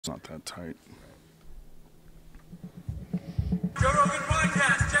It's not that tight. Joe Rogan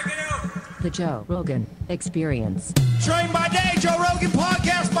Podcast, check it out. The Joe Rogan Experience. Train by day, Joe Rogan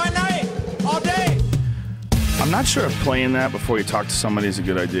Podcast by night, all day. I'm not sure if playing that before you talk to somebody is a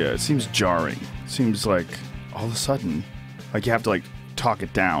good idea. It seems jarring. It seems like all of a sudden, like you have to like talk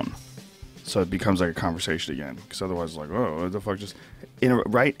it down, so it becomes like a conversation again. Because otherwise, it's like, oh, what the fuck just.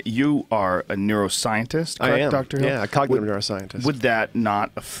 Right? You are a neuroscientist, correct, I am. Dr. Hill? Yeah, a cognitive neuroscientist. Would that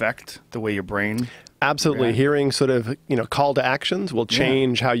not affect the way your brain? Absolutely. react? Hearing sort of, call to actions will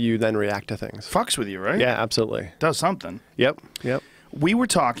change how you then react to things. Fucks with you, right? Yeah, absolutely. Does something. Yep. We were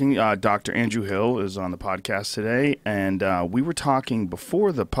talking, Dr. Andrew Hill is on the podcast today, and we were talking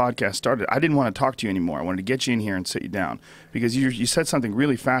before the podcast started. I didn't want to talk to you anymore. I wanted to get you in here and sit you down because you said something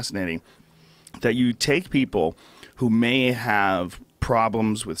really fascinating, that you take people who may have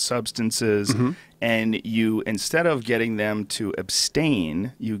problems with substances, and you, instead of getting them to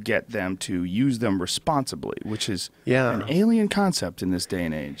abstain, you get them to use them responsibly, which is an alien concept in this day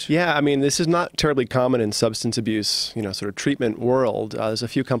and age. Yeah, I mean, this is not terribly common in substance abuse, sort of treatment world. There's a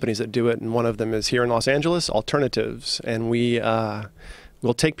few companies that do it, and one of them is here in Los Angeles, Alternatives, and we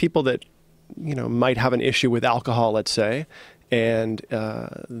will take people that, might have an issue with alcohol, let's say, and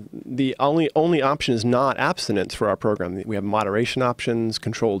the only option is not abstinence for our program. We have moderation options,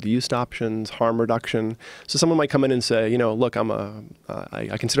 controlled use options, harm reduction. So someone might come in and say, look,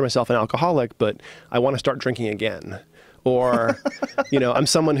 I consider myself an alcoholic, but I want to start drinking again. Or, I'm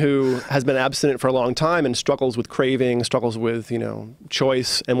someone who has been abstinent for a long time and struggles with craving, struggles with,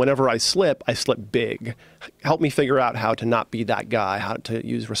 choice. And whenever I slip big. Help me figure out how to not be that guy, how to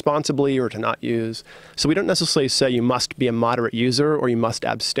use responsibly or to not use. So we don't necessarily say you must be a moderate user or you must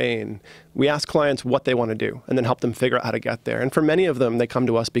abstain. We ask clients what they want to do and then help them figure out how to get there. And for many of them, they come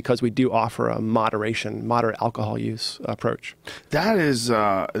to us because we do offer a moderate alcohol use approach.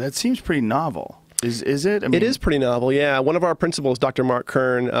 That seems pretty novel. Is it? I mean, it is pretty novel, yeah. One of our principals, Dr. Mark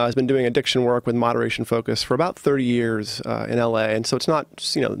Kern, has been doing addiction work with moderation focus for about 30 years in LA. And so it's not,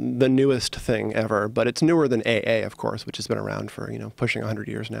 the newest thing ever, but it's newer than AA, of course, which has been around for, pushing 100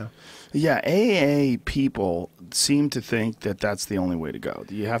 years now. Yeah, AA people seem to think that that's the only way to go.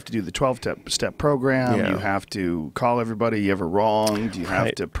 You have to do the 12-step program. Yeah. You have to call everybody you ever wronged. You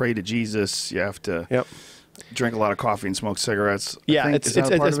have to pray to Jesus. You have to... Yep. Drink a lot of coffee and smoke cigarettes. Yeah,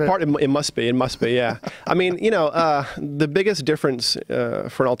 it must be. Yeah. I mean, the biggest difference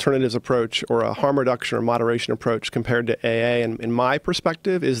for an alternatives approach or a harm reduction or moderation approach compared to AA, and in my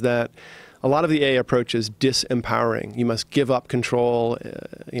perspective, is that a lot of the AA approach is disempowering. You must give up control,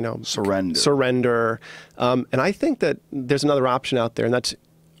 surrender. And I think that there's another option out there, and that's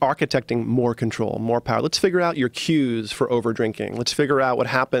architecting more control, more power. Let's figure out your cues for over drinking. Let's figure out what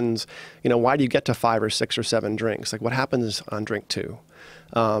happens, why do you get to 5 or 6 or 7 drinks? Like what happens on drink 2?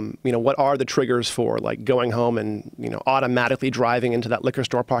 What are the triggers for like going home and, automatically driving into that liquor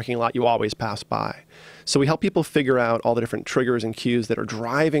store parking lot you always pass by? So we help people figure out all the different triggers and cues that are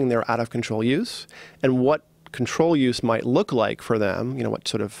driving their out of control use and what control use might look like for them, what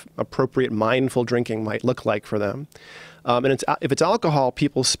sort of appropriate mindful drinking might look like for them. And if it's alcohol,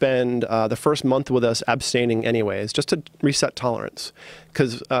 people spend the first month with us abstaining anyways, just to reset tolerance.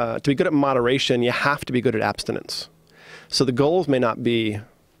 Because to be good at moderation, you have to be good at abstinence. So the goals may not be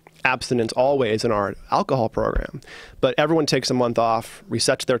abstinence always in our alcohol program, but everyone takes a month off,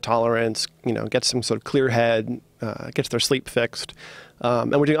 resets their tolerance, gets some sort of clear head, gets their sleep fixed.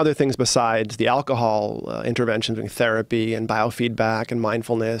 And we're doing other things besides the alcohol interventions, doing therapy and biofeedback and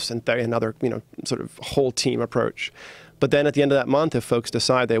mindfulness and another, sort of whole team approach. But then at the end of that month, if folks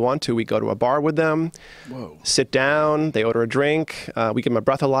decide they want to, we go to a bar with them, sit down, they order a drink, we give them a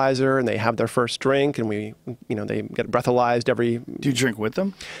breathalyzer, and they have their first drink, and they get breathalyzed every... Do you drink with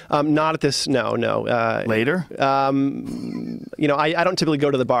them? Not at this, no. Later? I don't typically go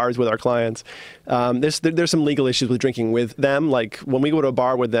to the bars with our clients. There's some legal issues with drinking with them. Like when we go to a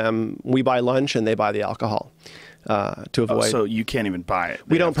bar with them, we buy lunch and they buy the alcohol. To avoid. So you can't even buy it.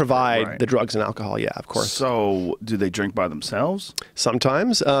 We don't provide the drugs and alcohol. Yeah, of course. So do they drink by themselves?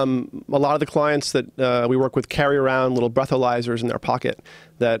 Sometimes. A lot of the clients that we work with carry around little breathalyzers in their pocket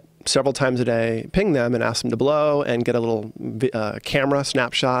that several times a day ping them and ask them to blow and get a little camera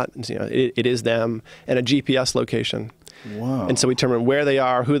snapshot. It is them and a GPS location. Wow. And so we determine where they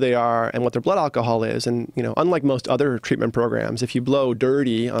are, who they are, and what their blood alcohol is. And unlike most other treatment programs, if you blow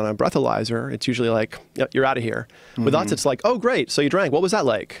dirty on a breathalyzer, it's usually like, yep, you're out of here. With us, it's like, oh, great, so you drank. What was that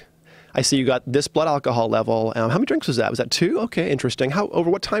like? I see you got this blood alcohol level. How many drinks was that? Was that 2? Okay, interesting. Over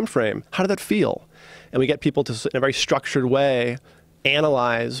what time frame? How did that feel? And we get people to, in a very structured way,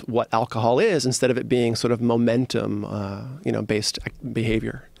 analyze what alcohol is instead of it being sort of momentum, based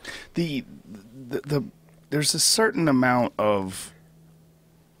behavior. There's a certain amount of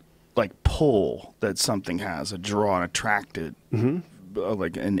like pull that something has, a draw, and attracted,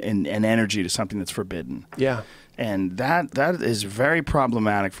 like an energy to something that's forbidden. Yeah. And that is very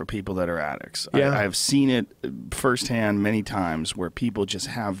problematic for people that are addicts. Yeah. I've seen it firsthand many times where people just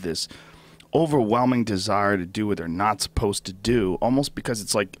have this overwhelming desire to do what they're not supposed to do, almost because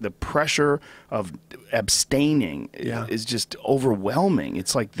it's like the pressure of abstaining is just overwhelming.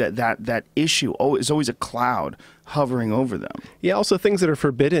 It's like that issue is always a cloud hovering over them. Yeah, also things that are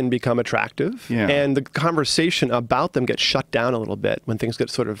forbidden become attractive, and the conversation about them gets shut down a little bit when things get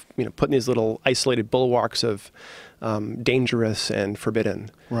sort of put in these little isolated bulwarks of dangerous and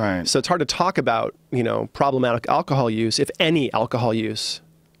forbidden. Right. So it's hard to talk about problematic alcohol use if any alcohol use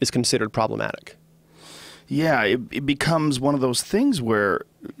is considered problematic. Yeah, it becomes one of those things where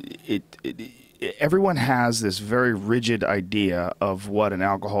everyone has this very rigid idea of what an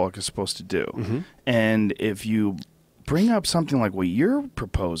alcoholic is supposed to do. And if you bring up something like what you're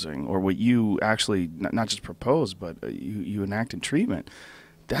proposing, or what you actually not just propose, but you enact in treatment,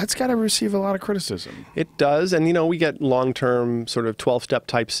 that's got to receive a lot of criticism. It does, and we get long-term sort of 12-step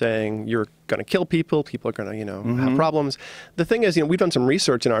types saying you're going to kill people, people are going to have problems. The thing is, we've done some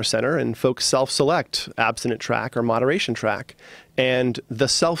research in our center, and folks self-select abstinent track or moderation track, and the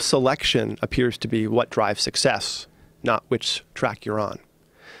self-selection appears to be what drives success, not which track you're on.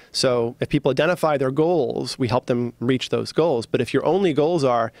 So if people identify their goals, we help them reach those goals. But if your only goals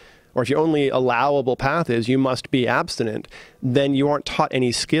are, or if your only allowable path is you must be abstinent, then you aren't taught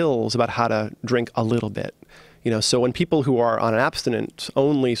any skills about how to drink a little bit. So when people who are on an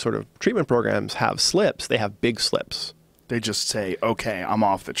abstinence-only sort of treatment programs have slips, they have big slips. They just say, okay, I'm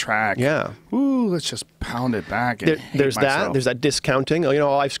off the track. Yeah. Ooh, let's just pound it back and There's that discounting.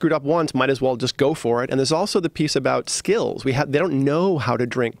 I've screwed up once, might as well just go for it. And there's also the piece about skills. They don't know how to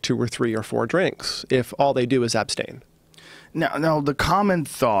drink 2 or 3 or 4 drinks if all they do is abstain. Now, the common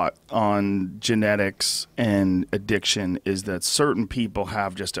thought on genetics and addiction is that certain people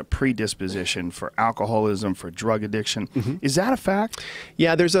have just a predisposition for alcoholism, for drug addiction. Is that a fact?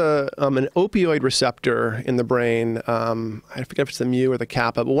 Yeah, there's an opioid receptor in the brain. I forget if it's the mu or the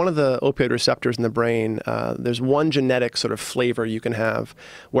kappa, but one of the opioid receptors in the brain, there's one genetic sort of flavor you can have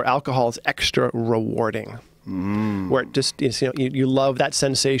where alcohol is extra rewarding. Where it just is, you love that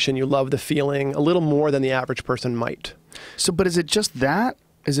sensation, you love the feeling a little more than the average person might. So, but is it just that?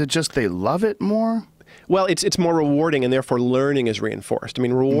 Is it just they love it more? Well, it's more rewarding, and therefore learning is reinforced. I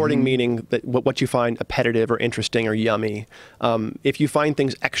mean, rewarding meaning that what you find appetitive or interesting or yummy. If you find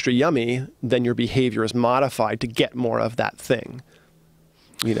things extra yummy, then your behavior is modified to get more of that thing.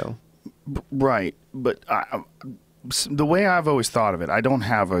 Right, but the way I've always thought of it, I don't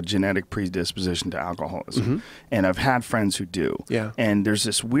have a genetic predisposition to alcoholism, and I've had friends who do. Yeah. And there's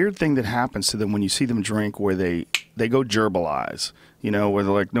this weird thing that happens to them when you see them drink, where they go gerbil eyes, where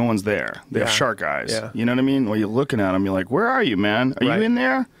they're like, no one's there. They have shark eyes. Yeah. You know what I mean? While you're looking at them, you're like, where are you, man? Are you in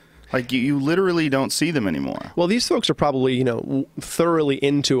there? Like you literally don't see them anymore. Well, these folks are probably, thoroughly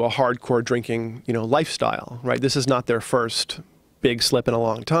into a hardcore drinking, lifestyle, right? This is not their first big slip in a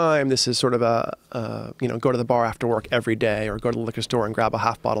long time. This is sort of go to the bar after work every day, or go to the liquor store and grab a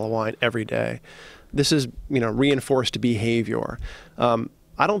half bottle of wine every day. This is, reinforced behavior.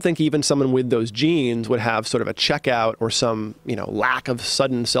 I don't think even someone with those genes would have sort of a checkout or some, lack of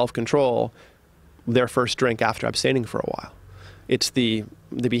sudden self-control their first drink after abstaining for a while. It's the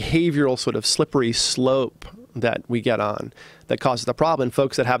behavioral sort of slippery slope that we get on that causes the problem. And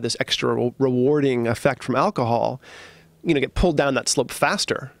folks that have this extra rewarding effect from alcohol, get pulled down that slope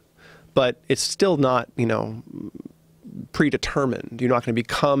faster, but it's still not, predetermined. You're not going to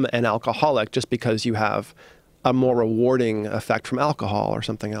become an alcoholic just because you have a more rewarding effect from alcohol or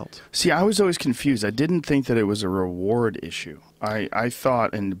something else. See, I was always confused. I didn't think that it was a reward issue. I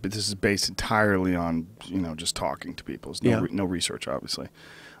thought, and this is based entirely on, just talking to people. There's no research, obviously.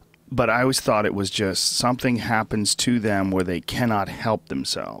 But I always thought it was just something happens to them where they cannot help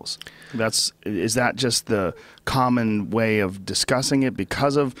themselves. Is that just the common way of discussing it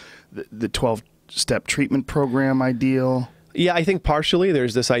because of the 12-step treatment program ideal? Yeah, I think partially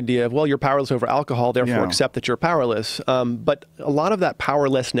there's this idea of, well, you're powerless over alcohol, therefore accept that you're powerless. But a lot of that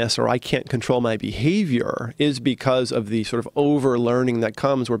powerlessness, or I can't control my behavior, is because of the sort of over-learning that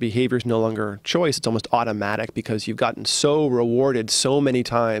comes where behavior is no longer choice. It's almost automatic because you've gotten so rewarded so many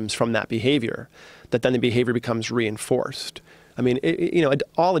times from that behavior that then the behavior becomes reinforced. I mean,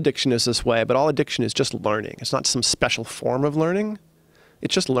 all addiction is this way, but all addiction is just learning. It's not some special form of learning.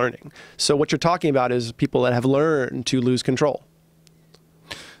 It's just learning. So what you're talking about is people that have learned to lose control.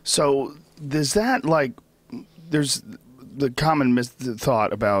 So does that, there's common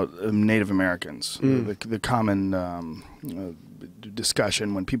thought about Native Americans, the common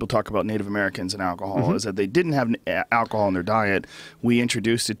discussion when people talk about Native Americans and alcohol is that they didn't have alcohol in their diet. We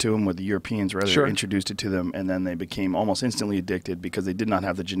introduced it to them, with the Europeans rather introduced it to them, and then they became almost instantly addicted because they did not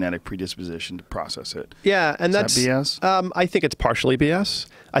have the genetic predisposition to process it. Yeah, and that's BS. I think it's partially BS.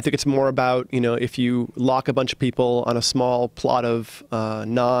 I think it's more about, if you lock a bunch of people on a small plot of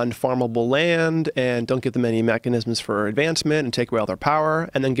non-farmable land and don't give them any mechanisms for advancement and take away all their power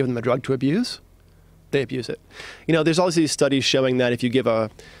and then give them a drug to abuse, they abuse it. There's always these studies showing that if you give a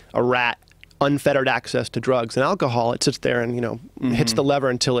rat unfettered access to drugs and alcohol, it sits there and, hits the lever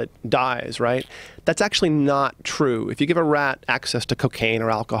until it dies, right? That's actually not true. If you give a rat access to cocaine or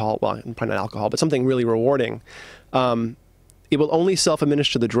alcohol, well, probably not alcohol, but something really rewarding, it will only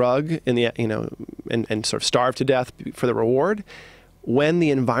self-administer the drug in the, and sort of starve to death for the reward when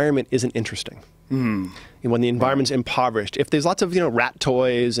the environment isn't interesting. And when the environment's impoverished. If there's lots of rat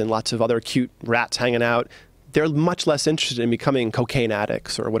toys and lots of other cute rats hanging out, they're much less interested in becoming cocaine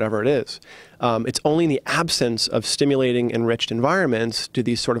addicts or whatever it is. It's only in the absence of stimulating, enriched environments do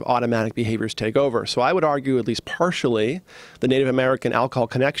these sort of automatic behaviors take over. So I would argue, at least partially, the Native American alcohol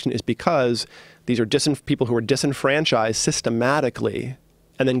connection is because these are people who are disenfranchised systematically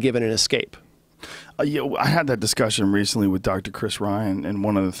and then given an escape. I had that discussion recently with Dr. Chris Ryan, and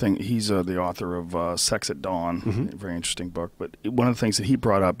one of the things, he's the author of Sex at Dawn, a very interesting book, but one of the things that he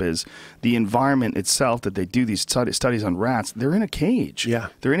brought up is the environment itself that they do these studies on rats. They're in a cage. Yeah.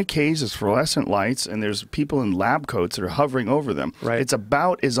 They're in a cage, there's fluorescent lights, and there's people in lab coats that are hovering over them. Right. It's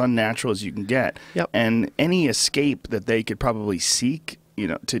about as unnatural as you can get. Yep. And any escape that they could probably seek,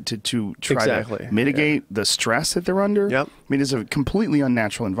 to try to mitigate the stress that they're under. Yep. I mean, it's a completely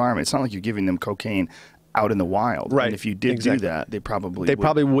unnatural environment. It's not like you're giving them cocaine out in the wild. Right. And if you did do that, they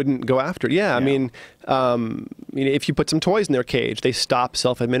probably wouldn't go after it. Yeah. I mean, if you put some toys in their cage, they stop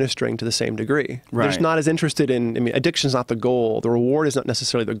self-administering to the same degree. Right. They're just not as interested in, addiction is not the goal. The reward is not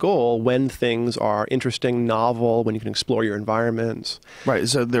necessarily the goal when things are interesting, novel, when you can explore your environments. Right.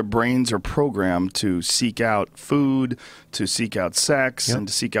 So their brains are programmed to seek out food, to seek out sex, and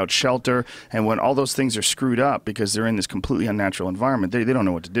to seek out shelter. And when all those things are screwed up because they're in this completely unnatural environment, they don't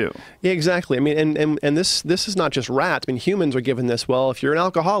know what to do. Yeah, exactly. I mean, and this is not just rats. I mean, humans are given this. Well, if you're an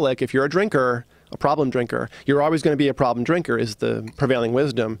alcoholic, if you're a drinker, a problem drinker, you're always going to be a problem drinker is the prevailing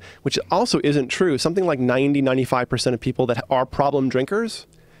wisdom, which also isn't true. Something like 90–95% of people that are problem drinkers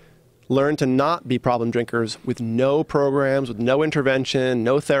learn to not be problem drinkers with no programs, with no intervention,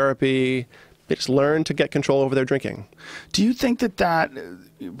 no therapy. They just learn to get control over their drinking. Do you think well,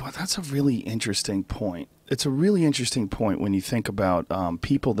 that's a really interesting point. It's a really interesting point when you think about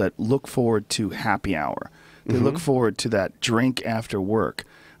people that look forward to happy hour. They look forward to that drink after work.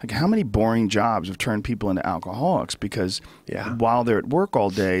 Like, how many boring jobs have turned people into alcoholics because while they're at work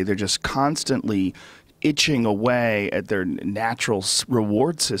all day, they're just constantly itching away at their natural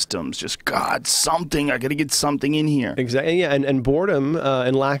reward systems. Just, God, something, I got to get something in here. Exactly, yeah, and boredom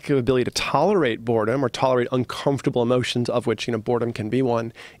and lack of ability to tolerate boredom or tolerate uncomfortable emotions, of which, boredom can be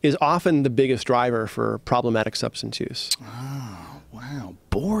one, is often the biggest driver for problematic substance use. Oh, wow,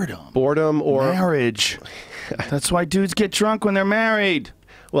 boredom. Boredom or marriage. That's why dudes get drunk when they're married.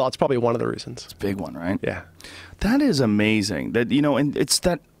 Well, it's probably one of the reasons. It's a big one, right? Yeah. That is amazing. That, and it's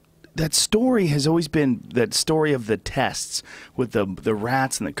that story has always been that story of the tests with the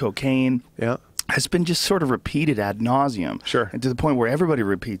rats and the cocaine. Yeah. Has been just sort of repeated ad nauseum. Sure. And to the point where everybody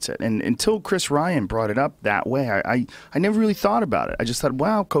repeats it. And until Chris Ryan brought it up that way, I never really thought about it. I just thought,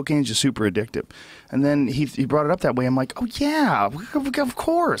 wow, cocaine's just super addictive. And then he brought it up that way. I'm like, oh, yeah, of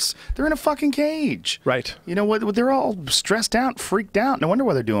course. They're in a fucking cage. Right. You know what? They're all stressed out, freaked out. No wonder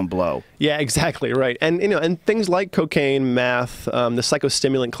why they're doing blow. Yeah, exactly. Right. And, and things like cocaine, meth, the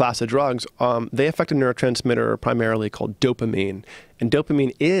psychostimulant class of drugs, they affect a neurotransmitter primarily called dopamine. And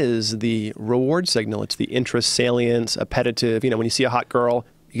dopamine is the reward signal. It's the interest, salience, appetitive. When you see a hot girl,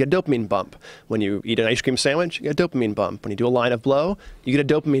 you get a dopamine bump. When you eat an ice cream sandwich, you get a dopamine bump. When you do a line of blow, you get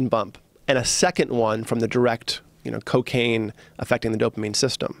a dopamine bump. And a second one from the direct, cocaine affecting the dopamine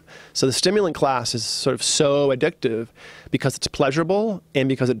system. So the stimulant class is sort of so addictive because it's pleasurable and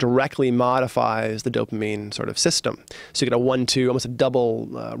because it directly modifies the dopamine sort of system. So you get a 1-2, almost a double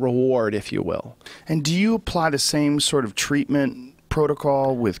reward, if you will. And do you apply the same sort of treatment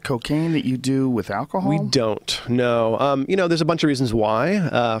protocol with cocaine that you do with alcohol? We don't, no. You know, there's a bunch of reasons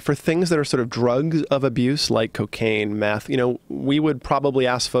why. For things that are sort of drugs of abuse, like cocaine, meth, you know, we would probably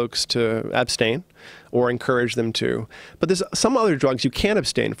ask folks to abstain or encourage them to. But there's some other drugs you can't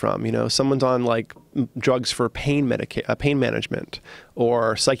abstain from. You know, someone's on like drugs for pain management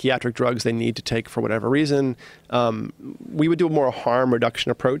or psychiatric drugs they need to take for whatever reason. We would do a more harm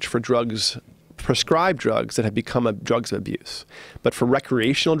reduction approach for drugs, prescribed drugs that have become drugs of abuse. But for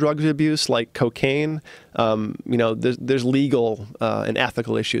recreational drugs of abuse like cocaine, you know, there's legal and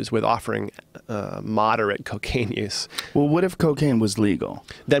ethical issues with offering moderate cocaine use. Well, what if cocaine was legal?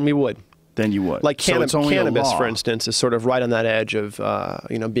 Then we would. Then you would. Like it's only cannabis, a law. for instance, is sort of right on that edge of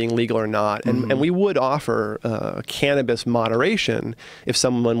you know, being legal or not. And we would offer cannabis moderation if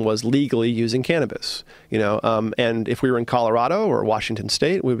someone was legally using cannabis. You know, and if we were in Colorado or Washington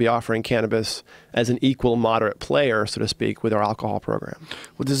State, we'd be offering cannabis as an equal moderate player, so to speak, with our alcohol program.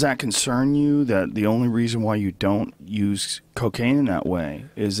 Well, does that concern you that the only reason why you don't use cocaine in that way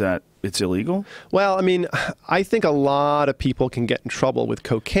is that it's illegal? Well, I mean, I think a lot of people can get in trouble with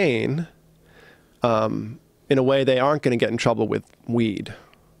cocaine in a way they aren't going to get in trouble with weed.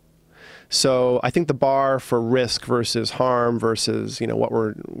 So I think the bar for risk versus harm versus, you know, what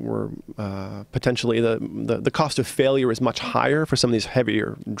we're potentially the cost of failure is much higher for some of these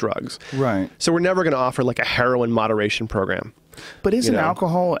heavier drugs. Right. So we're never going to offer like a heroin moderation program. But isn't you know?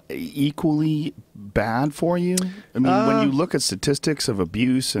 alcohol equally bad for you? I mean, when you look at statistics of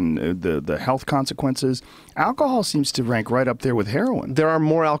abuse and the health consequences, alcohol seems to rank right up there with heroin. There are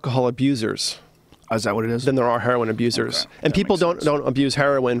more alcohol abusers. Is that what it is? Than there are heroin abusers. Okay. And That people makes don't abuse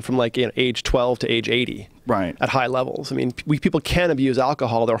heroin from like, you know, age 12 to age 80. Right. At high levels. I mean, people can abuse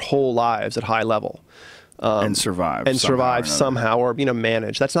alcohol their whole lives at high level. And survive. And survive somehow, or, you know,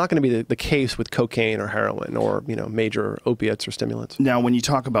 manage. That's not going to be the case with cocaine or heroin or, you know, major opiates or stimulants. Now, when you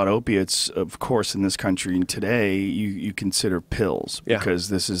talk about opiates, of course, in this country today, you consider pills because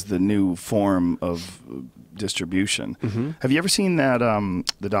this is the new form of distribution. Have you ever seen that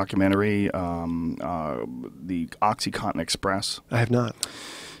the documentary, the OxyContin Express? I have not.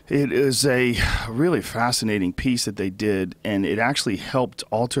 It is a really fascinating piece that they did, and it actually helped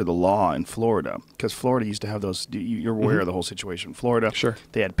alter the law in Florida because Florida used to have those. You're aware of the whole situation in Florida. Sure.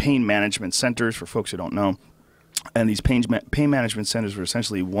 They had pain management centers for folks who don't know. And these pain management centers were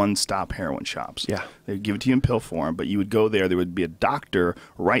essentially one-stop heroin shops. Yeah. They'd give it to you in pill form, but you would go there. There would be a doctor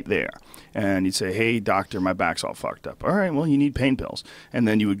right there. And you'd say, hey, doctor, my back's all fucked up. All right, well, you need pain pills. And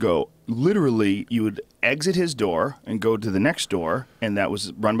then you would go, literally, you would exit his door and go to the next door, and that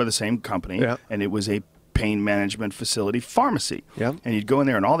was run by the same company. Yeah. And it was a pain management facility pharmacy. Yeah. And you'd go in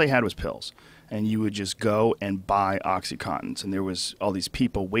there, and all they had was pills. And you would just go and buy OxyContins. And there was all these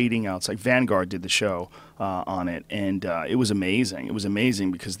people waiting outside. Vanguard did the show on it. And it was amazing. It was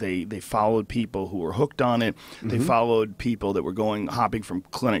amazing because they followed people who were hooked on it. They followed people that were hopping from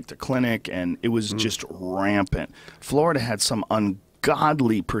clinic to clinic. And it was just rampant. Florida had some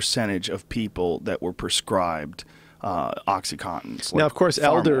ungodly percentage of people that were prescribed OxyContins. Now, of course,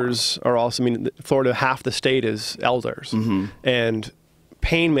 elders are also, I mean, Florida, half the state is elders. And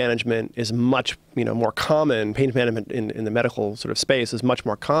pain management is much, you know, more common. Pain management in the medical sort of space is much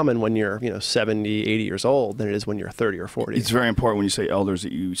more common when you're, you know, 70, 80 years old than it is when you're 30 or 40. It's very important when you say elders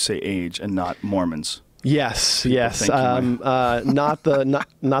that you say age and not Mormons. Yes, People yes. think Not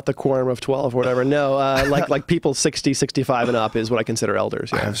the quorum of 12 or whatever. No, like people 60, 65 and up is what I consider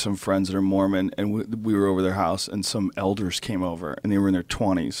elders. I Yeah. have some friends that are Mormon, and we were over their house, and some elders came over, and they were in their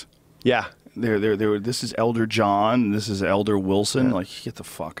 20s. Yeah. They were. This is Elder John. And this is Elder Wilson. Like, get the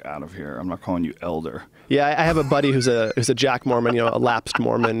fuck out of here! I'm not calling you elder. Yeah, I have a buddy who's a Jack Mormon, you know, a lapsed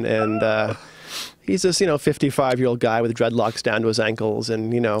Mormon, and he's this, you know, 55-year-old guy with dreadlocks down to his ankles,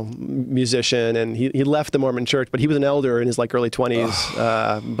 and, you know, musician, and he left the Mormon church, but he was an elder in his like early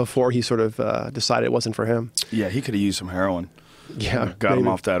 20s before he sort of decided it wasn't for him. Yeah, he could have used some heroin. Yeah, Got him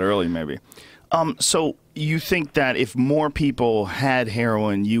maybe. off that early, maybe. So you think that if more people had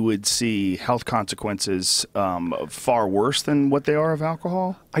heroin, you would see health consequences far worse than what they are of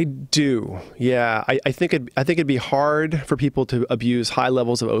alcohol? I do. Yeah, I think it'd be hard for people to abuse high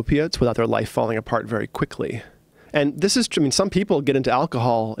levels of opiates without their life falling apart very quickly. And this is true. I mean, some people get into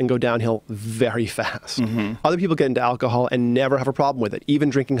alcohol and go downhill very fast. Other people get into alcohol and never have a problem with it, even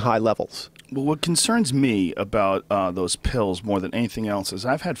drinking high levels. Well, what concerns me about those pills more than anything else is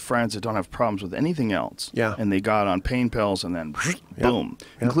I've had friends that don't have problems with anything else. Yeah. And they got on pain pills and then boom. Yeah.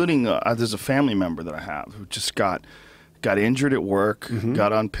 Including, there's a family member that I have who just got injured at work,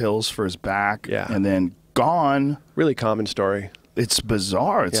 got on pills for his back, Yeah. and then gone. Really common story. It's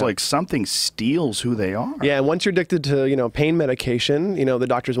bizarre. It's like something steals who they are. Yeah, and once you're addicted to, pain medication, the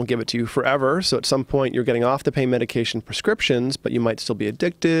doctors won't give it to you forever. So at some point you're getting off the pain medication prescriptions, but you might still be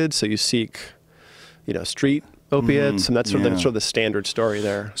addicted. So you seek, street opiates, and that's sort of the standard story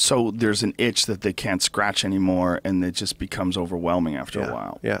there. So there's an itch that they can't scratch anymore, and it just becomes overwhelming after a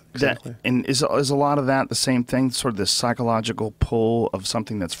while. Yeah, exactly. And is a lot of that the same thing, sort of this psychological pull of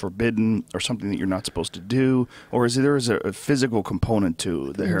something that's forbidden or something that you're not supposed to do? Or is there a physical component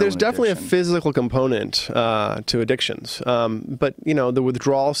to the heroin There's definitely addiction? a physical component to addictions. But, the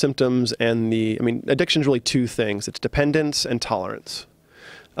withdrawal symptoms and addiction's really two things. It's dependence and tolerance.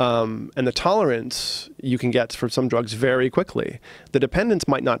 And the tolerance you can get for some drugs very quickly. The dependence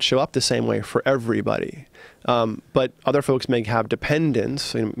might not show up the same way for everybody. But other folks may have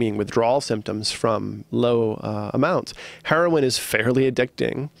dependence, meaning withdrawal symptoms from low amounts. Heroin is fairly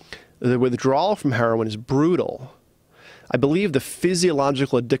addicting. The withdrawal from heroin is brutal. I believe the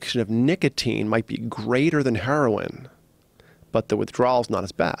physiological addiction of nicotine might be greater than heroin, but the withdrawal is not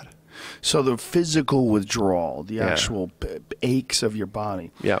as bad. So the physical withdrawal, the actual aches of your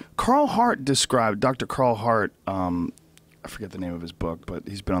body. Yeah. Carl Hart described, Dr. Carl Hart, I forget the name of his book, but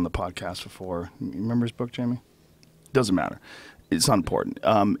he's been on the podcast before. You remember his book, Jamie? Doesn't matter. It's unimportant.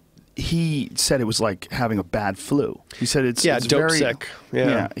 He said it was like having a bad flu. He said it's dope very sick.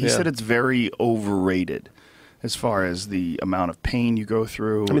 He said it's very overrated as far as the amount of pain you go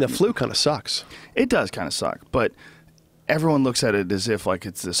through. The flu kind of sucks. It does kind of suck, but everyone looks at it as if like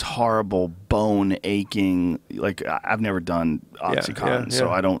it's this horrible bone aching. Like I've never done OxyContin, so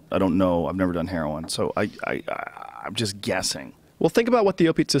I don't know. I've never done heroin, so I'm just guessing. Well, think about what the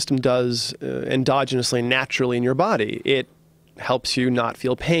opiate system does endogenously, naturally in your body. It helps you not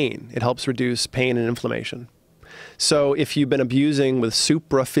feel pain. It helps reduce pain and inflammation. So if you've been abusing with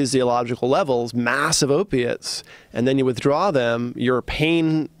supraphysiological levels massive opiates, and then you withdraw them, your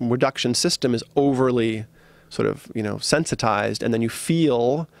pain reduction system is overly sort of, sensitized, and then you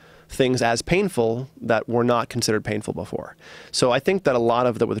feel things as painful that were not considered painful before. So I think that a lot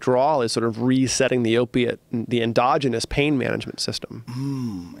of the withdrawal is sort of resetting the opiate, the endogenous pain management system.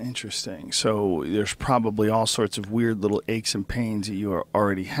 Interesting. So there's probably all sorts of weird little aches and pains that you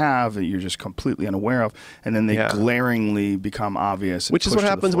already have that you're just completely unaware of, and then they glaringly become obvious. Which is what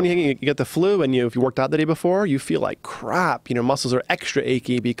happens when you get the flu, and if you worked out the day before, you feel like crap. Muscles are extra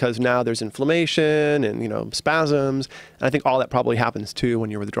achy because now there's inflammation and spasms. And I think all that probably happens too when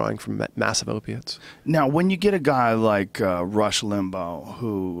you're withdrawing from massive opiates. Now, when you get a guy like Rush Limbaugh,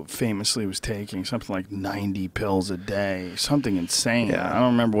 who famously was taking something like 90 pills a day, something insane. I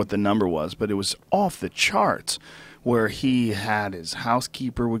don't remember what the number was, but it was off the charts, where he had his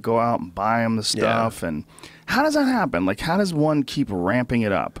housekeeper would go out and buy him the stuff. And how does that happen? Like, how does one keep ramping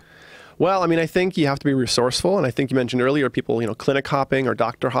it up? Well, I think you have to be resourceful, and I think you mentioned earlier people, clinic hopping or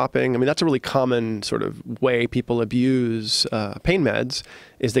doctor hopping. That's a really common sort of way people abuse pain meds,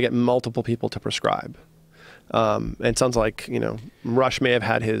 is they get multiple people to prescribe. And it sounds like, Rush may have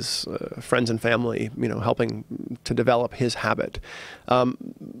had his friends and family, helping to develop his habit.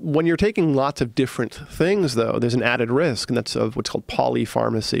 When you're taking lots of different things, though, there's an added risk, and that's of what's called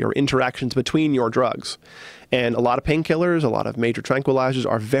polypharmacy, or interactions between your drugs. And a lot of painkillers, a lot of major tranquilizers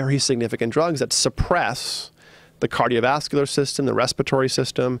are very significant drugs that suppress the cardiovascular system, the respiratory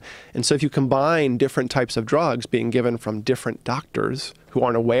system. And so if you combine different types of drugs being given from different doctors who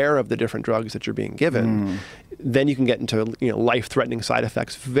aren't aware of the different drugs that you're being given, then you can get into life-threatening side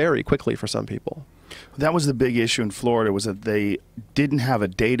effects very quickly for some people. That was the big issue in Florida, was that they didn't have a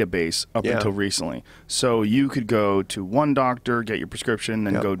database up until recently. So you could go to one doctor, get your prescription,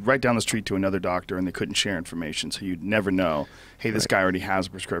 and go right down the street to another doctor, and they couldn't share information. So you'd never know, hey, this guy already has a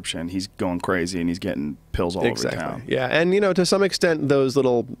prescription, he's going crazy, and he's getting pills all over town. Yeah, and to some extent, those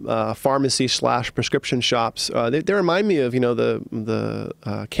little pharmacy/prescription shops, they remind me of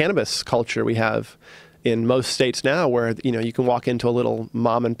the cannabis culture we have in most states now, where you can walk into a little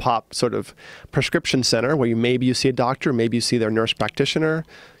mom and pop sort of prescription center where maybe you see a doctor, maybe you see their nurse practitioner,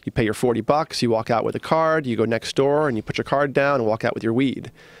 you pay your $40, you walk out with a card, you go next door and you put your card down and walk out with your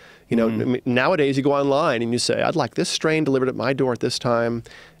weed. Nowadays you go online and you say, I'd like this strain delivered at my door at this time,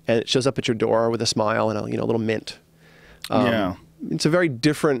 and it shows up at your door with a smile and a little mint. It's a very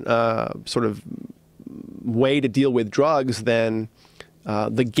different sort of way to deal with drugs than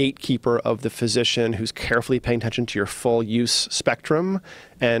the gatekeeper of the physician who's carefully paying attention to your full use spectrum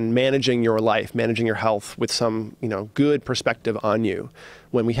and managing your life, managing your health with some, good perspective on you.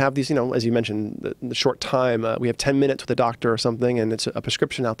 When we have these, as you mentioned, the short time, we have 10 minutes with a doctor or something, and it's a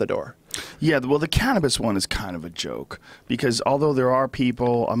prescription out the door. Yeah, well, the cannabis one is kind of a joke because although there are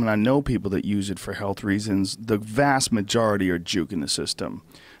people, I know people that use it for health reasons, the vast majority are juking the system.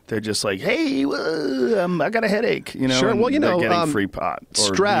 They're just like, hey, I got a headache, Sure. Well, they're getting free pot.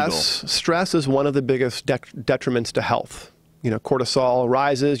 Or stress is one of the biggest detriments to health. Cortisol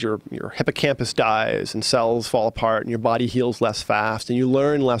rises, your hippocampus dies, and cells fall apart, and your body heals less fast, and you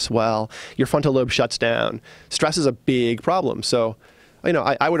learn less well. Your frontal lobe shuts down. Stress is a big problem. So,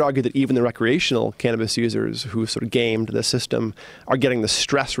 I would argue that even the recreational cannabis users who sort of gamed the system are getting the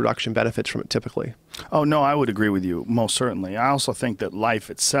stress reduction benefits from it typically. Oh, no, I would agree with you, most certainly. I also think that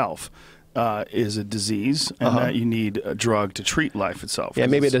life itself is a disease and that you need a drug to treat life itself. Yeah,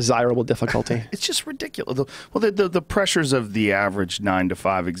 maybe a desirable difficulty. It's just ridiculous. The pressures of the average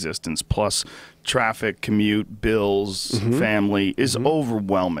 9-to-5 existence plus traffic, commute, bills, family is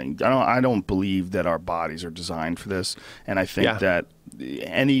overwhelming. I don't believe that our bodies are designed for this, and I think that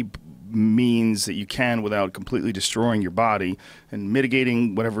any means that you can without completely destroying your body and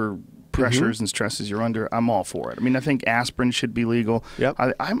mitigating whatever pressures and stresses you're under, I'm all for it. I think aspirin should be legal. Yep.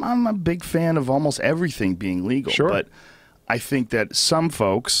 I'm a big fan of almost everything being legal. Sure. But I think that some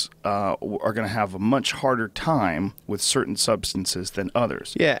folks are going to have a much harder time with certain substances than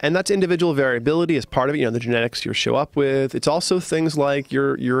others. Yeah, and that's individual variability as part of it, the genetics you show up with. It's also things like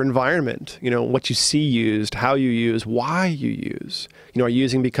your environment, what you see used, how you use, why you use. Are you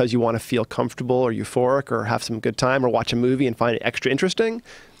using because you want to feel comfortable or euphoric or have some good time or watch a movie and find it extra interesting?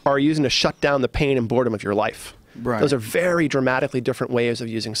 Or are you using to shut down the pain and boredom of your life? Right. Those are very dramatically different ways of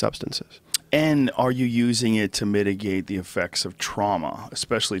using substances. And are you using it to mitigate the effects of trauma,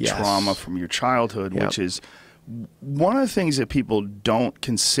 especially trauma from your childhood, which is one of the things that people don't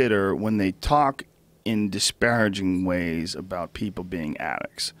consider when they talk in disparaging ways about people being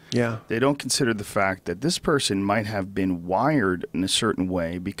addicts. Yeah. They don't consider the fact that this person might have been wired in a certain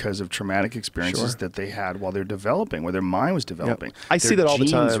way because of traumatic experiences that they had while they're developing, where their mind was developing. Yep. I see that all the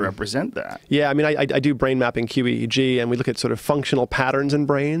time. Genes represent that. Yeah, I do brain mapping QEEG, and we look at sort of functional patterns in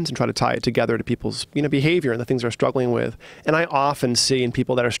brains and try to tie it together to people's behavior and the things they're struggling with. And I often see in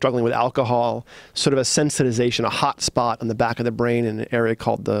people that are struggling with alcohol sort of a sensitization, a hot spot on the back of the brain in an area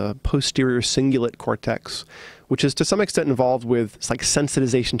called the posterior cingulate cortex, which is to some extent involved with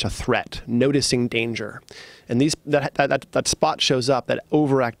sensitization to threat, noticing danger. And that spot shows up, that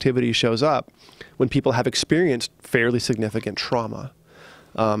overactivity shows up when people have experienced fairly significant trauma.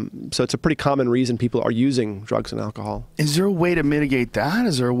 So it's a pretty common reason people are using drugs and alcohol. Is there a way to mitigate that?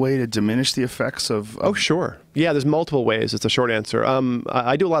 Is there a way to diminish the effects of... Oh, sure. Yeah, there's multiple ways. It's the short answer.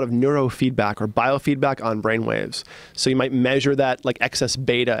 I do a lot of neurofeedback or biofeedback on brainwaves. So you might measure that excess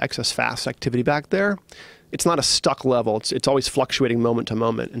beta, excess fast activity back there. It's not a stuck level. It's always fluctuating moment to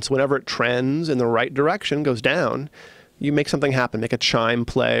moment. And so whenever it trends in the right direction, goes down, you make something happen, make a chime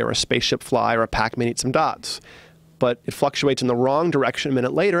play or a spaceship fly or a Pac-Man eat some dots. But it fluctuates in the wrong direction a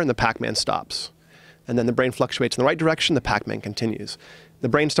minute later and the Pac-Man stops. And then the brain fluctuates in the right direction, the Pac-Man continues. The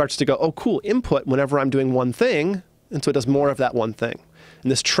brain starts to go, oh, cool, input whenever I'm doing one thing, and so it does more of that one thing.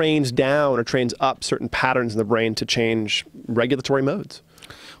 And this trains down or trains up certain patterns in the brain to change regulatory modes.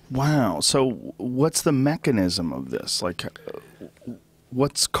 Wow. So what's the mechanism of this?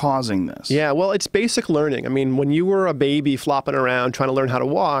 What's causing this? Yeah, well, it's basic learning. When you were a baby flopping around trying to learn how to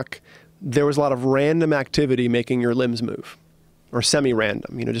walk, there was a lot of random activity making your limbs move, or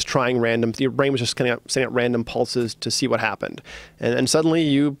semi-random, just trying random. Your brain was just sending out random pulses to see what happened. And suddenly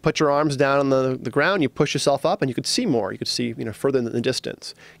you put your arms down on the ground, you push yourself up, and you could see more. You could see further in the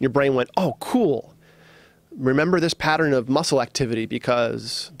distance. Your brain went, oh, cool. Remember this pattern of muscle activity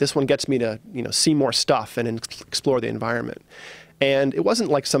because this one gets me to see more stuff and explore the environment. And it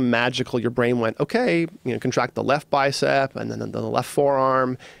wasn't like some magical, your brain went, okay, contract the left bicep and then the left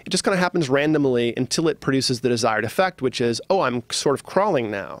forearm. It just kind of happens randomly until it produces the desired effect, which is, oh, I'm sort of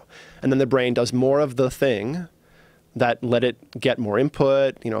crawling now. And then the brain does more of the thing that let it get more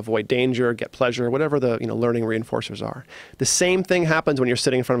input, avoid danger, get pleasure, whatever the learning reinforcers are. The same thing happens when you're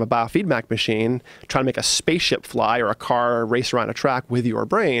sitting in front of a biofeedback machine trying to make a spaceship fly or a car race around a track with your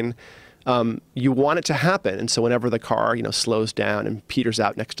brain. You want it to happen, and so whenever the car slows down and peters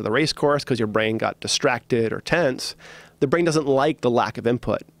out next to the race course because your brain got distracted or tense, the brain doesn't like the lack of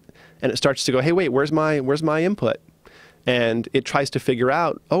input, and it starts to go, hey, wait, where's my input? And it tries to figure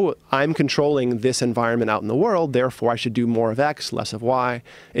out, oh, I'm controlling this environment out in the world, therefore I should do more of X, less of Y.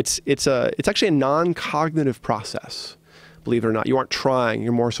 It's actually a non-cognitive process, believe it or not. You aren't trying.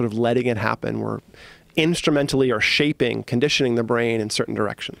 You're more sort of letting it happen. We're instrumentally or shaping, conditioning the brain in certain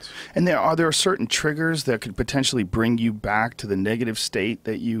directions. And are there certain triggers that could potentially bring you back to the negative state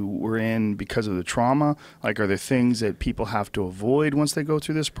that you were in because of the trauma? Like, are there things that people have to avoid once they go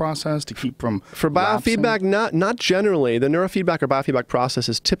through this process to keep from For biofeedback, not generally. The neurofeedback or biofeedback process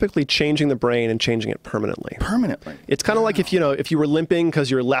is typically changing the brain and changing it permanently. Permanently? It's kind of like if you were limping because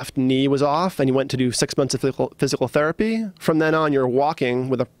your left knee was off and you went to do 6 months of physical therapy. From then on, you're walking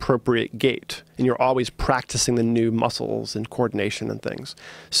with appropriate gait, and you're always practicing the new muscles and coordination and things.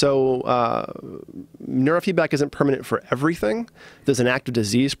 So neurofeedback isn't permanent for everything. There's an active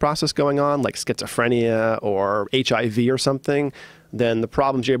disease process going on, like schizophrenia or HIV or something, then the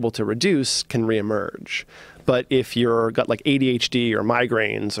problems you're able to reduce can reemerge. But if you've got like ADHD or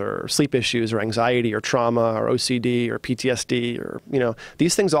migraines or sleep issues or anxiety or trauma or OCD or PTSD or,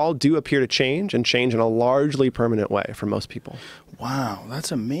 these things all do appear to change, and change in a largely permanent way for most people. Wow,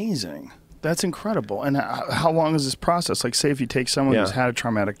 that's amazing. That's incredible. And how long is this process? Like, say if you take someone who's had a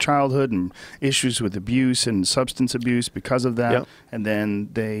traumatic childhood and issues with abuse and substance abuse because of that, and then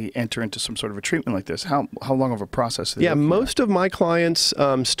they enter into some sort of a treatment like this, how long of a process? Yeah, most of my clients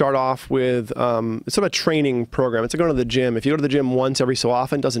start off with it's sort of a training program. It's like going to the gym. If you go to the gym once every so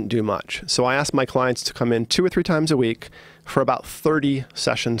often, it doesn't do much. So I ask my clients to come in 2 or 3 times a week for about 30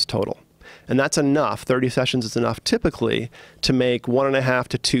 sessions total. And that's enough. 30 sessions is enough typically to make 1.5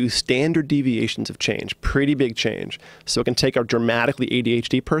 to 2 standard deviations of change, pretty big change. So it can take a dramatically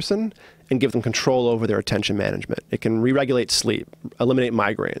ADHD person and give them control over their attention management. It can re-regulate sleep, eliminate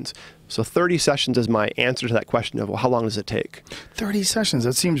migraines. So 30 sessions is my answer to that question of, well, how long does it take? 30 sessions,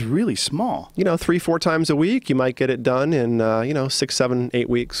 that seems really small. 3, 4 times a week, you might get it done in 6, 7, 8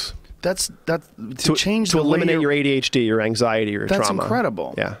 weeks. To eliminate your ADHD, your anxiety, your trauma. That's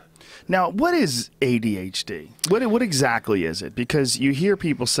incredible. Yeah. Now, what is ADHD? What exactly is it? Because you hear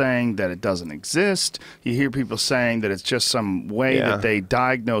people saying that it doesn't exist. You hear people saying that it's just some way that they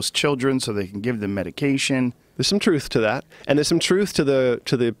diagnose children so they can give them medication. There's some truth to that, and there's some truth to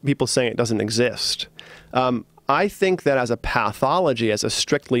the people saying it doesn't exist. I think that as a pathology, as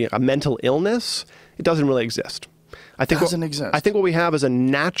strictly a mental illness, it doesn't really exist. I think what we have is a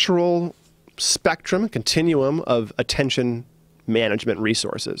natural spectrum, continuum of attention management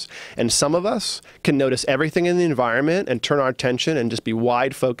resources. And some of us can notice everything in the environment and turn our attention and just be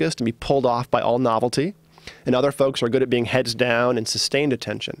wide focused and be pulled off by all novelty. And other folks are good at being heads down and sustained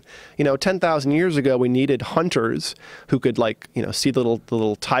attention. 10,000 years ago, we needed hunters who could see the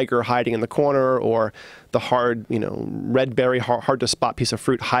little tiger hiding in the corner, or the hard, red berry, hard to spot piece of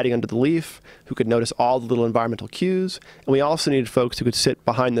fruit hiding under the leaf, who could notice all the little environmental cues. And we also needed folks who could sit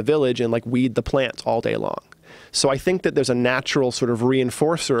behind the village and weed the plants all day long. So I think that there's a natural sort of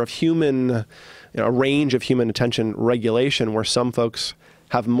reinforcer of human, a range of human attention regulation, where some folks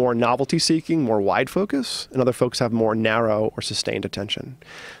have more novelty seeking, more wide focus, and other folks have more narrow or sustained attention.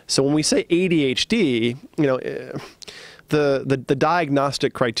 So when we say ADHD, the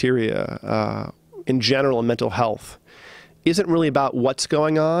diagnostic criteria in general in mental health isn't really about what's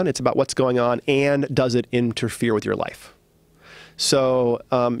going on. It's about what's going on and does it interfere with your life. So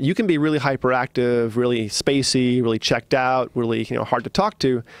you can be really hyperactive, really spacey, really checked out, really hard to talk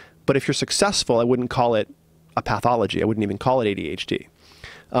to, but if you're successful, I wouldn't call it a pathology. I wouldn't even call it ADHD.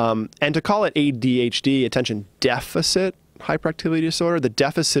 And to call it ADHD, attention deficit hyperactivity disorder, the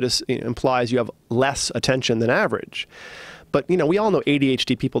deficit implies you have less attention than average. But we all know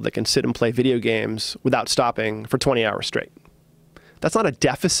ADHD people that can sit and play video games without stopping for 20 hours straight. That's not a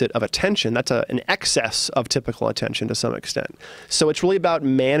deficit of attention. That's an excess of typical attention to some extent. So it's really about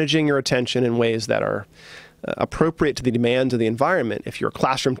managing your attention in ways that are appropriate to the demands of the environment. If your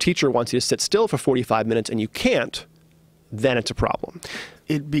classroom teacher wants you to sit still for 45 minutes and you can't, then it's a problem.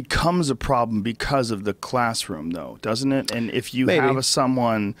 It becomes a problem because of the classroom, though, doesn't it? And if you have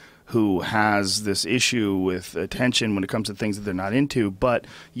someone who has this issue with attention when it comes to things that they're not into, but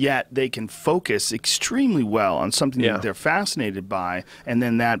yet they can focus extremely well on something that they're fascinated by, and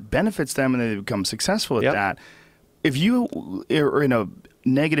then that benefits them and they become successful at that. If you are in a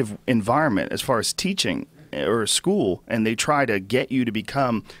negative environment as far as teaching or school, and they try to get you to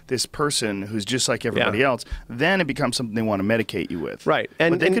become this person who's just like everybody else, then it becomes something they want to medicate you with. Right.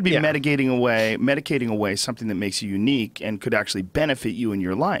 But they could be medicating away something that makes you unique and could actually benefit you in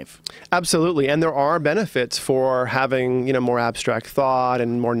your life. Absolutely. And there are benefits for having, more abstract thought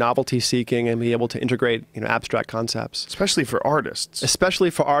and more novelty seeking and be able to integrate, abstract concepts. Especially for artists. Especially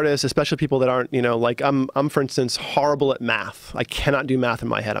for artists, especially people that aren't, like I'm for instance, horrible at math. I cannot do math in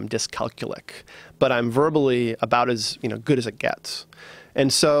my head. I'm dyscalculic. But I'm verbally about as good as it gets.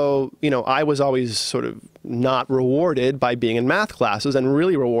 And so, I was always sort of not rewarded by being in math classes and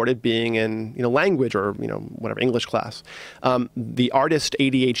really rewarded being in, language or, whatever, English class. The artist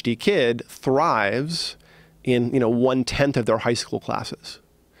ADHD kid thrives in, 1/10 of their high school classes,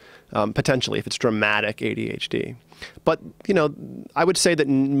 potentially, if it's dramatic ADHD. But, I would say that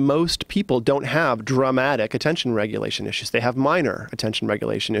most people don't have dramatic attention regulation issues. They have minor attention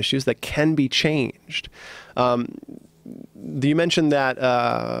regulation issues that can be changed. You mentioned that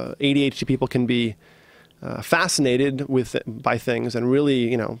ADHD people can be fascinated by things and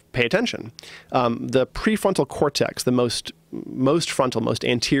really, pay attention. The prefrontal cortex, the most frontal, most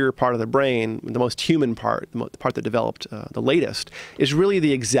anterior part of the brain, the most human part, the part that developed the latest, is really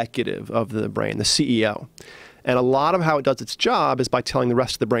the executive of the brain, the CEO. And a lot of how it does its job is by telling the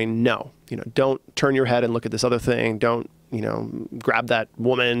rest of the brain, no, don't turn your head and look at this other thing. Don't, grab that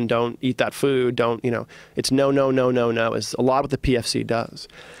woman. Don't eat that food. Don't, it's no, no, no, no, no is a lot what the PFC does.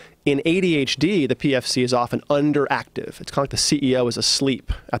 In ADHD, the PFC is often underactive. It's kind of like the CEO is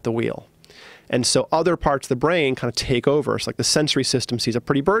asleep at the wheel. And so other parts of the brain kind of take over. It's like the sensory system sees a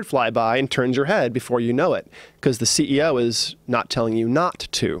pretty bird fly by and turns your head before you know it, because the CEO is not telling you not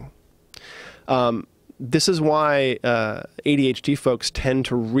to. This is why ADHD folks tend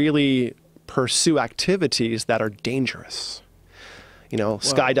to really pursue activities that are dangerous.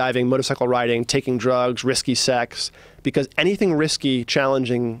 Skydiving, motorcycle riding, taking drugs, risky sex, because anything risky,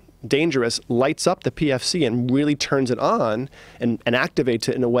 challenging, dangerous lights up the PFC and really turns it on and activates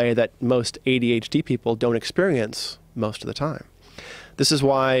it in a way that most ADHD people don't experience most of the time. This is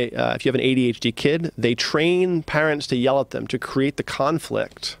why if you have an ADHD kid, they train parents to yell at them to create the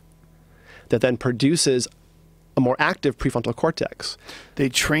conflict that then produces a more active prefrontal cortex. They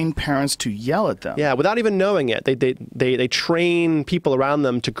train parents to yell at them. Yeah, without even knowing it. They train people around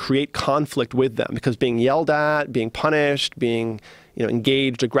them to create conflict with them, because being yelled at, being punished, being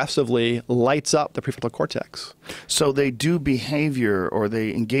engaged aggressively lights up the prefrontal cortex. So they do behavior, or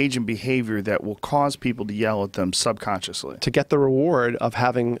they engage in behavior that will cause people to yell at them subconsciously. To get the reward of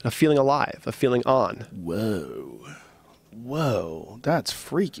having a feeling alive, a feeling on. Whoa. Whoa, that's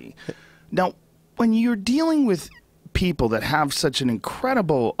freaky. Now, when you're dealing with people that have such an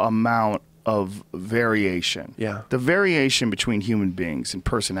incredible amount of variation, the variation between human beings and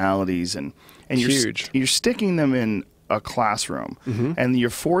personalities, and you're sticking them in a classroom, and you're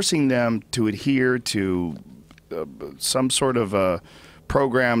forcing them to adhere to some sort of a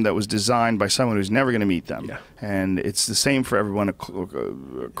program that was designed by someone who's never going to meet them. And it's the same for everyone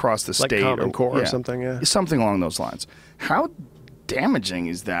across the state. Like Common Core or something, something along those lines. How damaging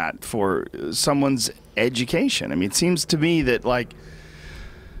is that for someone's education? I mean, it seems to me that, like,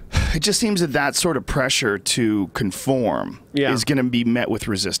 it just seems that that sort of pressure to conform is going to be met with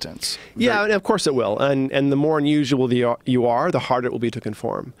resistance. Yeah, and of course it will. And the more unusual you are, the harder it will be to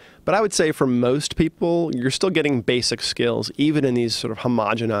conform. But I would say for most people, you're still getting basic skills, even in these sort of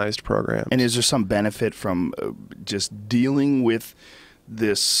homogenized programs. And is there some benefit from just dealing with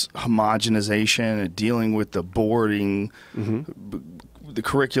this homogenization, dealing with the boarding, the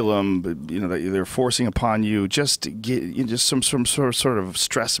curriculum, that they're forcing upon you, just to get just some sort of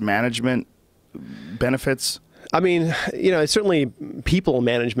stress management benefits? I mean, it's certainly people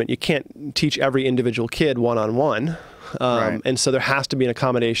management. You can't teach every individual kid one-on-one. And so there has to be an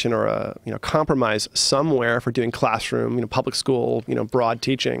accommodation or a compromise somewhere for doing classroom, public school, broad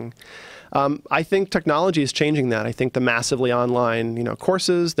teaching. I think technology is changing that. I think the massively online,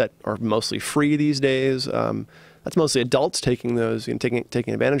 courses that are mostly free these days, that's mostly adults taking those,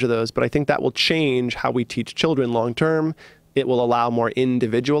 taking advantage of those. But I think that will change how we teach children long term. It will allow more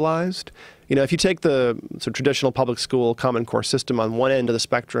individualized. If you take the sort of traditional public school Common Core system on one end of the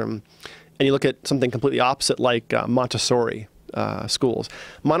spectrum, and you look at something completely opposite like Montessori schools.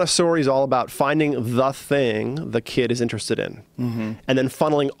 Montessori is all about finding the thing the kid is interested in, and then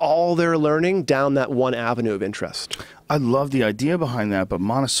funneling all their learning down that one avenue of interest. I love the idea behind that, but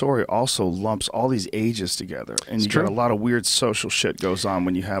Montessori also lumps all these ages together, and you got a lot of weird social shit goes on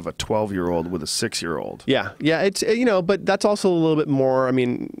when you have a 12-year-old with a 6-year-old. Yeah, it's but that's also a little bit more. I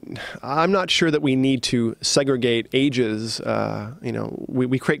mean, I'm not sure that we need to segregate ages.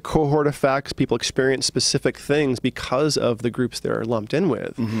 We create cohort effects. People experience specific things because of the groups they're lumped in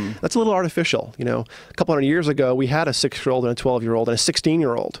with. That's a little artificial. A couple hundred years ago, we had a 6-year-old and a 12-year-old and a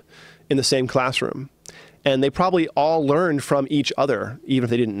 16-year-old in the same classroom. And they probably all learned from each other, even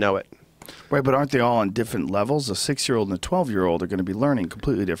if they didn't know it. Right, but aren't they all on different levels? A 6-year-old and a 12-year-old are going to be learning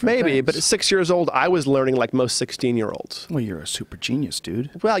completely different things. Maybe, but at 6 years old, I was learning like most 16-year-olds. Well, you're a super genius,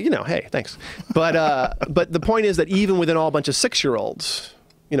 dude. Well, hey, thanks. But but the point is that even within all a bunch of 6-year-olds,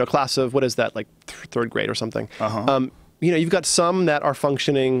 class of, what is that, like third grade or something, you've got some that are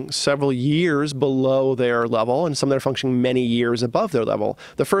functioning several years below their level and some that are functioning many years above their level.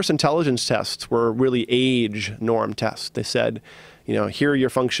 The first intelligence tests were really age norm tests. They said, here you're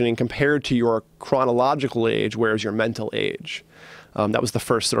functioning compared to your chronological age, where's your mental age? That was the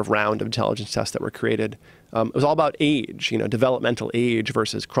first sort of round of intelligence tests that were created. It was all about age, developmental age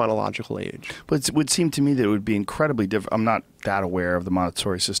versus chronological age. But it would seem to me that it would be incredibly different. I'm not that aware of the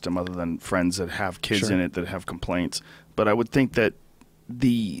Montessori system other than friends that have kids in it that have complaints. But I would think that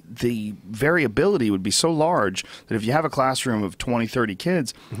the variability would be so large that if you have a classroom of 20, 30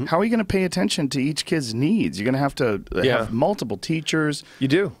 kids, how are you going to pay attention to each kid's needs? You're going to have multiple teachers. You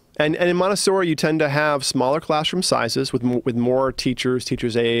do. And in Montessori, you tend to have smaller classroom sizes with more teachers,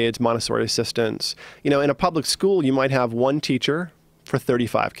 teachers' aides, Montessori assistants. In a public school, you might have one teacher for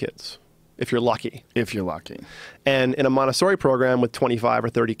 35 kids, if you're lucky. If you're lucky. And in a Montessori program with 25 or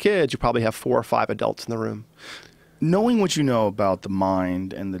 30 kids, you probably have 4 or 5 adults in the room. Knowing what you know about the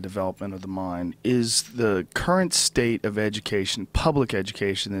mind and the development of the mind, is the current state of education, public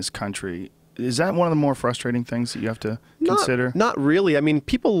education in this country, is that one of the more frustrating things that you have to consider? Not really. I mean,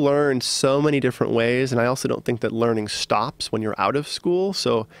 people learn so many different ways, and I also don't think that learning stops when you're out of school.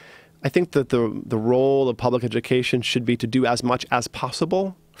 So I think that the role of public education should be to do as much as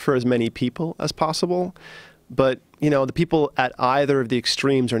possible for as many people as possible. But, the people at either of the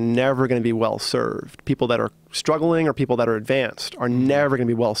extremes are never going to be well served. People that are struggling or people that are advanced are never going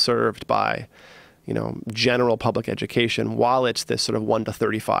to be well served by general public education, while it's this sort of 1 to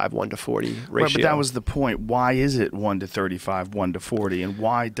 35, 1 to 40 ratio. Right, but that was the point. Why is it 1 to 35, 1 to 40? And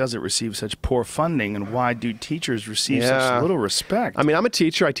why does it receive such poor funding? And why do teachers receive such little respect? I mean, I'm a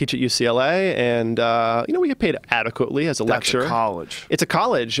teacher. I teach at UCLA, and, we get paid adequately as a lecturer. That's a college. It's a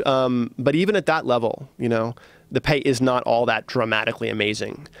college. But even at that level, the pay is not all that dramatically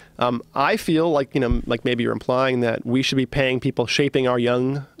amazing. I feel like, like maybe you're implying that we should be paying people, shaping our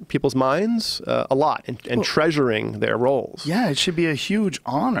young people's minds a lot and treasuring their roles. Yeah, it should be a huge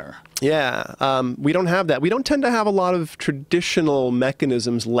honor. Yeah, we don't have that. We don't tend to have a lot of traditional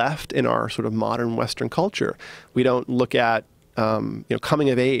mechanisms left in our sort of modern Western culture. We don't look at coming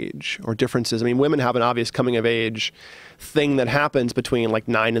of age or differences. I mean, women have an obvious coming of age thing that happens between like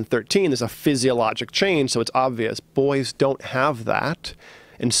 9 and 13. There's a physiologic change, so it's obvious. Boys don't have that.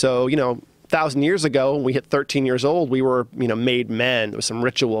 And so, 1,000 years ago, when we hit 13 years old, we were, made men. There was some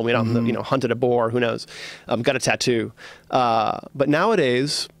ritual. We hunted a boar, who knows, got a tattoo. But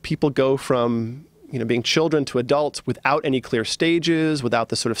nowadays, people go from being children to adults without any clear stages, without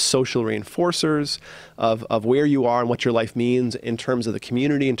the sort of social reinforcers of where you are and what your life means in terms of the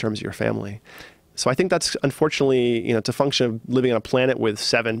community, in terms of your family. So I think that's unfortunately, it's a function of living on a planet with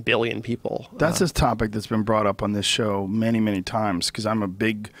 7 billion people. That's a topic that's been brought up on this show many, many times, because I'm a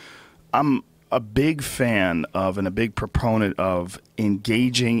big fan of and a big proponent of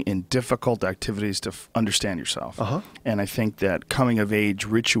engaging in difficult activities to understand yourself. And I think that coming of age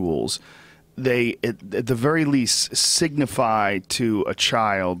rituals, they at the very least signify to a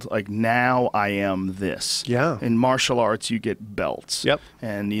child, like, now I am this. Yeah. In martial arts, you get belts. Yep.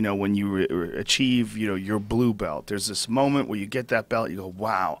 And when you achieve your blue belt, there's this moment where you get that belt, you go,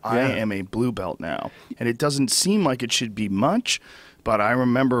 wow, I am a blue belt now. And it doesn't seem like it should be much, but I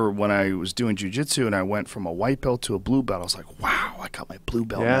remember when I was doing jiu-jitsu and I went from a white belt to a blue belt, I was like, wow, I got my blue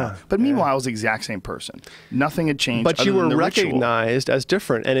belt now. But meanwhile, I was the exact same person. Nothing had changed. But you were recognized recognized as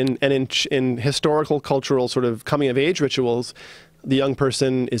different. And in historical, cultural sort of coming-of-age rituals, the young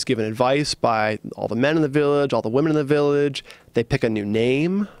person is given advice by all the men in the village, all the women in the village. They pick a new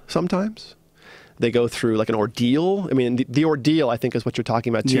name sometimes. They go through like an ordeal. I mean, the ordeal, I think, is what you're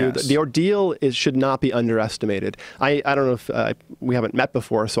talking about too. Yes. The ordeal should not be underestimated. I don't know if we haven't met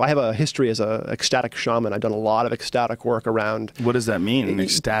before, so I have a history as an ecstatic shaman. I've done a lot of ecstatic work around. What does that mean, an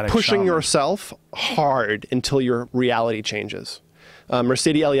ecstatic pushing shaman? yourself hard until your reality changes.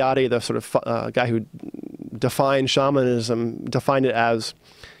 Mercedes Eliade, the sort of guy who defined shamanism, defined it as,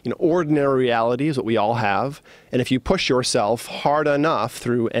 ordinary reality is what we all have. And if you push yourself hard enough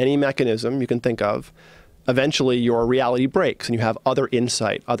through any mechanism you can think of, eventually your reality breaks and you have other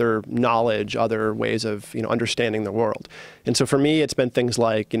insight, other knowledge, other ways of, understanding the world. And so for me, it's been things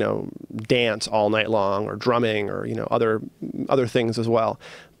like, dance all night long, or drumming, or, other things as well.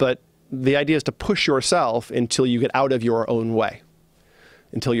 But the idea is to push yourself until you get out of your own way,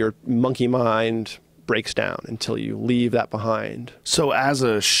 until your monkey mind breaks down, until you leave that behind. So as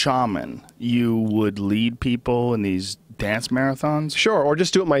a shaman, you would lead people in these dance marathons? Sure, or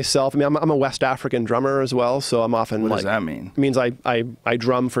just do it myself. I mean, I'm a West African drummer as well, so I'm often What does that mean? It means I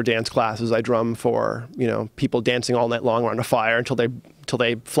drum for dance classes. I drum for, you know, people dancing all night long around a fire until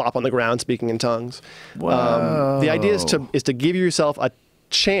they flop on the ground speaking in tongues. The idea is to give yourself a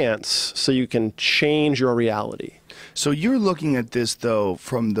chance so you can change your reality. So you're looking at this, though,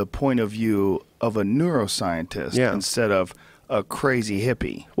 from the point of view of a neuroscientist instead of a crazy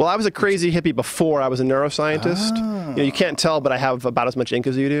hippie. Well, I was a crazy hippie before I was a neuroscientist. You know, you can't tell, but I have about as much ink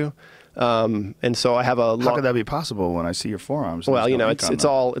as you do. And so I have a How could that be possible when I see your forearms? Well, you know, it's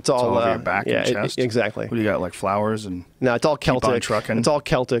all over your back and chest. Exactly. What do you got, like flowers and? No, it's all Celtic. Keep on trucking? It's all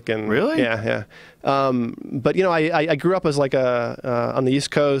Celtic and really, yeah. But you know, I grew up as like on the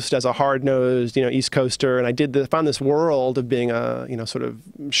East Coast as a hard-nosed, you know, East Coaster, and I found this world of being a, you know, sort of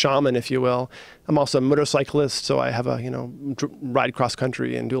shaman, if you will. I'm also a motorcyclist, so I have a, you know, ride cross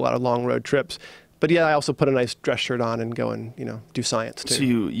country and do a lot of long road trips. But yeah, I also put a nice dress shirt on and go and, you know, do science too. So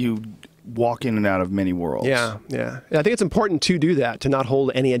you walk in and out of many worlds. Yeah. I think it's important to do that, to not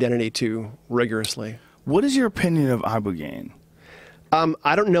hold any identity too rigorously. What is your opinion of ibogaine?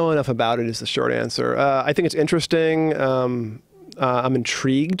 I don't know enough about it is the short answer. I think it's interesting. I'm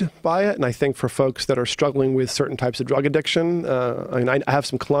intrigued by it, and I think for folks that are struggling with certain types of drug addiction, I mean, I have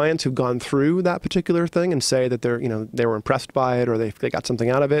some clients who've gone through that particular thing and say that they were impressed by it or they got something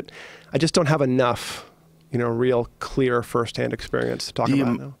out of it. I just don't have enough, you know, real clear firsthand experience to talk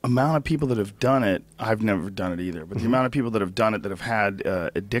about now. The amount of people that have done it, I've never done it either, but the amount of people that have done it that have had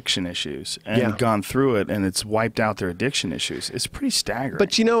addiction issues and gone through it and it's wiped out their addiction issues, it's pretty staggering.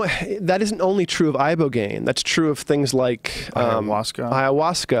 But you know, that isn't only true of ibogaine. That's true of things like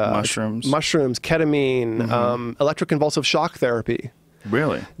ayahuasca, mushrooms, ketamine, electroconvulsive shock therapy.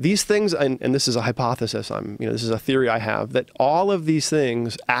 Really? These things, and this is a hypothesis, this is a theory I have, that all of these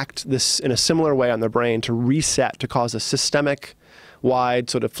things act in a similar way on the brain to reset, to cause a systemic-wide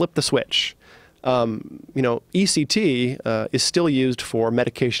sort of flip the switch. ECT is still used for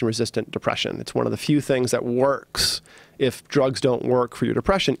medication-resistant depression. It's one of the few things that works. If drugs don't work for your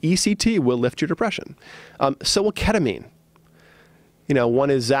depression, ECT will lift your depression. So will ketamine. You know, one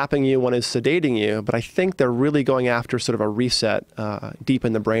is zapping you, one is sedating you, but I think they're really going after sort of a reset deep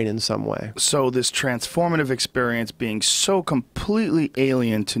in the brain in some way. So this transformative experience being so completely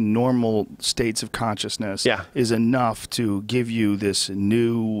alien to normal states of consciousness is enough to give you this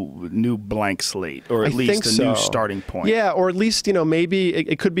new blank slate, or at least a new starting point. Yeah, or at least, you know, maybe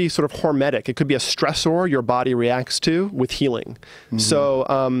it could be sort of hormetic. It could be a stressor your body reacts to with healing. So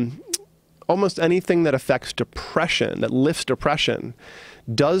almost anything that affects depression, that lifts depression,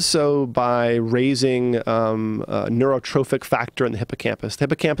 does so by raising a neurotrophic factor in the hippocampus. The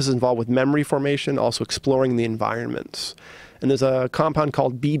hippocampus is involved with memory formation, also exploring the environments. And there's a compound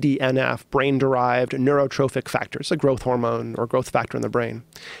called BDNF, brain-derived neurotrophic factor. It's a growth hormone or growth factor in the brain.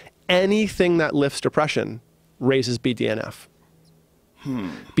 Anything that lifts depression raises BDNF.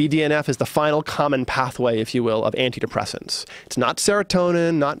 BDNF is the final common pathway, if you will, of antidepressants. It's not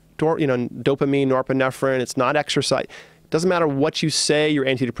serotonin, not dopamine, norepinephrine. It's not exercise. It doesn't matter what you say your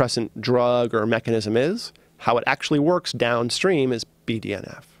antidepressant drug or mechanism is. How it actually works downstream is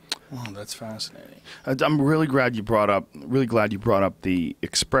BDNF. Oh, that's fascinating. I'm really glad you brought up the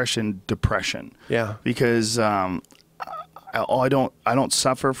expression depression. Yeah. Because I don't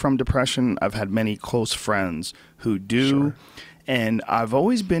suffer from depression. I've had many close friends who do. Sure. And I've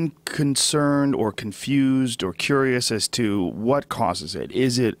always been concerned or confused or curious as to what causes it.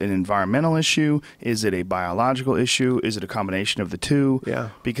 Is it an environmental issue? Is it a biological issue? Is it a combination of the two? Yeah.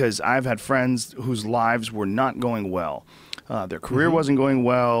 Because I've had friends whose lives were not going well. Their career wasn't going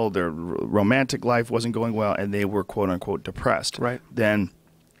well. Their romantic life wasn't going well. And they were, quote unquote, depressed. Right. Then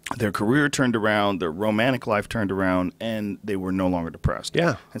their career turned around, their romantic life turned around, and they were no longer depressed.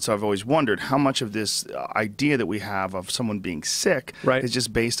 Yeah. And so I've always wondered how much of this idea that we have of someone being sick is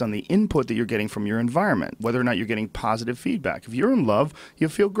just based on the input that you're getting from your environment, whether or not you're getting positive feedback. If you're in love, you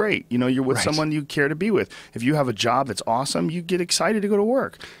feel great. You know, you're with someone you care to be with. If you have a job that's awesome, you get excited to go to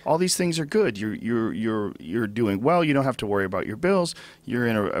work. All these things are good. You're doing well. You don't have to worry about your bills. You're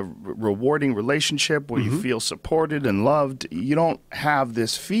in a rewarding relationship where you feel supported and loved. You don't have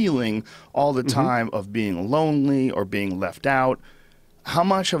this feeling all the time of being lonely or being left out. How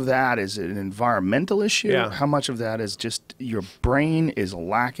much of that is an environmental issue? Yeah. How much of that is just your brain is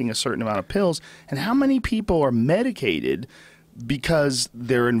lacking a certain amount of pills? And how many people are medicated because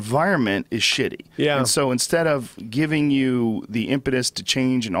their environment is shitty? Yeah. And so instead of giving you the impetus to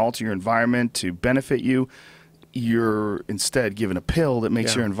change and alter your environment to benefit you, you're instead given a pill that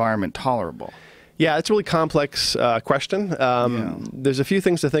makes your environment tolerable. Yeah, it's a really complex question. There's a few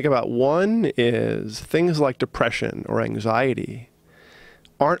things to think about. One is things like depression or anxiety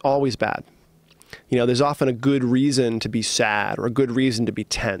aren't always bad. You know, there's often a good reason to be sad or a good reason to be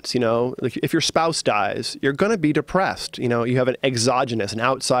tense. You know, like if your spouse dies, you're going to be depressed. You know, you have an exogenous, an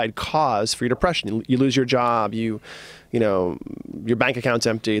outside cause for your depression. You lose your job, you know, your bank account's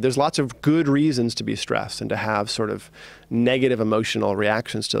empty. There's lots of good reasons to be stressed and to have sort of negative emotional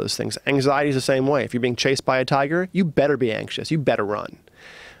reactions to those things. Anxiety is the same way. If you're being chased by a tiger, you better be anxious. You better run.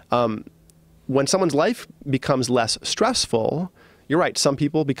 When someone's life becomes less stressful, you're right, some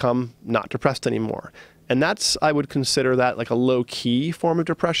people become not depressed anymore. And that's, I would consider that like a low-key form of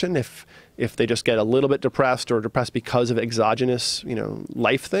depression if they just get a little bit depressed or depressed because of exogenous, you know,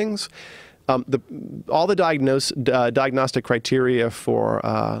 life things. All the diagnostic criteria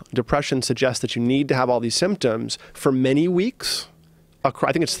for depression suggest that you need to have all these symptoms for many weeks.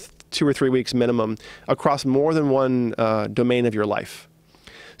 I think it's 2 or 3 weeks minimum across more than one domain of your life.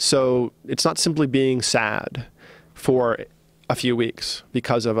 So it's not simply being sad for a few weeks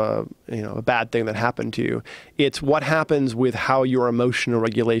because of a bad thing that happened to you. It's what happens with how your emotional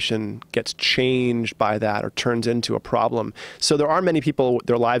regulation gets changed by that or turns into a problem. So there are many people,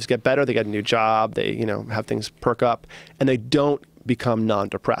 their lives get better, they get a new job, they have things perk up, and they don't become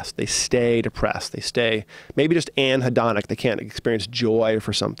non-depressed. They stay depressed. They stay maybe just anhedonic. They can't experience joy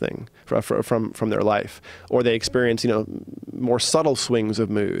for something from their life, or they experience more subtle swings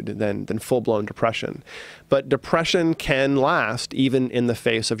of mood than full-blown depression. But depression can last even in the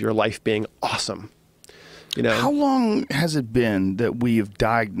face of your life being awesome. How long has it been that we have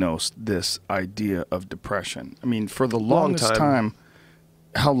diagnosed this idea of depression? I mean, for the longest time.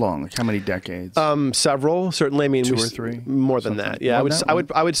 How long? Like how many decades? Several, certainly. I mean, 2 or 3. More than that. Yeah,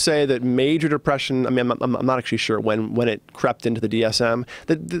 I would say that major depression. I mean, I'm not actually sure when it crept into the DSM.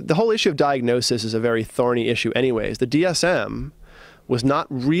 The whole issue of diagnosis is a very thorny issue, anyways. The DSM was not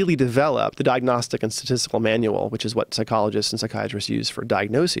really developed. The Diagnostic and Statistical Manual, which is what psychologists and psychiatrists use for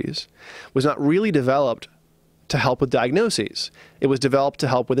diagnoses, was not really developed to help with diagnoses. It was developed to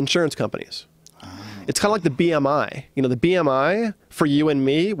help with insurance companies. It's kind of like the BMI. The BMI for you and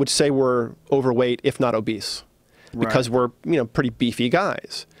me would say we're overweight, if not obese, because we're pretty beefy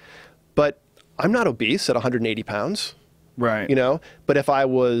guys. But I'm not obese at 180 pounds. Right. But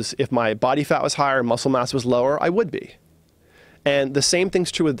if my body fat was higher, muscle mass was lower, I would be. And the same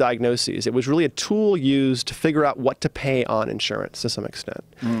thing's true with diagnoses. It was really a tool used to figure out what to pay on insurance to some extent.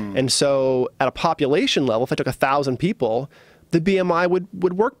 And so at a population level, if I took 1,000 people, the BMI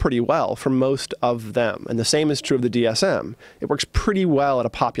would work pretty well for most of them. And the same is true of the DSM. It works pretty well at a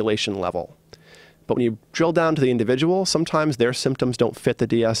population level. But when you drill down to the individual, sometimes their symptoms don't fit the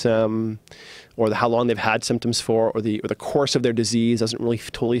DSM, or how long they've had symptoms for, or the course of their disease doesn't really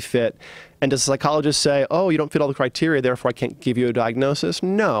totally fit. And does the psychologist say, oh, you don't fit all the criteria, therefore I can't give you a diagnosis?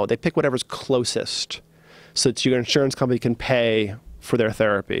 No, they pick whatever's closest so that your insurance company can pay for their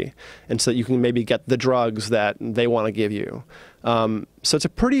therapy, and so that you can maybe get the drugs that they want to give you. So it's a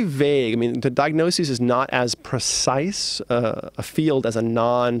pretty vague, I mean, the diagnosis is not as precise a field as a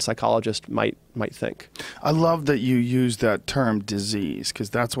non-psychologist might think. I love that you use that term disease,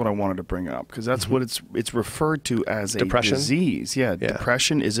 because that's what I wanted to bring up, because that's what it's referred to as Depression? A disease. Yeah,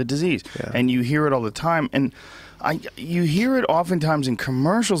 depression is a disease. Yeah. And you hear it all the time. And you hear it oftentimes in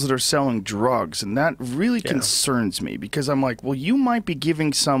commercials that are selling drugs, and that really concerns me, because I'm like, well, you might be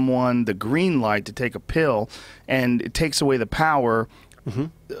giving someone the green light to take a pill, and it takes away the power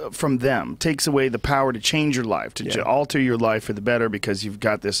from them, takes away the power to change your life, to alter your life for the better, because you've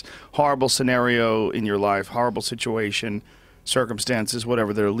got this horrible scenario in your life, horrible situation, circumstances,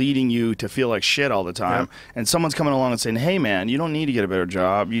 whatever, they're leading you to feel like shit all the time. And someone's coming along and saying, hey, man, you don't need to get a better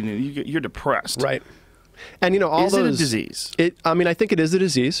job. You're depressed. Right. And is it a disease? I mean, I think it is a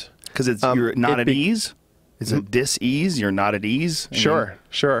disease. Because you're not at ease? Is it dis-ease? You're not at ease?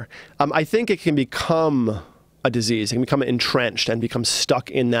 Sure. I think it can become a disease. It can become entrenched and become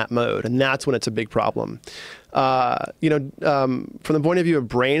stuck in that mode. And that's when it's a big problem. From the point of view of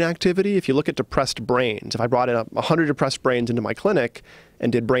brain activity, if you look at depressed brains, if I brought in 100 depressed brains into my clinic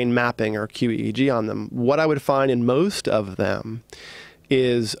and did brain mapping or QEEG on them, what I would find in most of them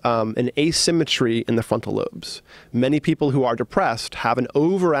is an asymmetry in the frontal lobes. Many people who are depressed have an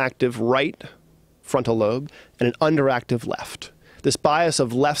overactive right frontal lobe and an underactive left. This bias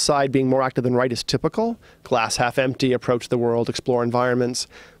of left side being more active than right is typical. Glass half empty, approach the world, explore environments.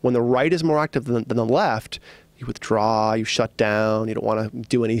 When the right is more active than the left, you withdraw, you shut down, you don't want to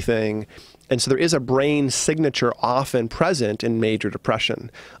do anything. And so there is a brain signature often present in major depression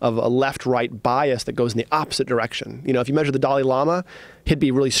of a left-right bias that goes in the opposite direction. You know, if you measure the Dalai Lama, he'd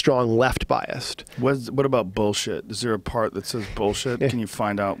be really strong left biased. What about bullshit? Is there a part that says bullshit? Can you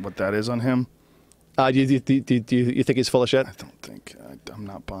find out what that is on him? Do you think he's full of shit? I don't think. I'm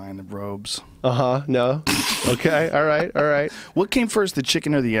not buying the robes. No. Okay. All right. What came first, the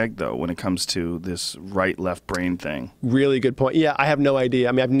chicken or the egg, though, when it comes to this right-left brain thing? Really good point. Yeah, I have no idea.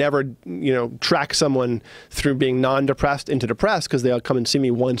 I mean, I've never, tracked someone through being non-depressed into depressed because they'll come and see me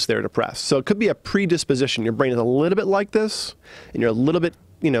once they're depressed. So it could be a predisposition. Your brain is a little bit like this, and you're a little bit,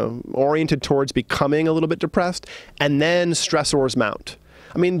 oriented towards becoming a little bit depressed, and then stressors mount.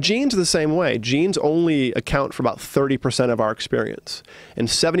 I mean, genes are the same way. Genes only account for about 30% of our experience. And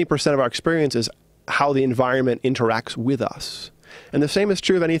 70% of our experience is how the environment interacts with us. And the same is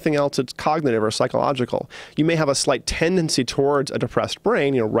true of anything else that's cognitive or psychological. You may have a slight tendency towards a depressed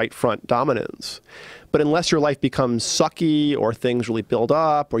brain, right front dominance. But unless your life becomes sucky or things really build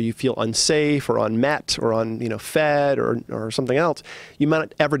up or you feel unsafe or unmet or fed or something else, you might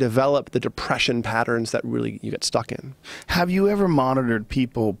not ever develop the depression patterns that really you get stuck in. Have you ever monitored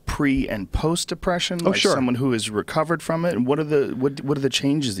people pre and post depression? Oh, like sure. Someone who has recovered from it? And what are the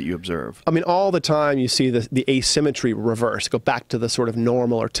changes that you observe? I mean, all the time you see the asymmetry reverse, go back to the sort of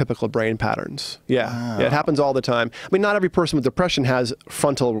normal or typical brain patterns. Yeah, it happens all the time. I mean, not every person with depression has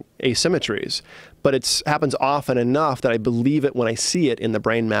frontal asymmetries, but it happens often enough that I believe it when I see it in the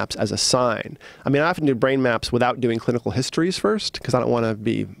brain maps as a sign. I mean, I often do brain maps without doing clinical histories first because I don't want to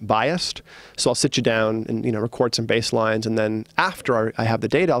be biased. So I'll sit you down and record some baselines, and then after I have the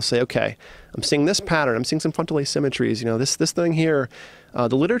data, I'll say, okay, I'm seeing this pattern. I'm seeing some frontal asymmetries. This thing here.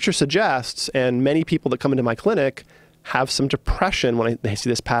 The literature suggests, and many people that come into my clinic have some depression when they see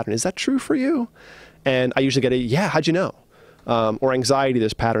this pattern. Is that true for you? And I usually get a, yeah, how'd you know? Or anxiety,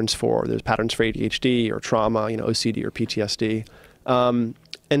 there's patterns for ADHD or trauma, OCD or PTSD.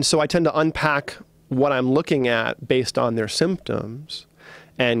 And so I tend to unpack what I'm looking at based on their symptoms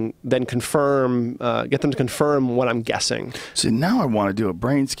and then confirm, get them to confirm what I'm guessing. So now I want to do a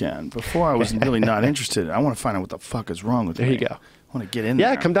brain scan. Before I was really not interested. I want to find out what the fuck is wrong with me. There you go. I want to get in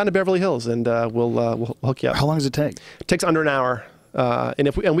there. Yeah, come down to Beverly Hills and we'll hook you up. How long does it take? It takes under an hour.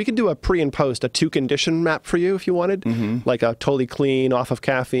 And we could do a pre and post, a 2-condition map for you if you wanted, like a totally clean, off of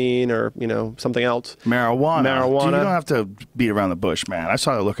caffeine, or something else. Marijuana. Marijuana. Dude, you don't have to beat around the bush, man. I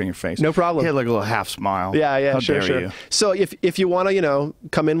saw the look on your face. No problem. You had like a little half smile. Yeah, How sure. dare you? So if you want to,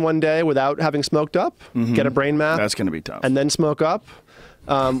 come in one day without having smoked up, get a brain map. That's going to be tough. And then smoke up.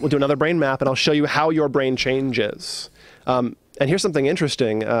 We'll do another brain map, and I'll show you how your brain changes. And here's something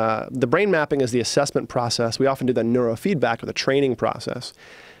interesting. The brain mapping is the assessment process. We often do the neurofeedback or the training process.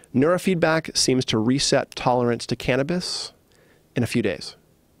 Neurofeedback seems to reset tolerance to cannabis in a few days.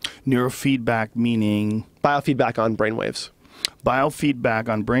 Neurofeedback meaning? Biofeedback on brainwaves. Biofeedback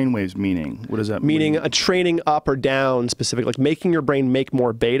on brainwaves meaning? What does that mean? Meaning a training up or down specific, like making your brain make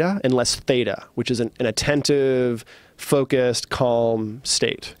more beta and less theta, which is an attentive, focused, calm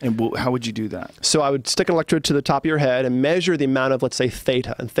state. And how would you do that? So I would stick an electrode to the top of your head and measure the amount of, let's say,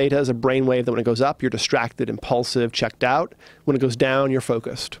 theta. And theta is a brainwave that when it goes up, you're distracted, impulsive, checked out. When it goes down, you're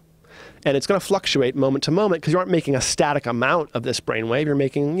focused. And it's going to fluctuate moment to moment because you aren't making a static amount of this brainwave. You're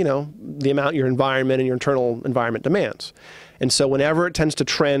making, the amount your environment and your internal environment demands. And so whenever it tends to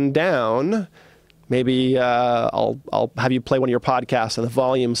trend down, maybe I'll have you play one of your podcasts and the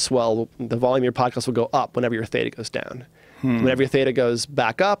volume of your podcast will go up whenever your theta goes down. Whenever your theta goes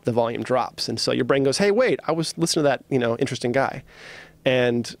back up, the volume drops. And so your brain goes, hey, wait, I was listening to that, interesting guy.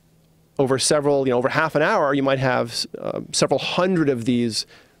 And over over half an hour, you might have several hundred of these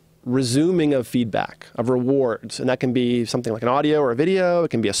resuming of feedback, of rewards. And that can be something like an audio or a video. It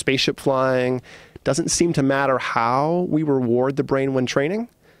can be a spaceship flying. It doesn't seem to matter how we reward the brain when training,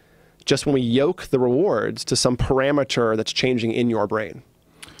 just when we yoke the rewards to some parameter that's changing in your brain.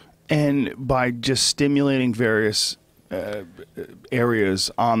 And by just stimulating various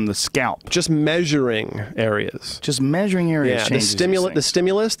areas on the scalp. Just measuring areas. Just measuring areas. Yeah, the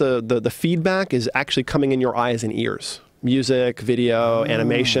stimulus, the feedback is actually coming in your eyes and ears. Music, video,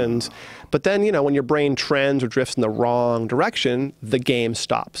 animations. But then, when your brain trends or drifts in the wrong direction, the game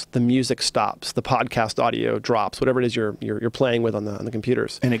stops, the music stops, the podcast audio drops, whatever it is you're playing with on the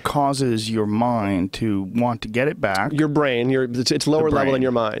computers. And it causes your mind to want to get it back. Your brain, it's lower level than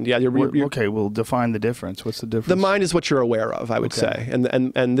your mind. Yeah. Okay, we'll define the difference. What's the difference? The mind is what you're aware of, I would say.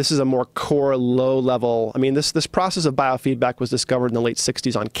 And this is a more core, low level. I mean, this process of biofeedback was discovered in the late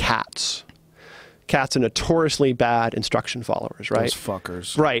 60s on cats. Cats are notoriously bad instruction followers, right? Those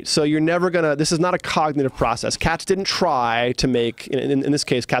fuckers. Right. So you're never going to, this is not a cognitive process. Cats didn't try to make, in this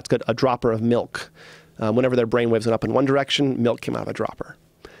case, cats got a dropper of milk. Whenever their brainwaves went up in one direction, milk came out of a dropper.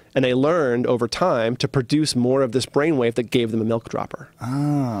 And they learned over time to produce more of this brainwave that gave them a milk dropper.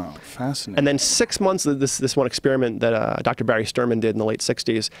 Oh, fascinating. And then 6 months, this one experiment that Dr. Barry Sturman did in the late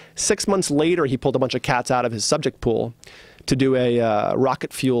 60s, 6 months later, he pulled a bunch of cats out of his subject pool to do a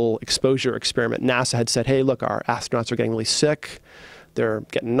rocket fuel exposure experiment. NASA had said, hey, look, our astronauts are getting really sick. They're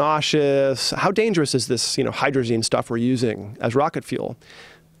getting nauseous. How dangerous is this, hydrazine stuff we're using as rocket fuel?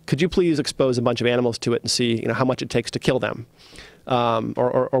 Could you please expose a bunch of animals to it and see, how much it takes to kill them?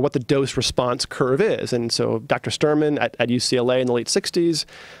 Or what the dose response curve is. And so Dr. Sturman at UCLA in the late 60s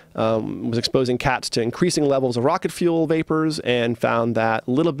was exposing cats to increasing levels of rocket fuel vapors and found that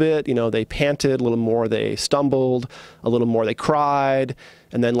a little bit, they panted, a little more they stumbled, a little more they cried,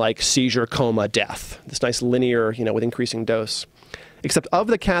 and then like seizure, coma, death. This nice linear, with increasing dose. Except of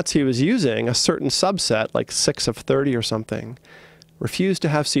the cats he was using, a certain subset, like 6 of 30 or something, refused to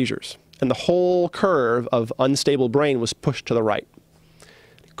have seizures. And the whole curve of unstable brain was pushed to the right.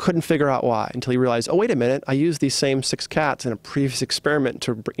 Couldn't figure out why until he realized, oh, wait a minute, I used these same 6 cats in a previous experiment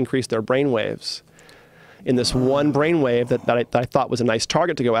to increase their brain waves. In this one brainwave that I thought was a nice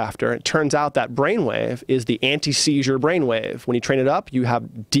target to go after, it turns out that brainwave is the anti-seizure brainwave. When you train it up, you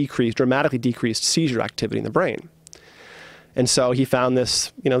have dramatically decreased seizure activity in the brain. And so he found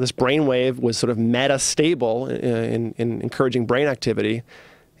this, this brainwave was sort of meta-stable in encouraging brain activity.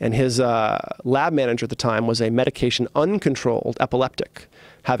 And his lab manager at the time was a medication uncontrolled epileptic,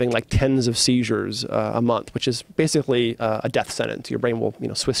 having like tens of seizures a month, which is basically a death sentence. Your brain will,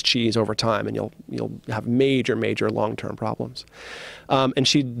 Swiss cheese over time, and you'll have major, major long-term problems. And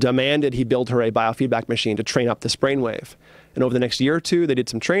she demanded he build her a biofeedback machine to train up this brainwave. And over the next year or two, they did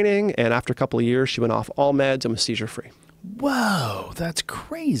some training, and after a couple of years, she went off all meds and was seizure-free. Whoa, that's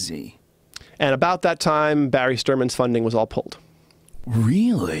crazy. And about that time, Barry Sturman's funding was all pulled.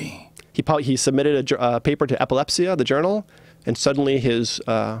 Really? He submitted a paper to Epilepsia, the journal, and suddenly his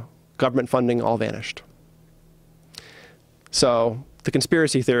government funding all vanished. So the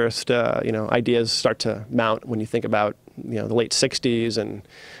conspiracy theorist, ideas start to mount when you think about, the late 60s and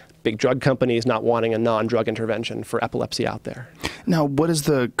big drug companies not wanting a non-drug intervention for epilepsy out there. Now, what is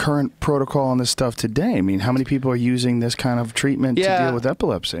the current protocol on this stuff today? I mean, how many people are using this kind of treatment to deal with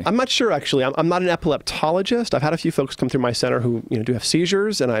epilepsy? I'm not sure, actually. I'm not an epileptologist. I've had a few folks come through my center who do have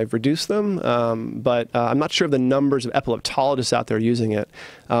seizures, and I've reduced them. But I'm not sure of the numbers of epileptologists out there using it.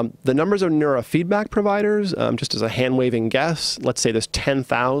 The numbers of neurofeedback providers, just as a hand-waving guess, let's say there's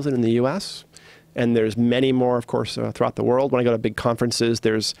 10,000 in the U.S., and there's many more, of course, throughout the world. When I go to big conferences,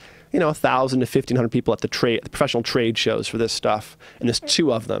 there's 1,000 to 1,500 people at the professional trade shows for this stuff, and there's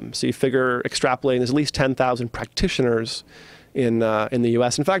 2 of them. So you figure, extrapolating, there's at least 10,000 practitioners in the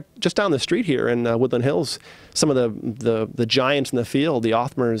U.S. In fact, just down the street here in Woodland Hills, some of the giants in the field, the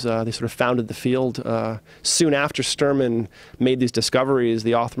Othmers, they sort of founded the field. Soon after Sturman made these discoveries,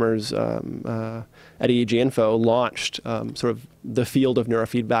 the Othmers at EEG Info launched sort of the field of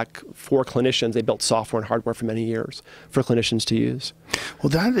neurofeedback for clinicians. They built software and hardware for many years for clinicians to use. Well,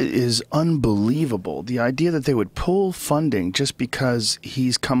 that is unbelievable. The idea that they would pull funding just because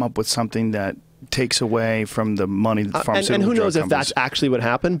he's come up with something that takes away from the money that the pharmaceutical and who knows if companies... that's actually what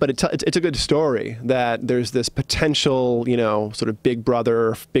happened, but it's a good story that there's this potential, sort of big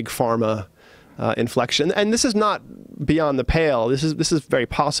brother, big pharma inflection. And this is not beyond the pale. This is very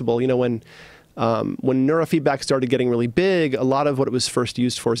possible. When neurofeedback started getting really big, a lot of what it was first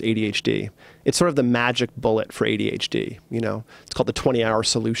used for is ADHD. It's sort of the magic bullet for ADHD. It's called the 20-hour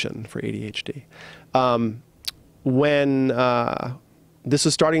solution for ADHD. When this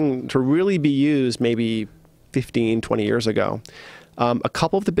was starting to really be used maybe 15, 20 years ago, a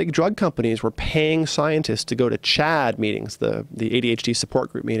couple of the big drug companies were paying scientists to go to CHAD meetings, the ADHD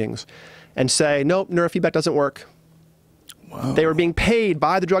support group meetings, and say, nope, neurofeedback doesn't work. Whoa. They were being paid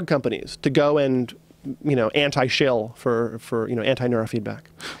by the drug companies to go and anti-shill for anti-neurofeedback.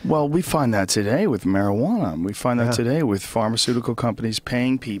 Well, we find that today with marijuana. We find that today with pharmaceutical companies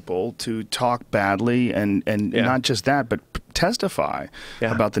paying people to talk badly and not just that, but testify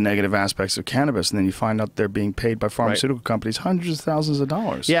about the negative aspects of cannabis, and then you find out they're being paid by pharmaceutical companies hundreds of thousands of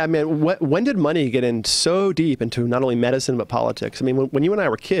dollars. Yeah, man, when did money get in so deep into not only medicine but politics? I mean, when you and I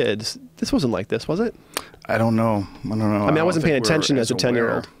were kids, this wasn't like this, was it? I don't know. I mean, I wasn't paying attention as a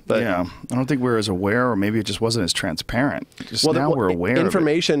 10-year-old. But yeah, I don't think we were as aware, or maybe it just wasn't as transparent. Just now we're aware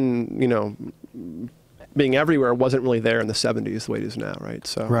information, being everywhere wasn't really there in the 70s the way it is now, right?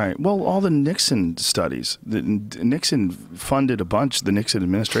 So Right. Well, all the Nixon studies, Nixon funded a bunch, the Nixon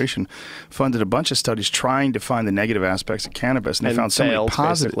administration funded a bunch of studies trying to find the negative aspects of cannabis, and they found so many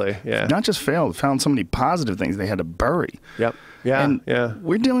positive. Yeah. Not just failed, found so many positive things they had to bury. Yep. Yeah. And yeah.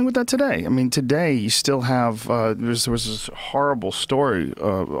 we're dealing with that today. I mean, today you still have, there was this horrible story,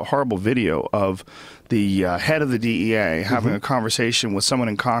 a horrible video of the head of the DEA having a conversation with someone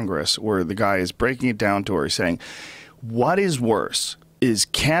in Congress where the guy is breaking it down to her, saying, what is worse? Is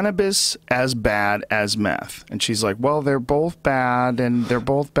cannabis as bad as meth? And she's like, well, they're both bad and they're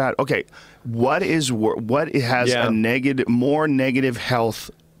both bad. Okay, what has a more negative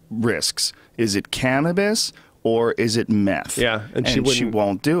health risks? Is it cannabis or is it meth? Yeah, and she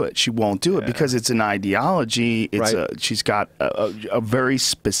won't do it. She won't do it because it's an ideology. It's she's got a very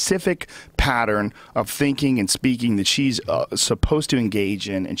specific pattern of thinking and speaking that she's supposed to engage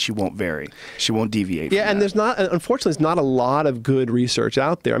in, and she won't vary. She won't deviate. Yeah, and there's not, unfortunately, there's not a lot of good research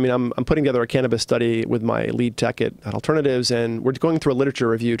out there. I mean, I'm putting together a cannabis study with my lead tech at Alternatives, and we're going through a literature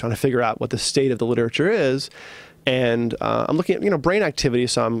review trying to figure out what the state of the literature is. And I'm looking at brain activity.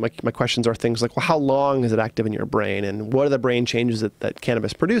 So my questions are things like, well, how long is it active in your brain, and what are the brain changes that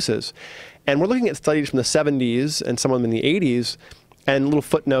cannabis produces? And we're looking at studies from the 70s and some of them in the 80s, and little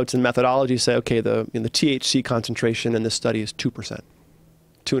footnotes and methodologies say, okay, the THC concentration in this study is 2%,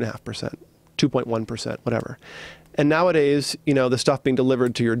 2.5%, 2.1%, whatever. And nowadays, the stuff being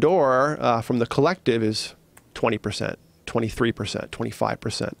delivered to your door from the collective is 20%, 23%,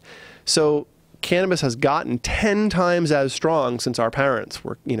 25%. So cannabis has gotten 10 times as strong since our parents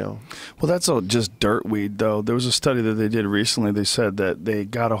were, Well, that's all just dirt weed, though. There was a study that they did recently. They said that they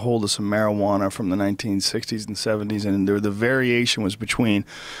got a hold of some marijuana from the 1960s and 70s, and the variation was between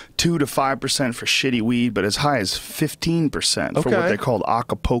 2 to 5% for shitty weed, but as high as 15% for what they called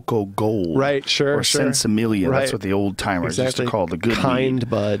Acapulco Gold. Right, sure, or Sensimilia. That's what the old timers used to call the good kind weed.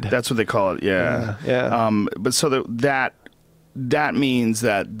 bud. That's what they call it, yeah. But so that means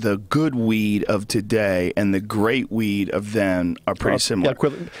that the good weed of today and the great weed of then are pretty similar.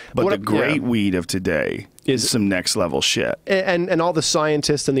 But the great weed of today is some next level shit. And all the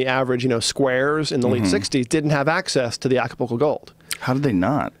scientists and the average, squares in the late 60s didn't have access to the Acapulco Gold. How did they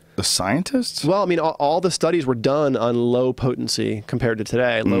not? The scientists? Well, I mean, all the studies were done on low potency compared to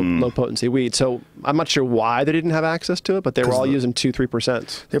today, low potency weed. So I'm not sure why they didn't have access to it, but they were all using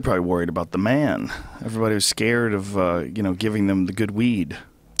 2-3%. They're probably worried about the man. Everybody was scared of, giving them the good weed.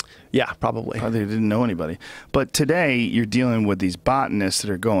 Yeah, probably. They didn't know anybody. But today, you're dealing with these botanists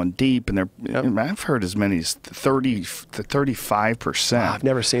that are going deep, and I've heard as many as 30 to 35%. Wow, I've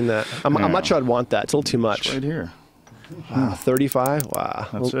never seen that. I'm not sure I'd want that. It's a little too much. It's right here. Wow, 35? Wow.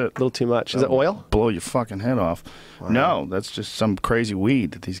 That's it. A little too much. Is it oil? Blow your fucking head off. Wow. No, that's just some crazy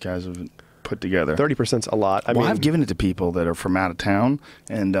weed that these guys have put together. 30%'s a lot. I mean, I've given it to people that are from out of town,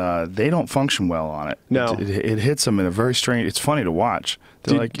 and they don't function well on it. No. It hits them in a very strange... It's funny to watch.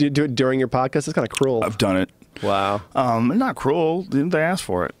 Do you do it during your podcast? It's kind of cruel. I've done it. Wow. Not cruel. They ask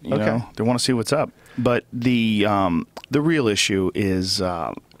for it. You know? They want to see what's up. But the real issue is...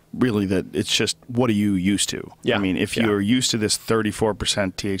 really that it's just, what are you used to? Yeah. I mean, if you're used to this 34%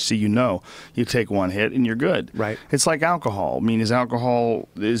 THC, you take one hit and you're good. Right. It's like alcohol. I mean,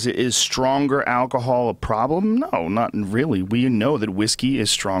 is stronger alcohol a problem? No, not really. We know that whiskey is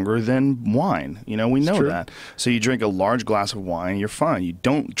stronger than wine. We know that. So you drink a large glass of wine, you're fine. You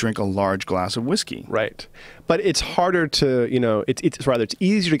don't drink a large glass of whiskey. Right. But it's harder to, it's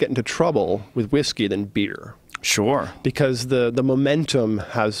easier to get into trouble with whiskey than beer. Sure. Because the momentum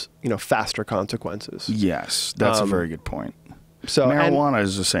has, faster consequences. Yes, that's a very good point. So marijuana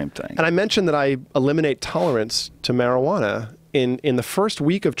is the same thing. And I mentioned that I eliminate tolerance to marijuana. In the first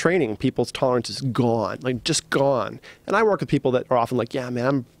week of training, people's tolerance is gone, like just gone. And I work with people that are often like, yeah, man,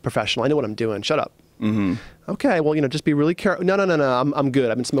 I'm professional. I know what I'm doing. Shut up. Mm-hmm. Okay, well, just be really careful. No, I'm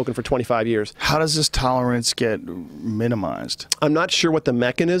good. I've been smoking for 25 years. How does this tolerance get minimized? I'm not sure what the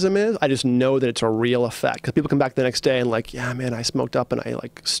mechanism is. I just know that it's a real effect. Because people come back the next day and like, yeah, man, I smoked up and I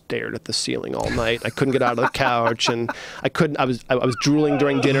stared at the ceiling all night. I couldn't get out of the couch and I was drooling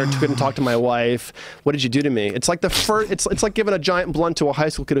during dinner, couldn't talk to my wife. What did you do to me? It's like it's like giving a giant blunt to a high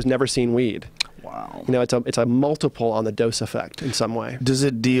school kid who's never seen weed. Wow. It's a multiple on the dose effect in some way. Does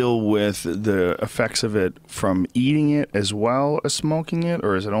it deal with the effects of it from eating it as well as smoking it,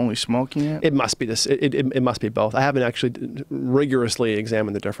 or is it only smoking it? It must be this. It must be both. I haven't actually rigorously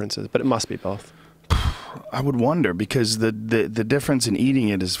examined the differences, but it must be both. I would wonder, because the difference in eating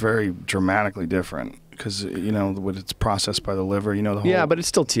it is very dramatically different. Because, when it's processed by the liver, the whole... Yeah, but it's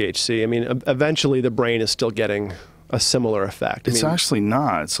still THC. I mean, eventually the brain is still getting a similar effect. It's actually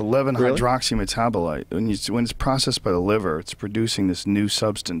not. It's 11 Really? hydroxymetabolite. When it's processed by the liver, it's producing this new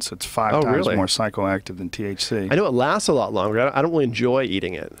substance that's 5 times really? more psychoactive than THC. I know it lasts a lot longer. I don't really enjoy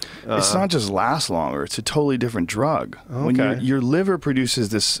eating it. It's not just lasts longer. It's a totally different drug. When your liver produces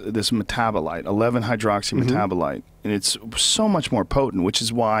this metabolite, 11 hydroxymetabolite, and it's so much more potent, which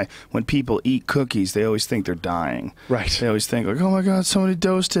is why when people eat cookies, they always think they're dying. Right. They always think, like, oh my God, somebody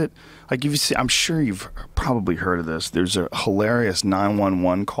dosed it. Like, if you see, I'm sure you've probably heard of this. There's a hilarious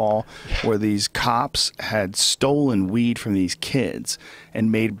 911 call where these cops had stolen weed from these kids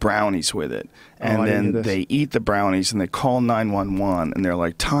and made brownies with it. And then they eat the brownies and they call 911 and they're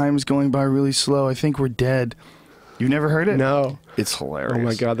like, time's going by really slow. I think we're dead. You've never heard it? No. It's hilarious. Oh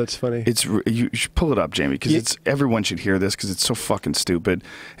my God, that's funny. You should pull it up, Jamie, because everyone should hear this because it's so fucking stupid.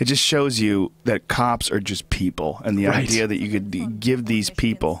 It just shows you that cops are just people, and the idea that you could give these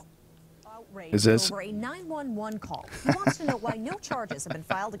people. Is this over a 911 call? He wants to know why no charges have been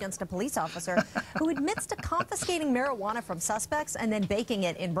filed against a police officer who admits to confiscating marijuana from suspects and then baking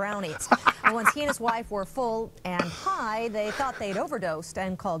it in brownies. And once he and his wife were full and high, they thought they'd overdosed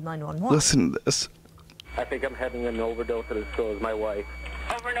and called 911. Listen to this. I think I'm having an overdose of so is my wife.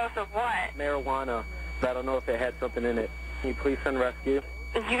 Overdose of what? Marijuana. I don't know if they had something in it. Can you please send rescue?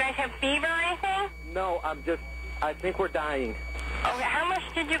 Did you guys have fever or anything? No, I think we're dying. Okay, how much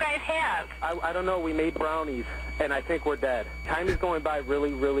did you guys have? I don't know. We made brownies, and I think we're dead. Time is going by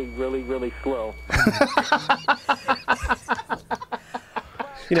really, really, really, really slow.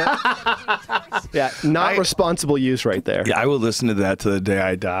 You know, yeah, not responsible use right there. Yeah, I will listen to that to the day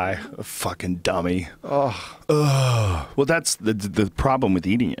I die. A fucking dummy. Oh. Well, that's the problem with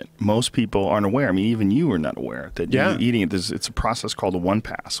eating it. Most people aren't aware. I mean, even you are not aware that you're eating it. It's a process called a one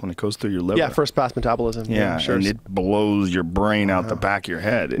pass when it goes through your liver. Yeah, first pass metabolism. Yeah, sure. and it blows your brain out the back of your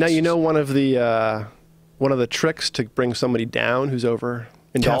head. Now, you know, one of the tricks to bring somebody down who's overindulged?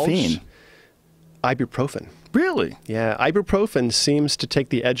 Caffeine. Ibuprofen. Really? Yeah, ibuprofen seems to take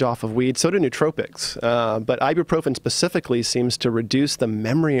the edge off of weed. So do nootropics. But ibuprofen specifically seems to reduce the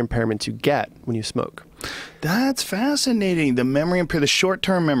memory impairments you get when you smoke. That's fascinating. The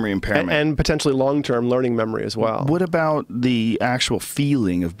short-term memory impairment. And potentially long-term learning memory as well. What about the actual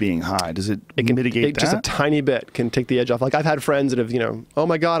feeling of being high? Does it mitigate that? Just a tiny bit can take the edge off. Like, I've had friends that have, oh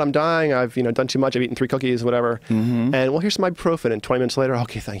my God, I'm dying. I've, done too much. I've eaten 3 cookies, whatever. And, well, here's some ibuprofen. And 20 minutes later,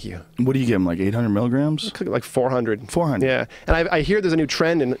 okay, thank you. What do you give them, like 800 milligrams? Like 400. 400. Yeah. And I hear there's a new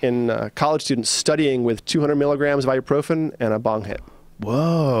trend in college students studying with 200 milligrams of ibuprofen and a bong hit.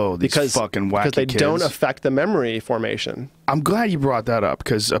 Whoa, these fucking wacky Because they kids. don't affect the memory formation. I'm glad you brought that up,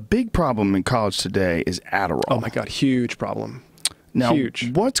 because a big problem in college today is Adderall. Oh my God, huge problem. Now,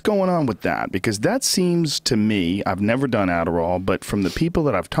 huge. What's going on with that? Because that seems to me, I've never done Adderall, but from the people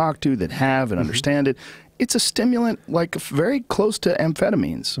that I've talked to that have and understand it, it's a stimulant like very close to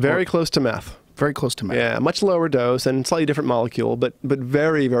amphetamines. Very close to meth. Very close to meth. Yeah, much lower dose and slightly different molecule, but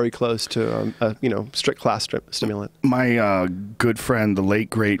very, very close to a strict class stimulant. My good friend, the late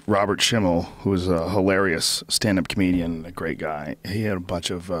great Robert Schimmel, who was a hilarious stand-up comedian, a great guy. He had a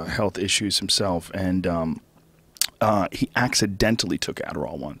bunch of health issues himself, and he accidentally took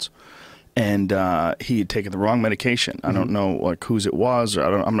Adderall once. And he had taken the wrong medication. I don't know like whose it was, or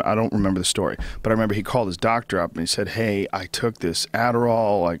I don't remember the story. But I remember he called his doctor up and he said, "Hey, I took this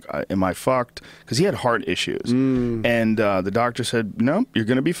Adderall. Like, am I fucked?" Because he had heart issues. And the doctor said, "No, you're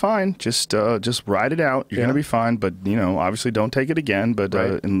going to be fine. Just ride it out. You're going to be fine. But obviously don't take it again. But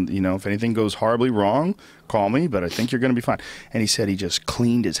and if anything goes horribly wrong, call me, but I think you're going to be fine." And he said he just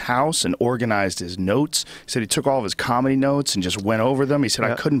cleaned his house and organized his notes. He said he took all of his comedy notes and just went over them. He said,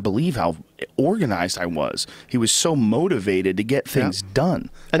 I couldn't believe how organized I was. He was so motivated to get things done.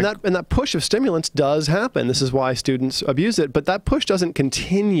 And that push of stimulants does happen. This is why students abuse it, but that push doesn't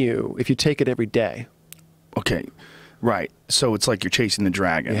continue if you take it every day. Okay. Right. So it's like you're chasing the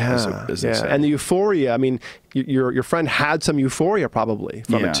dragon. Yeah. as they say. And the euphoria, I mean, your friend had some euphoria probably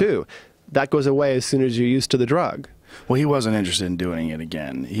from it too. That goes away as soon as you're used to the drug. Well, he wasn't interested in doing it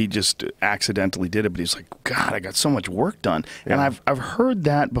again. He just accidentally did it, but he's like, God, I got so much work done. And I've heard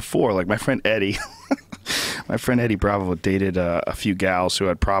that before. Like my friend Eddie, my friend Eddie Bravo dated a few gals who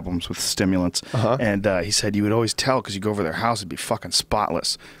had problems with stimulants. And he said you would always tell because you go over their house, it'd be fucking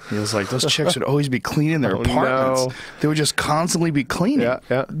spotless. He was like, those chicks would always be cleaning their apartments. No. They would just constantly be cleaning.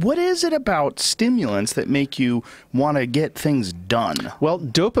 Yeah. What is it about stimulants that make you want to get things done? Well,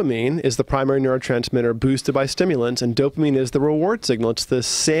 dopamine is the primary neurotransmitter boosted by stimulants, and dopamine is the reward signal. It's the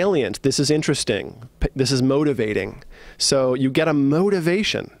salient. This is interesting. This is motivating. So you get a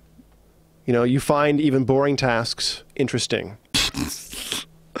motivation. You find even boring tasks interesting.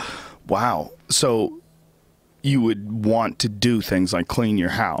 Wow. So you would want to do things like clean your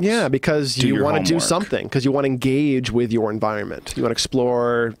house. Yeah, because you want to do something, because you want to engage with your environment. You want to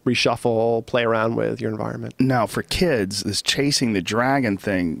explore, reshuffle, play around with your environment. Now, for kids, this chasing the dragon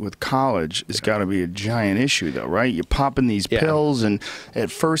thing with college has got to be a giant issue, though, right? You're popping these pills, and at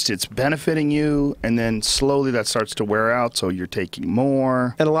first it's benefiting you, and then slowly that starts to wear out, so you're taking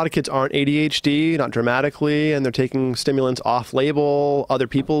more. And a lot of kids aren't ADHD, not dramatically, and they're taking stimulants off-label, other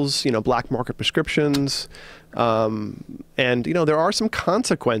people's, black market prescriptions. And, there are some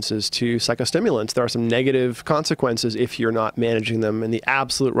consequences to psychostimulants. There are some negative consequences if you're not managing them in the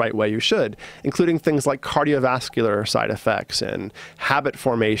absolute right way you should, including things like cardiovascular side effects and habit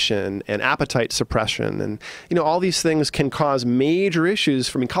formation and appetite suppression. And, all these things can cause major issues.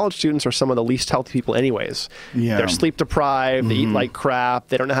 For me, college students are some of the least healthy people anyways. Yeah. They're sleep deprived, they eat like crap,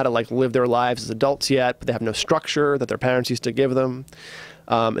 they don't know how to live their lives as adults yet, but they have no structure that their parents used to give them.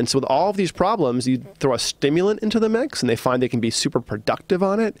 And so with all of these problems, you throw a stimulant into the mix and they find they can be super productive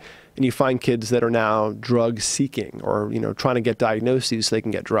on it. And you find kids that are now drug seeking or, trying to get diagnoses so they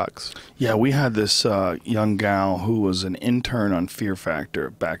can get drugs. Yeah, we had this young gal who was an intern on Fear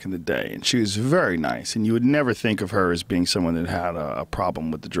Factor back in the day. And she was very nice. And you would never think of her as being someone that had a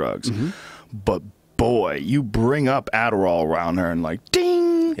problem with the drugs. But boy, you bring up Adderall around her and ding!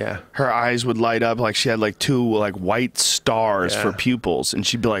 Yeah. Her eyes would light up like she had two white stars for pupils, and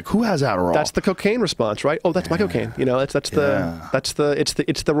she'd be like, "Who has Adderall?" That's the cocaine response, right? Oh, that's my cocaine. It's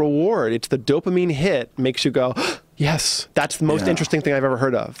the reward. It's the dopamine hit makes you go, yes, that's the most interesting thing I've ever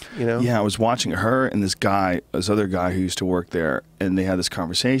heard of. Yeah, I was watching her and this other guy who used to work there, and they had this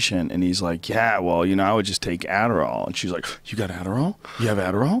conversation, and he's like, "Yeah, well, I would just take Adderall," and she's like, "You got Adderall? You have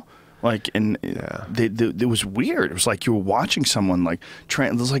Adderall?" It was weird. It was like you were watching someone it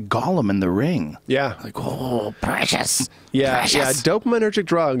was like Gollum in The Ring. Yeah. Oh, precious. Yeah, precious. yeah. Dopaminergic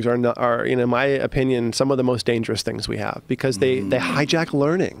drugs are, in my opinion, some of the most dangerous things we have because they hijack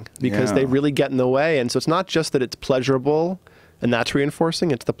learning because they really get in the way. And so it's not just that it's pleasurable and that's reinforcing.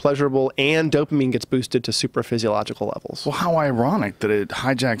 It's the pleasurable and dopamine gets boosted to super physiological levels. Well, how ironic that it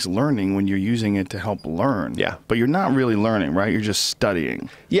hijacks learning when you're using it to help learn. Yeah. But you're not really learning, right? You're just studying.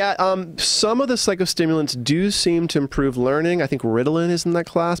 Yeah, some of the psychostimulants do seem to improve learning. I think Ritalin is in that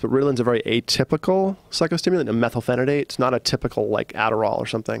class, but Ritalin's a very atypical psychostimulant, a methylphenidate. It's not a typical Adderall or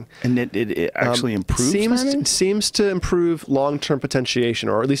something. And it actually improves learning? It seems to improve long-term potentiation,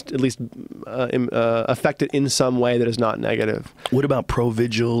 or at least affect it in some way that is not negative. What about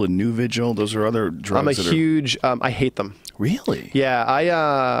Provigil and Nuvigil? Those are other drugs. I hate them. Really? Yeah,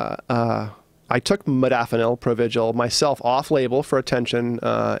 I took modafinil, Provigil, myself off-label for attention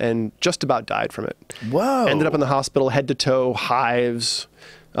and just about died from it. Whoa. Ended up in the hospital, head to toe, hives,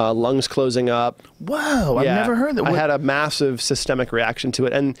 lungs closing up. Whoa, I've never heard that. I had a massive systemic reaction to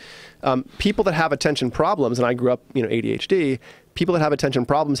it. And people that have attention problems, and I grew up, ADHD, people that have attention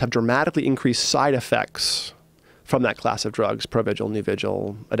problems have dramatically increased side effects from that class of drugs, Provigil,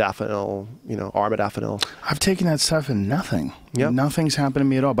 Nuvigil, modafinil, armodafinil. I've taken that stuff and nothing. Yep. Nothing's happened to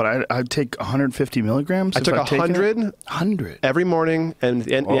me at all. But I take 150 milligrams. I took 100 100 every morning and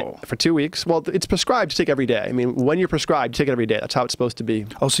for 2 weeks. Well, it's prescribed to take every day. I mean, when you're prescribed, you take it every day. That's how it's supposed to be.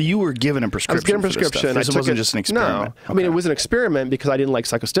 Oh, so you were given a prescription? I was given a prescription. This wasn't just an experiment? No. I mean, it was an experiment because I didn't like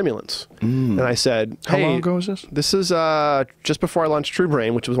psychostimulants. And I said, hey, how long ago was this? This is just before I launched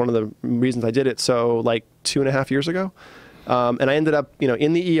TruBrain, which was one of the reasons I did it. So 2.5 years ago. And I ended up,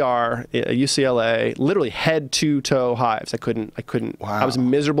 in the ER at UCLA, literally head to toe hives. I couldn't. Wow. I was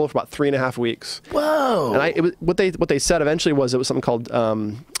miserable for about 3.5 weeks. Whoa! And what they said eventually was it was something called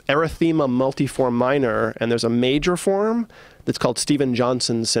erythema multiforme minor, and there's a major form that's called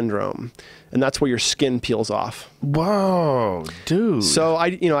Stevens-Johnson syndrome, and that's where your skin peels off. Whoa, dude! So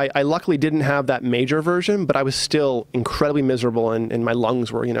I luckily didn't have that major version, but I was still incredibly miserable, and my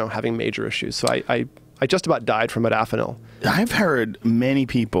lungs were having major issues. So I just about died from modafinil. I've heard many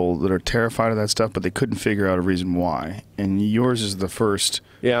people that are terrified of that stuff, but they couldn't figure out a reason why. And yours is the first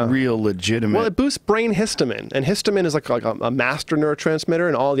real legitimate. Well, it boosts brain histamine, and histamine is like a master neurotransmitter,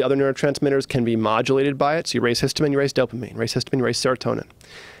 and all the other neurotransmitters can be modulated by it. So you raise histamine, you raise dopamine, raise histamine, you raise serotonin.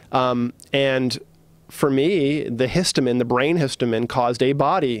 And for me, the histamine, the brain histamine, caused a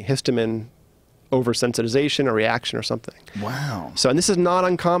body histamine oversensitization or reaction or something. Wow. So, and this is not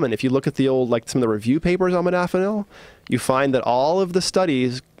uncommon. If you look at the old, some of the review papers on modafinil, you find that all of the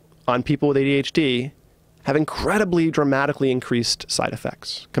studies on people with ADHD have incredibly dramatically increased side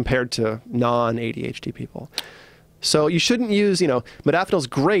effects compared to non-ADHD people. So you shouldn't use, modafinil's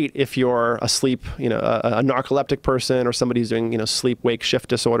great if you're asleep, a narcoleptic person or somebody who's doing, sleep-wake shift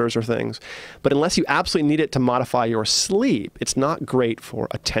disorders or things. But unless you absolutely need it to modify your sleep, it's not great for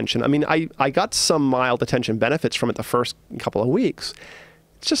attention. I mean, I got some mild attention benefits from it the first couple of weeks.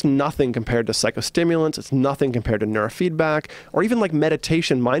 It's just nothing compared to psychostimulants. It's nothing compared to neurofeedback, or even like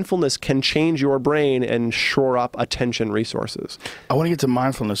meditation. Mindfulness can change your brain and shore up attention resources. I want to get to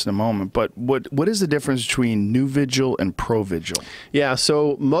mindfulness in a moment, but what is the difference between NuVigil and ProVigil? Yeah,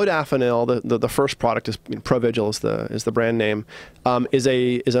 so modafinil, the first product is ProVigil is the brand name, is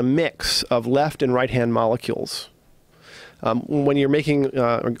a mix of left and right hand molecules. When you're making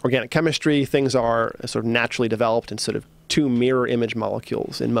organic chemistry, things are sort of naturally developed in sort of two mirror image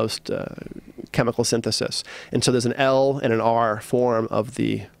molecules in most chemical synthesis. And so there's an L and an R form of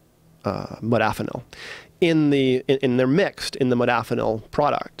the modafinil. They're mixed in the modafinil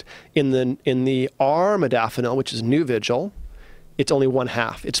product. In the R modafinil, which is NuVigil, it's only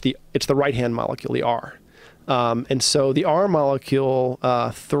 1/2. It's the right hand molecule, the R. And so the R molecule,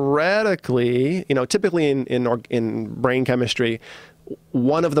 theoretically, typically in brain chemistry,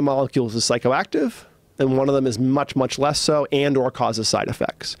 one of the molecules is psychoactive, and one of them is much, much less so, and or causes side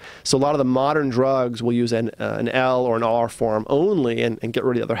effects. So a lot of the modern drugs will use an L or an R form only and get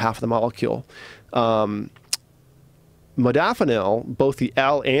rid of the other half of the molecule. Modafinil, both the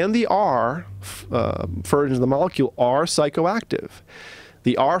L and the R versions of the molecule are psychoactive.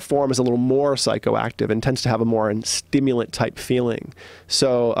 The R form is a little more psychoactive and tends to have a more stimulant type feeling.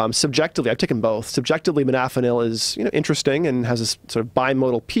 So subjectively, I've taken both. Subjectively, modafinil is interesting and has this sort of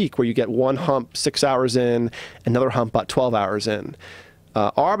bimodal peak where you get one hump 6 hours in, another hump about 12 hours in.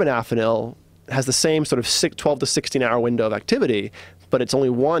 R modafinil has the same sort of 12 to 16 hour window of activity, but it's only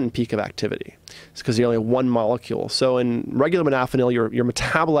one peak of activity. It's because you're only one molecule. So in regular modafinil, you're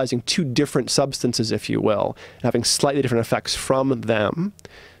metabolizing two different substances, if you will, and having slightly different effects from them.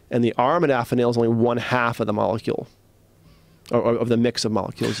 And the R modafinil is only 1/2 of the molecule, or of the mix of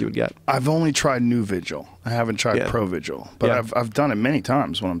molecules you would get. I've only tried NuVigil. I haven't tried ProVigil, but Yeah. I've done it many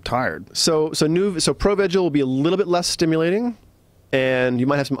times when I'm tired. So ProVigil will be a little bit less stimulating, and you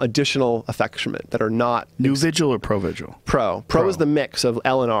might have some additional effects from it that are not NuVigil or ProVigil? Pro is the mix of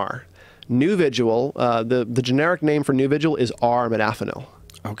L and R. NuVigil, the generic name for NuVigil is R modafinil.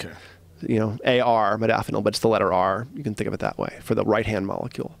 Okay. AR modafinil, but it's the letter R. You can think of it that way for the right-hand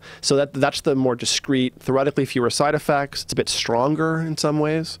molecule. So that's the more discrete, theoretically fewer side effects. It's a bit stronger in some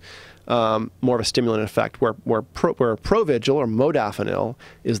ways. More of a stimulant effect, where ProVigil or modafinil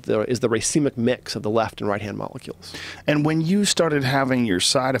is the racemic mix of the left and right hand molecules. And when you started having your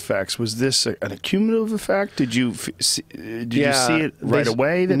side effects, was this an accumulative effect? Did you see it right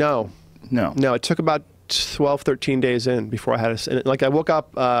away? No. It took about 12, 13 days in before I had I woke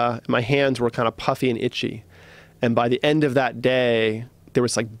up, my hands were kind of puffy and itchy, and by the end of that day, there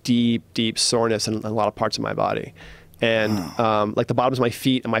was like deep soreness in a lot of parts of my body. And like the bottoms of my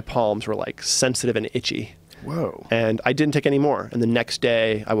feet and my palms were like sensitive and itchy. Whoa. And I didn't take any more. And the next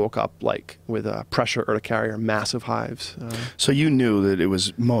day I woke up like with pressure urticaria, massive hives. So you knew that it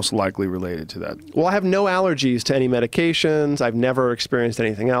was most likely related to that? Well, I have no allergies to any medications. I've never experienced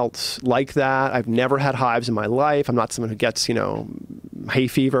anything else like that. I've never had hives in my life. I'm not someone who gets, hay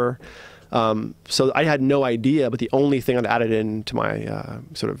fever. So I had no idea, but the only thing I'd added into my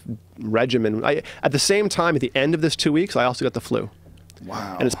sort of regimen, at the same time, at the end of this 2 weeks, I also got the flu.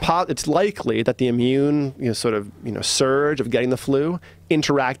 Wow. And it's likely that the immune surge of getting the flu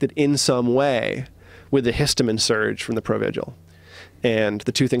interacted in some way with the histamine surge from the ProVigil. And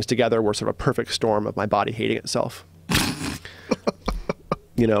the two things together were sort of a perfect storm of my body hating itself.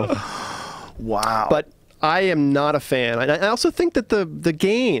 Wow. But I am not a fan. And I also think that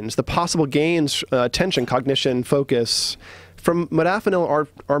the possible gains, attention, cognition, focus from modafinil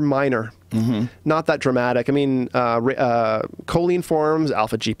are minor. Mm-hmm. Not that dramatic. I mean, choline forms,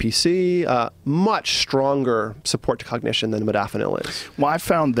 alpha GPC, much stronger support to cognition than modafinil is. Well, I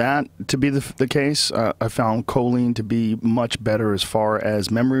found that to be the case. I found choline to be much better as far as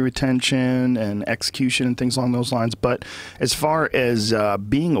memory retention and execution and things along those lines. But as far as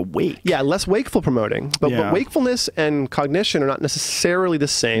being awake. Yeah, less wakeful promoting. But wakefulness and cognition are not necessarily the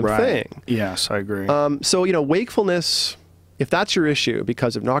same thing. Yes, I agree. So, wakefulness, if that's your issue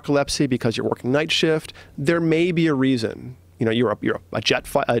because of narcolepsy, because you're working night shift, there may be a reason. You're a jet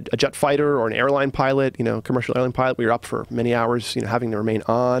fighter or an airline pilot, commercial airline pilot, where you're up for many hours, having to remain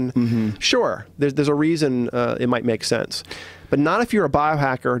on. Mm-hmm. Sure, there's a reason it might make sense. But not if you're a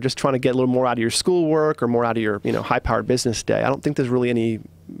biohacker just trying to get a little more out of your schoolwork or more out of your high-powered business day. I don't think there's really any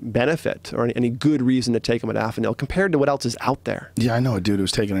benefit or any good reason to take modafinil compared to what else is out there. Yeah, I know a dude who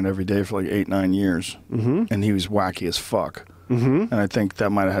was taking it every day for like 8-9 years, and he was wacky as fuck. And I think that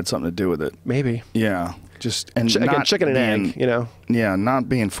might have had something to do with it. Maybe. Yeah, just and again, chicken and egg, you know. Yeah, not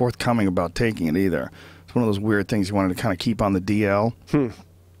being forthcoming about taking it either. It's one of those weird things you wanted to kind of keep on the DL.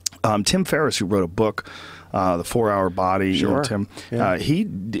 Tim Ferriss, who wrote a book, The 4-Hour Body, Sure. you know, Tim, Yeah. he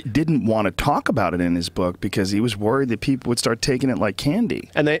didn't want to talk about it in his book because he was worried that people would start taking it like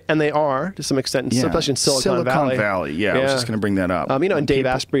candy. And they are to some extent, especially in Silicon Valley. Yeah, I was just going to bring that up. You know, and Dave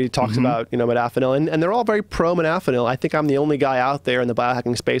Asprey talks about, you know, modafinil, and they're all very pro modafinil. I think I'm the only guy out there in the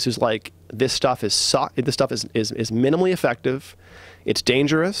biohacking space who's like, this stuff is minimally effective, it's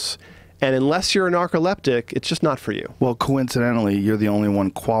dangerous, and unless you're a narcoleptic, it's just not for you. Well, coincidentally, you're the only one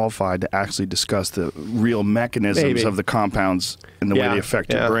qualified to actually discuss the real mechanisms of the compounds and the way they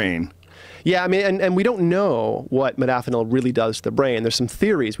affect your brain. Yeah, I mean, and we don't know what modafinil really does to the brain. There's some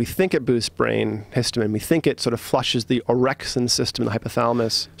theories. We think it boosts brain histamine. We think it sort of flushes the orexin system in the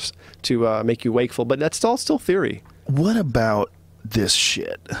hypothalamus to make you wakeful, but that's all still theory. What about this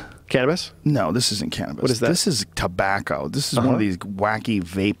shit? Cannabis? No, this isn't cannabis. What is that? This is tobacco. This is one of these wacky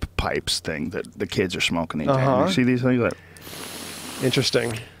vape pipes thing that the kids are smoking these days. You see these things? Like,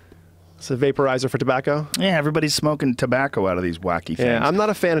 interesting. It's a vaporizer for tobacco? yeah, everybody's smoking tobacco out of these wacky things. Yeah, I'm not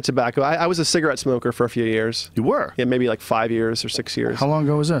a fan of tobacco. I was a cigarette smoker for a few years. You were? Yeah, maybe like 5 years or 6 years. How long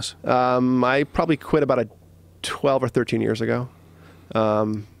ago was this? I probably quit about 12 or 13 years ago.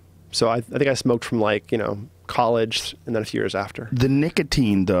 So I think I smoked from like, you know, college and then a few years after. The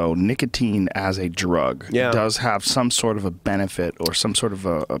nicotine, though, nicotine as a drug does have some sort of a benefit or some sort of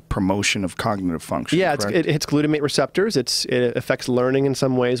a promotion of cognitive function. Yeah, it hits glutamate receptors. It affects learning in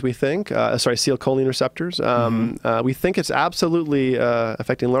some ways, we think. Acetylcholine receptors. We think it's absolutely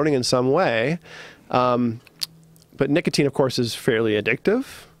affecting learning in some way. But nicotine, of course, is fairly addictive.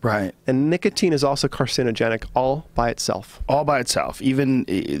 Right. And nicotine is also carcinogenic all by itself. All by itself, even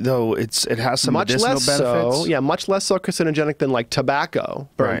though it has some medicinal benefits. So, yeah, much less so carcinogenic than like tobacco,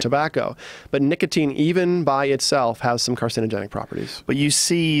 burned tobacco. But nicotine, even by itself, has some carcinogenic properties. But you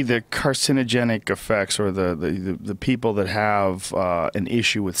see the carcinogenic effects, or the people that have an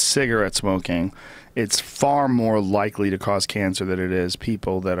issue with cigarette smoking, it's far more likely to cause cancer than it is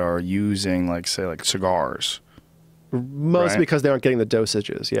people that are using, like, say, like cigars. Mostly because they aren't getting the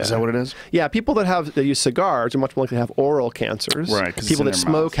dosages. Yeah. Is that what it is? Yeah, people that use cigars are much more likely to have oral cancers. Right. People that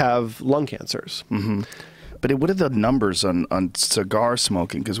smoke have lung cancers. But what are the numbers on cigar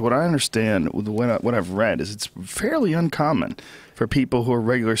smoking? Because what I understand, what I've read, is it's fairly uncommon for people who are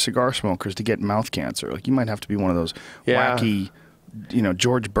regular cigar smokers to get mouth cancer. Like, you might have to be one of those wacky, you know,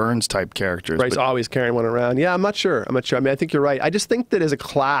 George Burns type characters. Right, he's always carrying one around. Yeah, I'm not sure. I mean, I think you're right. I just think that as a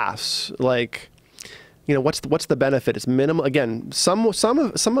class, like, you know, what's the benefit? It's minimal. Again, some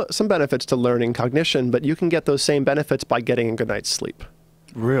benefits to learning, cognition, but you can get those same benefits by getting a good night's sleep.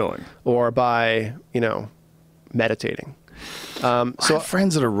 Really? Or by, you know, meditating. So I have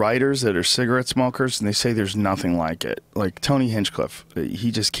friends that are writers that are cigarette smokers, and they say there's nothing like it. Like Tony Hinchcliffe,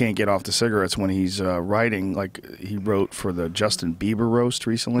 he just can't get off the cigarettes when he's writing. Like, he wrote for the Justin Bieber roast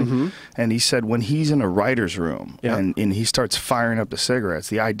recently, and he said when he's in a writer's room and he starts firing up the cigarettes,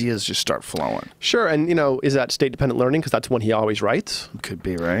 the ideas just start flowing. Sure, and you know, is that state-dependent learning? Because that's when he always writes. Could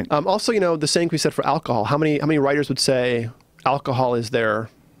be, right? Also, you know, the same can be said for alcohol. How many writers would say alcohol is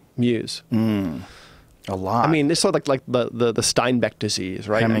their muse? A lot. I mean, it's sort of like the Steinbeck disease,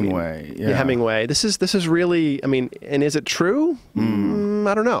 right? Hemingway. I mean, Hemingway. This is really, I mean, and is it true?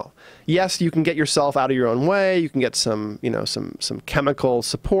 I don't know. Yes, you can get yourself out of your own way. You can get some, you know, some chemical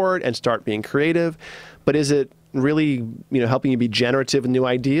support and start being creative. But is it really, you know, helping you be generative with new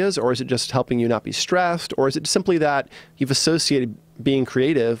ideas, or is it just helping you not be stressed, or is it simply that you've associated being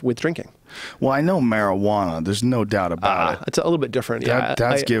creative with drinking? Well, I know marijuana. There's no doubt about it. It's a little bit different.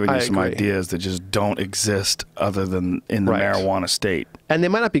 That's giving you some agree. ideas that just don't exist other than in the marijuana state. And they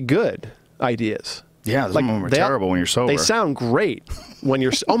might not be good ideas. Yeah, some of them are terrible when you're sober. They sound great when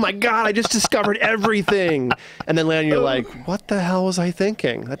you're, oh my God, I just discovered everything. And then later you're like, what the hell was I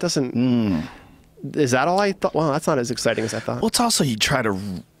thinking? That doesn't, is that all I thought? Well, that's not as exciting as I thought. Well, it's also, you try to,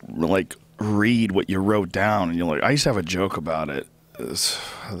 like, read what you wrote down, and you're like, I used to have a joke about it.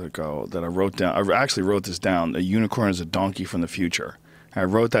 How did it go? That I wrote down. I actually wrote this down. A unicorn is a donkey from the future. I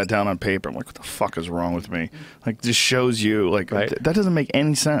wrote that down on paper. I'm like, what the fuck is wrong with me? Like, just shows you, like, that doesn't make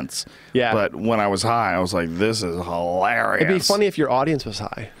any sense. Yeah. But when I was high, I was like, this is hilarious. It'd be funny if your audience was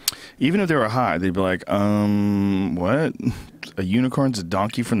high. Even if they were high, they'd be like, what? a unicorn's a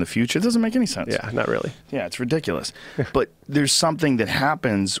donkey from the future? It doesn't make any sense. Yeah, not really. Yeah, it's ridiculous. But there's something that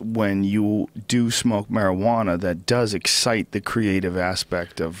happens when you do smoke marijuana that does excite the creative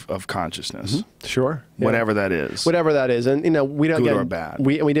aspect of consciousness. Sure. Yeah. Whatever that is. Whatever that is. And, we don't Good or bad.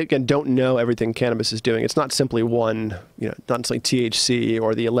 We again, don't know everything cannabis is doing. It's not simply one, not simply THC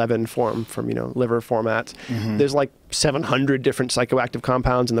or the 11 form from, liver formats. There's like 700 different psychoactive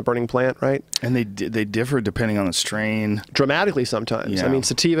compounds in the burning plant, right? And they differ depending on the strain. Dramatically sometimes. Yeah. I mean,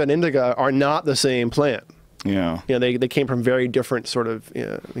 sativa and indica are not the same plant. Yeah. They came from very different sort of,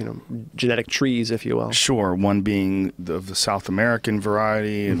 genetic trees, if you will. Sure, one being the South American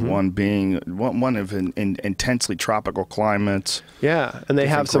variety, and one being one of intensely tropical climates. Yeah, and they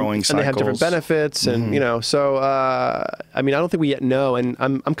have growing and they have different benefits, and so I mean, I don't think we yet know, and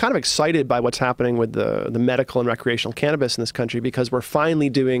I'm kind of excited by what's happening with the medical and recreational cannabis in this country, because we're finally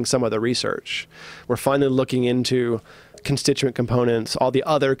doing some of the research. We're finally looking into constituent components, all the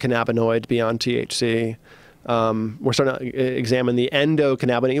other cannabinoids beyond THC. We're starting to examine the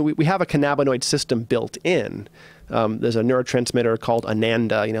endocannabinoid. We have a cannabinoid system built in. There's a neurotransmitter called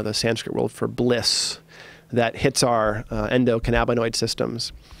Ananda, the Sanskrit word for bliss, that hits our endocannabinoid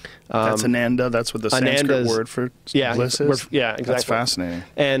systems. That's Ananda. That's what the Sanskrit word for bliss is. Yeah, exactly. That's fascinating.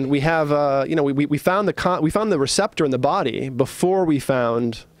 And we have, we found the receptor in the body before we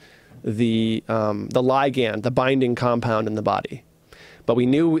found the ligand, the binding compound in the body. But we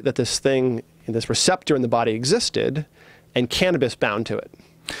knew that this receptor in the body existed, and cannabis bound to it.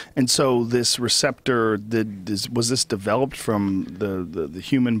 And so this receptor, was this developed from the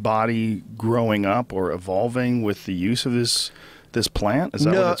human body growing up or evolving with the use of this plant? Is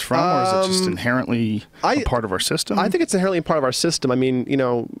that what it's from, or is it just inherently a part of our system? I think it's inherently a part of our system. I mean,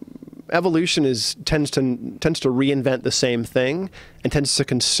 evolution tends to reinvent the same thing, and tends to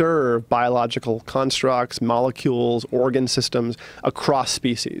conserve biological constructs, molecules, organ systems across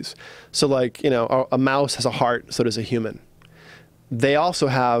species. So like, a mouse has a heart, so does a human. They also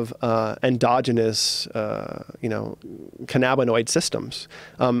have endogenous, cannabinoid systems.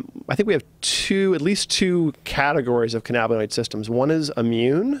 I think we have at least two categories of cannabinoid systems. One is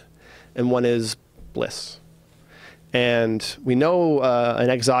immune, and one is bliss. And we know an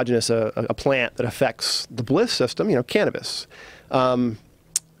exogenous, a plant that affects the bliss system, cannabis.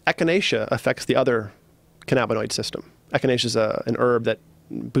 Echinacea affects the other cannabinoid system. Echinacea is an herb that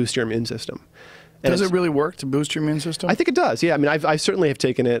boosts your immune system. And does it really work to boost your immune system? I think it does, yeah. I mean, I certainly have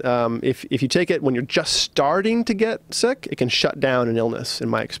taken it. If you take it when you're just starting to get sick, it can shut down an illness, in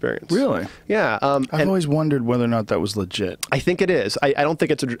my experience. Really? Yeah. I've always wondered whether or not that was legit. I think it is. I don't think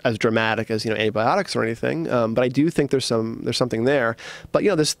it's as dramatic as antibiotics or anything, but I do think there's something there. But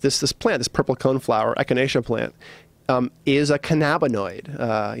this plant, this purple coneflower, Echinacea plant, is a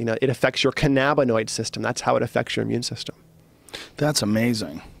cannabinoid. It affects your cannabinoid system. That's how it affects your immune system. That's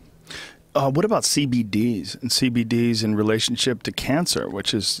amazing. What about CBDs and CBDs in relationship to cancer,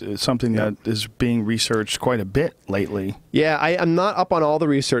 which is something that is being researched quite a bit lately? Yeah, I'm not up on all the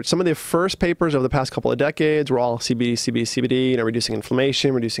research. Some of the first papers over the past couple of decades were all CBD, reducing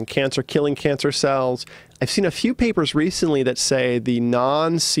inflammation, reducing cancer, killing cancer cells. I've seen a few papers recently that say the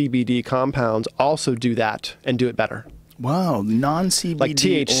non-CBD compounds also do that and do it better. Wow, non-CBD like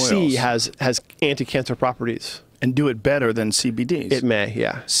THC oils has anti-cancer properties. And do it better than CBDs. It may,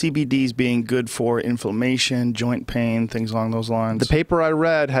 yeah. CBDs being good for inflammation, joint pain, things along those lines. The paper I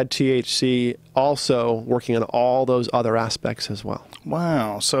read had THC also working on all those other aspects as well.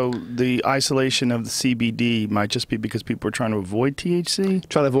 Wow. So the isolation of the CBD might just be because people are trying to avoid THC?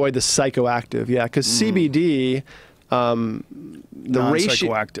 Trying to avoid the psychoactive, yeah. Because CBD...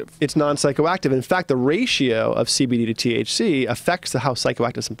 non-psychoactive. It's non-psychoactive. In fact, the ratio of CBD to THC affects how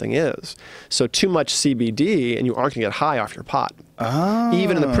psychoactive something is. So too much CBD and you aren't going to get high off your pot,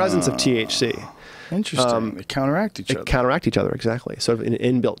 even in the presence of THC. Interesting. They counteract each other. They counteract each other, exactly. Sort of an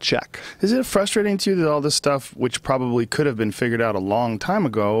inbuilt check. Is it frustrating to you that all this stuff, which probably could have been figured out a long time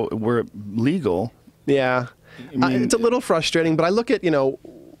ago, were legal? Yeah. I mean, it's a little frustrating, but I look at,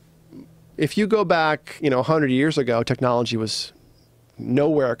 if you go back, 100 years ago, technology was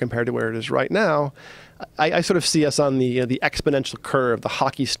nowhere compared to where it is right now. I sort of see us on the exponential curve, the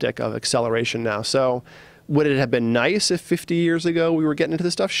hockey stick of acceleration now. So would it have been nice if 50 years ago we were getting into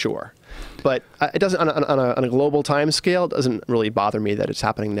this stuff? Sure. But it doesn't, on a global time scale, it doesn't really bother me that it's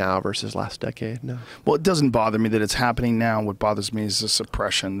happening now versus last decade, no. Well, it doesn't bother me that it's happening now. What bothers me is the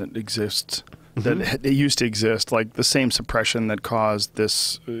suppression that exists, that it used to exist, like the same suppression that caused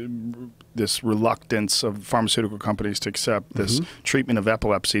this reluctance of pharmaceutical companies to accept this treatment of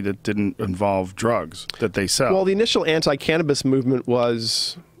epilepsy that didn't involve drugs that they sell. Well, the initial anti-cannabis movement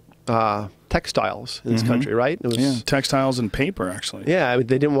was textiles in this country, right? It was, textiles and paper, actually. Yeah,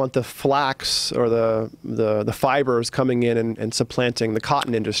 they didn't want the flax or the fibers coming in and supplanting the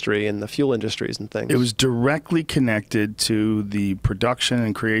cotton industry and the fuel industries and things. It was directly connected to the production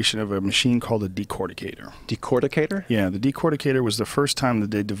and creation of a machine called a decorticator. Decorticator? Yeah, the decorticator was the first time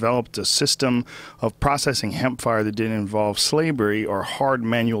that they developed a system of processing hemp fiber that didn't involve slavery or hard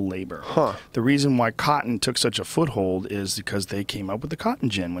manual labor. Huh. The reason why cotton took such a foothold is because they came up with the cotton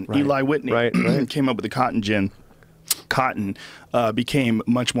gin. When Eli Whitney came up with the cotton gin, cotton became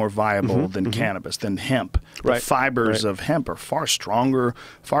much more viable than cannabis, than hemp. The fibers of hemp are far stronger,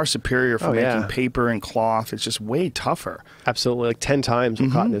 far superior for making paper and cloth. It's just way tougher. Absolutely, like 10 times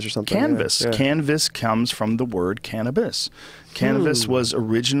what cotton is or something. Canvas. Canvas comes from the word cannabis. Cannabis was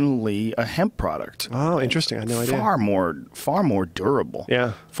originally a hemp product. Oh, interesting. I had no idea. Far more durable.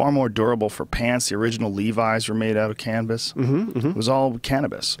 Yeah. Far more durable for pants. The original Levi's were made out of canvas. It was all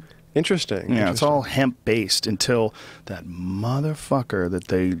cannabis. Interesting. Yeah, it's all hemp-based until that motherfucker that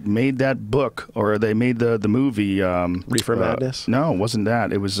they made that book, or they made the movie. Reefer Madness? No, it wasn't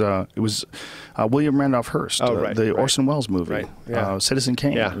that. It was William Randolph Hearst, the Orson Welles movie, Citizen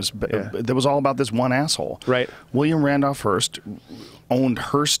Kane. Yeah. That was all about this one asshole. Right. William Randolph Hearst owned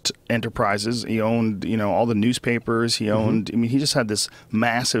Hearst Enterprises. He owned, all the newspapers. He owned. I mean, he just had this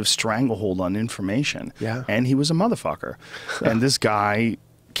massive stranglehold on information. Yeah. And he was a motherfucker. And this guy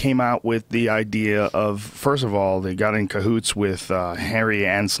came out with the idea of, first of all, they got in cahoots with Harry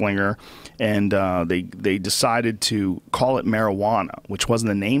Anslinger, and they decided to call it marijuana, which wasn't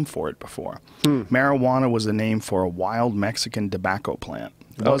the name for it before. Marijuana was the name for a wild Mexican tobacco plant.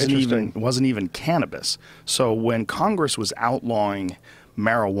 It wasn't even cannabis. So when Congress was outlawing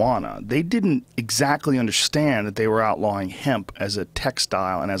marijuana, they didn't exactly understand that they were outlawing hemp as a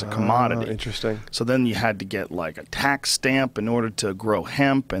textile and as a commodity. Interesting. So then you had to get like a tax stamp in order to grow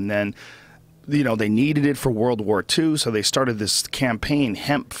hemp, and then they needed it for World War II, so they started this campaign,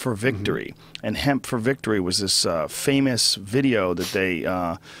 Hemp for Victory. And Hemp for Victory was this famous video that they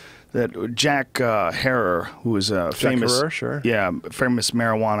that Jack Herer, who was a famous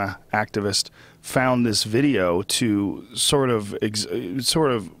marijuana activist, found this video to sort of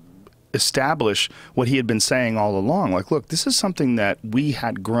establish what he had been saying all along. Like, look, this is something that we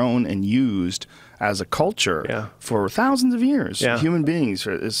had grown and used as a culture for thousands of years. Human beings.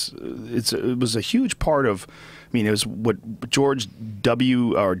 It was a huge part of. I mean, it was what George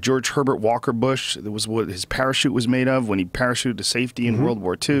Herbert Walker Bush, it was what his parachute was made of when he parachuted to safety in World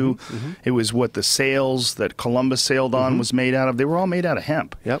War II. It was what the sails that Columbus sailed on was made out of. They were all made out of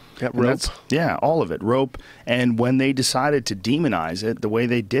hemp. Rope. Yeah, all of it, rope. And when they decided to demonize it, the way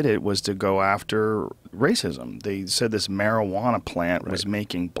they did it was to go after racism. They said this marijuana plant was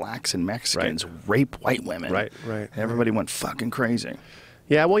making blacks and Mexicans rape white women. And everybody went fucking crazy.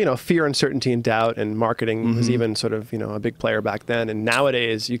 Yeah, well, fear, uncertainty, and doubt, and marketing was even sort of, a big player back then. And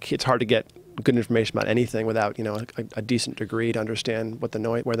nowadays, it's hard to get good information about anything without, a decent degree to understand what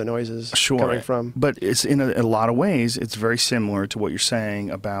where the noise is coming from. But it's in a lot of ways, it's very similar to what you're saying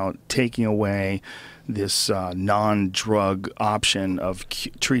about taking away this non-drug option of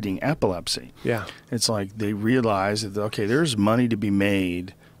treating epilepsy. Yeah, it's like they realize that, okay, there's money to be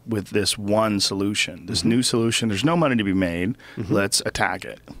made with this one solution, this new solution. There's no money to be made. Let's attack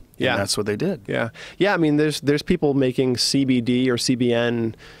it. And that's what they did. Yeah. I mean, there's people making CBD or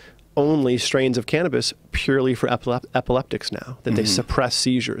CBN only strains of cannabis purely for epileptics now, that they suppress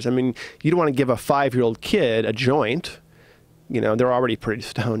seizures. I mean, you don't want to give a 5-year-old kid a joint. They're already pretty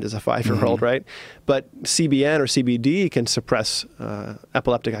stoned as a 5-year-old, right? But CBN or CBD can suppress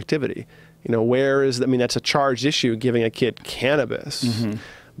epileptic activity. That's a charged issue, giving a kid cannabis.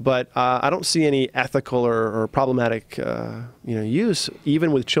 But I don't see any ethical or problematic use,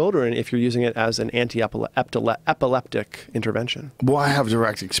 even with children, if you're using it as an anti-epileptic intervention. Well, I have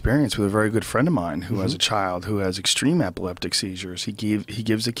direct experience with a very good friend of mine who has a child who has extreme epileptic seizures. He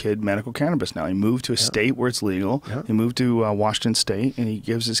gives a kid medical cannabis now. He moved to a state where it's legal. He moved to Washington State, and he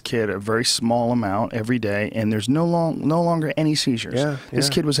gives his kid a very small amount every day, and there's no longer any seizures. This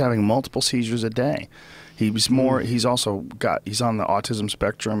kid was having multiple seizures a day. He was he's on the autism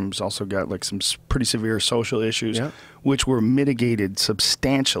spectrum. He's also got like some pretty severe social issues, which were mitigated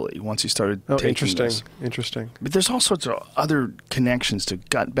substantially once he started taking this. Interesting. But there's all sorts of other connections to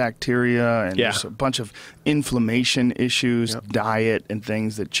gut bacteria, and there's a bunch of inflammation issues, diet, and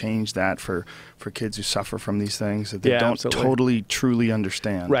things that change that for kids who suffer from these things that they don't totally, truly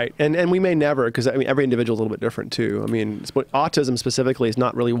understand. Right. And we may never, because I mean, every individual is a little bit different too. I mean, autism specifically is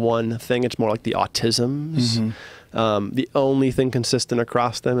not really one thing. It's more like the autisms. The only thing consistent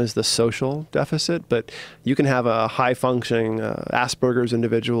across them is the social deficit, but you can have a high-functioning Asperger's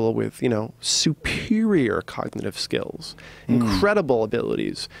individual with, superior cognitive skills, incredible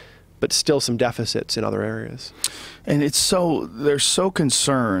abilities, but still some deficits in other areas. And they're so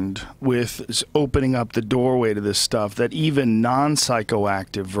concerned with opening up the doorway to this stuff that even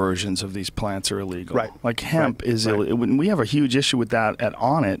non-psychoactive versions of these plants are illegal. Right. Like hemp is illegal. We have a huge issue with that at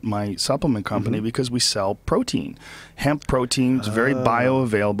Onnit, my supplement company, because we sell protein. Hemp protein is very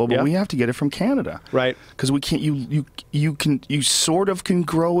bioavailable, but we have to get it from Canada. Right. Because we can't. You sort of can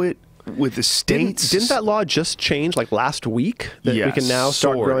grow it with the states. Didn't that law just change like last week? That we can now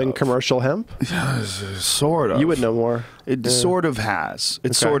start growing commercial hemp? Sort of. You would know more. It sort of has.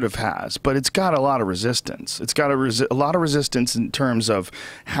 It sort of has. But it's got a lot of resistance. It's got a lot of resistance in terms of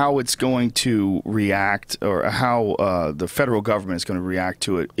how it's going to react, or how the federal government is going to react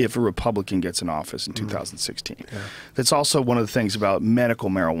to it if a Republican gets in office in 2016. Yeah. That's also one of the things about medical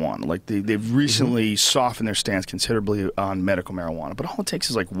marijuana. Like they've recently softened their stance considerably on medical marijuana. But all it takes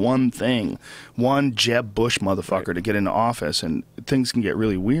is like one thing, one Jeb Bush motherfucker to get into office, and things can get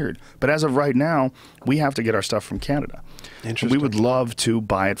really weird. But as of right now, we have to get our stuff from Canada. We would love to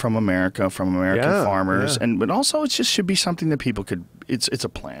buy it from America, from American farmers, but also it just should be something that people could. It's a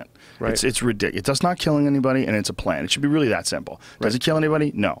plant. Right. It's ridiculous. It's just not killing anybody, and it's a plant. It should be really that simple. Does it kill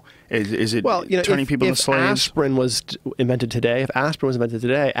anybody? No. Is it turning people into slaves? If aspirin was invented today, aspirin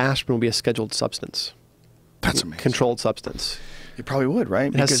would be a scheduled substance. That's amazing. Controlled substance. You probably would,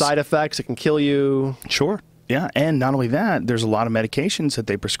 right? It has side effects. It can kill you. Sure. Yeah, and not only that, there's a lot of medications that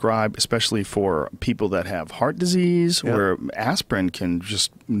they prescribe, especially for people that have heart disease, where aspirin can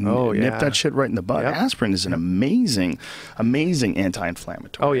just nip that shit right in the bud. Aspirin is an amazing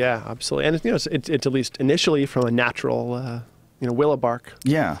anti-inflammatory. Oh yeah, absolutely. And it's at least initially from a natural, willow bark.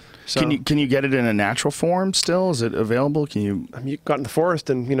 Yeah. So, can you get it in a natural form still? Is it available? Can you? You go out in the forest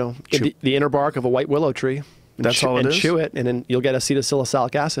and the inner bark of a white willow tree. That's all it is. And chew it, and then you'll get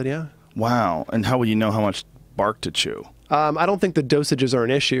acetylsalicylic acid. Yeah. Wow. And how will you know how much bark to chew? I don't think the dosages are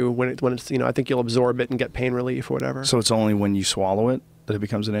an issue when it's I think you'll absorb it and get pain relief or whatever. So it's only when you swallow it that it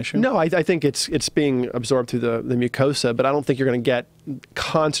becomes an issue? No, I think it's being absorbed through the mucosa, but I don't think you're going to get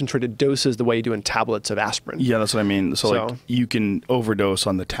concentrated doses the way you do in tablets of aspirin. Yeah, that's what I mean. So like you can overdose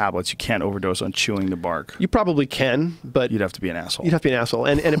on the tablets. You can't overdose on chewing the bark. You probably can, but you'd have to be an asshole. You'd have to be an asshole,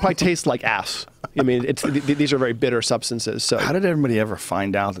 and it probably tastes like ass. I mean, these are very bitter substances. So how did everybody ever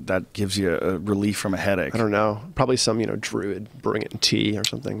find out that gives you a relief from a headache? I don't know. Probably some druid brewing it in tea or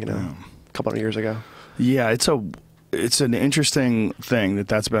something. A couple of years ago. Yeah, it's an interesting thing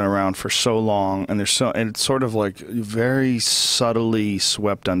that's been around for so long, and it's sort of like very subtly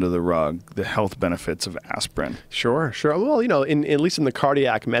swept under the rug, the health benefits of aspirin. Sure. Well, at least in the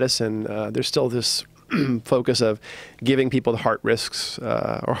cardiac medicine, there's still this focus of giving people the heart risks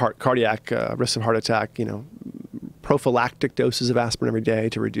or cardiac risks of heart attack, prophylactic doses of aspirin every day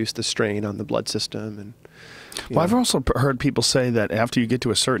to reduce the strain on the blood system. And I've also heard people say that after you get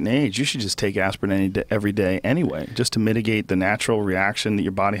to a certain age, you should just take aspirin every day anyway, just to mitigate the natural reaction that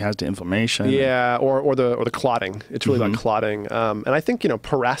your body has to inflammation. Yeah, or the clotting. It's really about clotting. And I think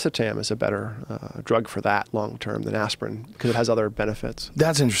paracetam is a better drug for that long term than aspirin because it has other benefits.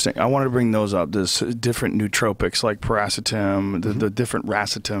 That's interesting. I wanted to bring those up. There's different nootropics like paracetam, the different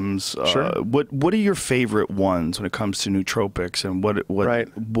racetams. Sure. What are your favorite ones when it comes to nootropics, and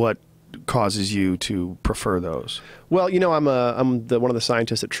what causes you to prefer those? Well, I'm one of the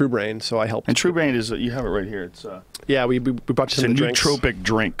scientists at TruBrain, so I help. And TruBrain is you have it right here. It's we brought you some drinks. It's a nootropic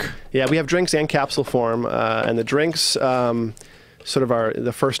drink. Yeah, we have drinks and capsule form, and the drinks sort of are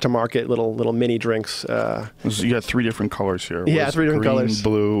the first to market little mini drinks. You got 3 different colors here. Yeah, 3 different colors: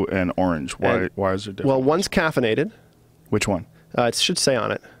 green, blue, and orange. Why is it different? Well, one's caffeinated. Which one? It should say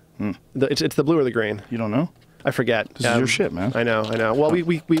on it. It's the blue or the green. You don't know? I forget. This is your shit, man. I know. Well,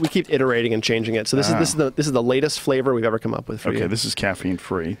 we keep iterating and changing it. So this is the latest flavor we've ever come up with for you. Okay, this is caffeine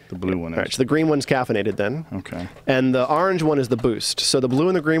free. The blue one is. All right, so the green one's caffeinated then. Okay. And the orange one is the boost. So the blue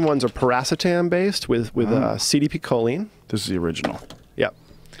and the green ones are paracetam based with CDP choline. This is the original. Yep.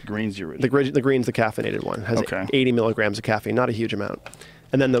 The green's the original. The green's the caffeinated one. It has 80 milligrams of caffeine, not a huge amount.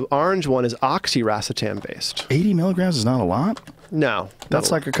 And then the orange one is oxyracetam based. 80 milligrams is not a lot? No. That's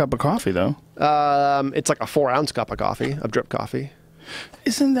like a cup of coffee, though. It's like a 4-ounce cup of coffee, of drip coffee.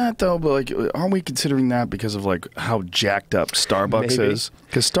 Isn't that, though, but aren't we considering that because of how jacked up Starbucks is?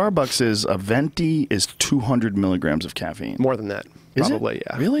 Because Starbucks is, a venti is 200 milligrams of caffeine. More than that, probably. Is it?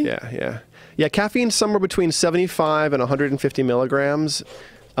 Yeah. Really? Yeah, caffeine's somewhere between 75 and 150 milligrams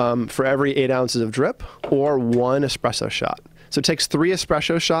for every 8 ounces of drip or 1 espresso shot. So it takes 3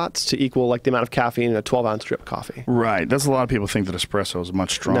 espresso shots to equal like the amount of caffeine in a 12-ounce drip coffee. Right. That's a lot of people think that espresso is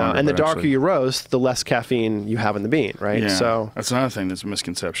much stronger. No, and the but darker actually- you roast, the less caffeine you have in the bean, right? Yeah. So That's another thing that's a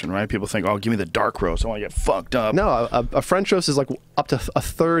misconception, right? People think, oh, give me the dark roast. I want to get fucked up. no, a French roast is like up to a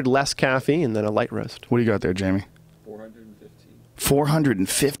third less caffeine than a light roast. What do you got there, Jamie?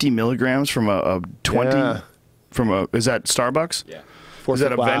 450 milligrams from a 20 Yeah. from a, is that Starbucks? Yeah. Is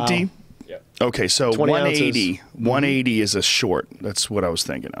that a Wow. venti? Yeah. Okay, so 20 180 ounces. 180 is a short. That's what I was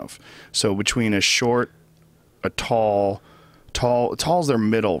thinking of. So between a short, a tall's their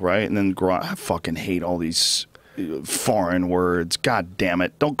middle, right? And then I fucking hate all these foreign words. God damn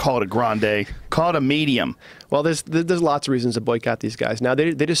it. Don't call it a grande. Call it a medium. Well, there's lots of reasons to boycott these guys. Now,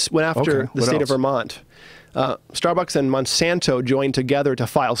 they just went after Okay, the what state else? of Vermont. Starbucks and Monsanto joined together to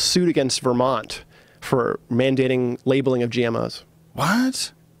file suit against Vermont for mandating labeling of GMOs.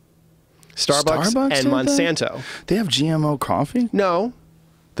 What? Starbucks and did that? Monsanto. They have GMO coffee? No.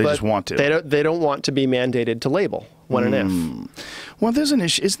 They but just want to. They don't want to be mandated to label when and if. Well, there's an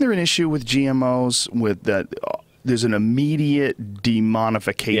issue. Isn't there an issue with GMOs with that? There's an immediate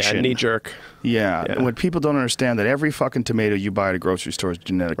demonification. Yeah, knee jerk. Yeah. What people don't understand that every fucking tomato you buy at a grocery store is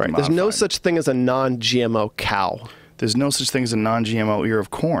genetically Right. modified. There's no such thing as a non-GMO cow. There's no such thing as a non-GMO ear of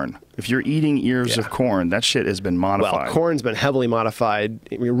corn. If you're eating ears Yeah. of corn, that shit has been modified. Well, corn's been heavily modified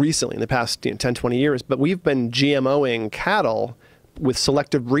recently in the past 10, 20 years, but we've been GMOing cattle with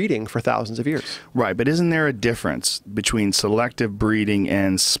selective breeding for thousands of years. Right, but isn't there a difference between selective breeding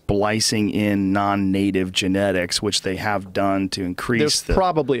and splicing in non-native genetics, which they have done to increase There's the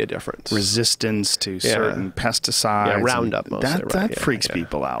probably a difference. resistance to certain pesticides? Yeah, and Roundup mostly, That right, yeah, freaks yeah.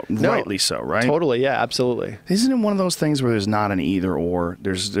 people out, No, rightly so, right? Totally, yeah, absolutely. Isn't it one of those things where there's not an either or?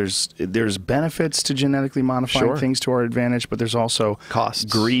 There's benefits to genetically modifying Sure. things to our advantage, but there's also Costs.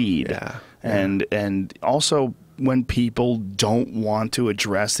 greed, Yeah. and also when people don't want to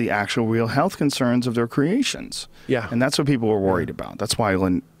address the actual real health concerns of their creations. Yeah. And that's what people were worried about. That's why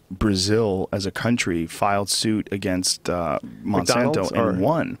when Brazil as a country filed suit against Monsanto McDonald's, or- and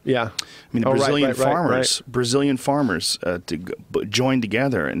won. Yeah. I mean, the Oh, right, Brazilian right, right, farmers, right. Brazilian farmers joined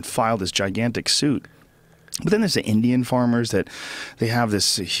together and filed this gigantic suit. But then there's the Indian farmers that they have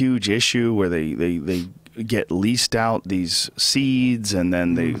this huge issue where they get leased out these seeds and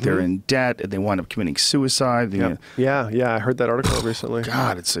then they're in debt and they wind up committing suicide. Yep. Yeah, I heard that article recently.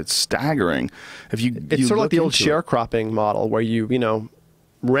 God, it's staggering. If you It's sort of like look the old into it- sharecropping model where you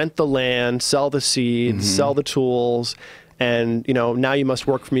rent the land, sell the seeds, sell the tools, and now you must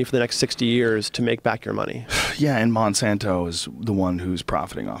work for me for the next 60 years to make back your money. Yeah, and Monsanto is the one who's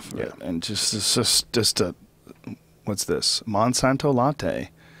profiting off of it. And just a what's this? Monsanto latte.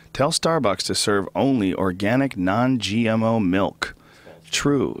 Tell Starbucks to serve only organic, non-GMO milk.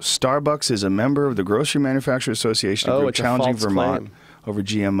 True. Starbucks is a member of the Grocery Manufacturers Association Oh, group it's a challenging false Vermont claim. over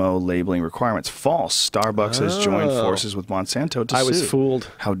GMO labeling requirements. False. Starbucks has joined forces with Monsanto to I sue. was fooled.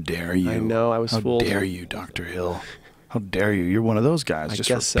 How dare you? I know, I was fooled. How dare you, Dr. Hill? How dare you? You're one of those guys. I Just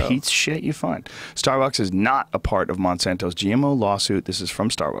guess for so. Pete's shit, you find. Starbucks is not a part of Monsanto's GMO lawsuit. This is from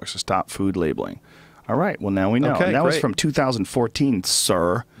Starbucks to stop food labeling. All right. Well, now we know. Okay, And that was great. from 2014,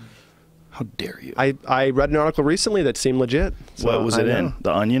 sir. How dare you? I read an article recently that seemed legit. So What was I it in? know.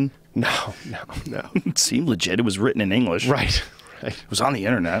 The Onion? No. It seemed legit. It was written in English. Right. It was on the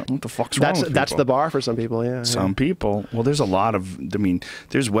internet. What the fuck's wrong with That's people? the bar for some people, yeah. Some people. Well, there's a lot of,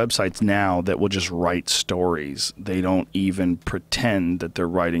 there's websites now that will just write stories. They don't even pretend that they're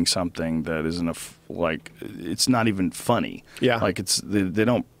writing something that isn't it's not even funny. Yeah. Like they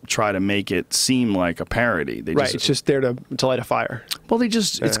don't try to make it seem like a parody. They Right, it's just there to light a fire. well, it's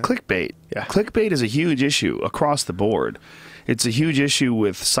clickbait. Yeah. Clickbait is a huge issue across the board. It's a huge issue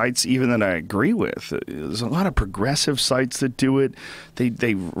with sites even that I agree with. There's a lot of progressive sites that do it.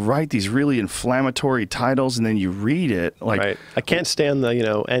 They write these really inflammatory titles and then you read it like Right. I can't stand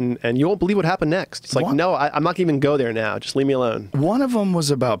the, and you won't believe what happened next. It's like, What? no, I'm not going to even go there now. Just leave me alone. one of them was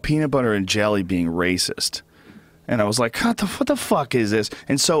about peanut butter and jelly being racist. And I was like, what the fuck is this?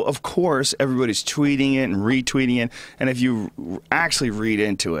 And so, of course, everybody's tweeting it and retweeting it. And if you actually read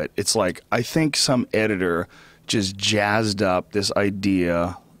into it, it's like, I think some editor just jazzed up this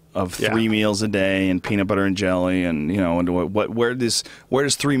idea of 3 meals a day and peanut butter and jelly and, and where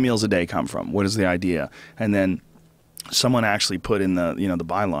does 3 meals a day come from? What is the idea? And then someone actually put in the the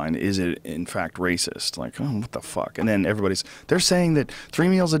byline, is it in fact racist? Like, oh, what the fuck? And then they're saying that 3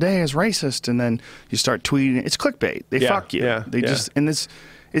 meals a day is racist, and then you start tweeting. It's clickbait. They fuck you. yeah, They yeah. just, and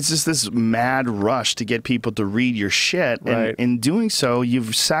It's just this mad rush to get people to read your shit, and Right. in doing so,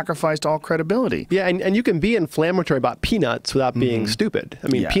 you've sacrificed all credibility. Yeah, and you can be inflammatory about peanuts without being stupid. I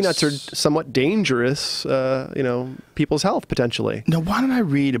mean, Yes. peanuts are somewhat dangerous, people's health potentially. Now, why did I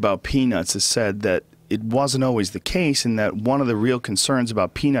read about peanuts? It said that it wasn't always the case, and that one of the real concerns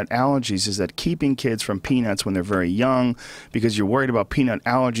about peanut allergies is that keeping kids from peanuts when they're very young, because you're worried about peanut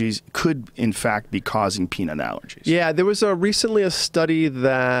allergies, could in fact be causing peanut allergies. Yeah, there was recently a study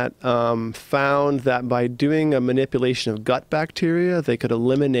that found that by doing a manipulation of gut bacteria, they could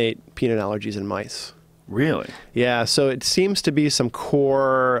eliminate peanut allergies in mice. Really? Yeah, so it seems to be some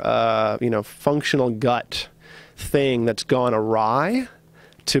core, functional gut thing that's gone awry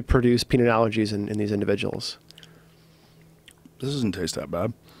to produce peanut allergies in these individuals. This doesn't taste that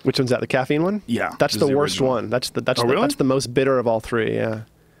bad. Which one's that? The caffeine one? Yeah, that's this the is the worst original. one. That's really? that's the most bitter of all three. Yeah,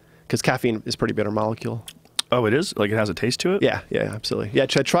 because caffeine is a pretty bitter molecule. Oh, it is? Like it has a taste to it? Yeah, absolutely. Yeah,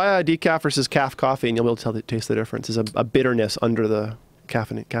 try a decaf versus calf coffee, and you'll be able to taste the difference. There's a bitterness under the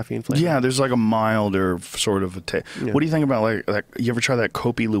caffeine flavor. Yeah, there's like a milder sort of a taste. Yeah. What do you think about like you ever try that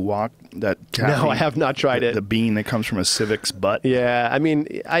Kopi Luwak? That caffeine, No, I have not tried it. The bean that comes from a civic's butt. Yeah, I mean,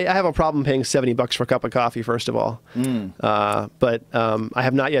 I have a problem paying $70 for a cup of coffee, first of all. But I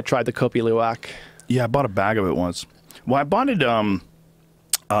have not yet tried the Kopi Luwak. Yeah, I bought a bag of it once. Well, I bought it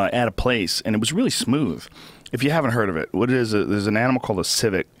at a place, and it was really smooth. If you haven't heard of it, what it is, there's an animal called a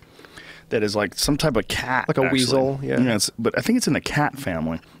civet that is like some type of cat. Like a actually. weasel, yeah. But I think it's in the cat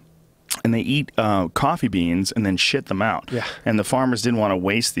family. And they eat coffee beans and then shit them out. Yeah. And the farmers didn't want to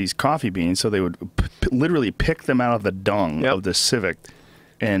waste these coffee beans, so they would literally pick them out of the dung Yep. of the civet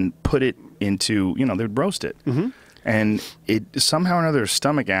and put it into, they would roast it. And it somehow or another,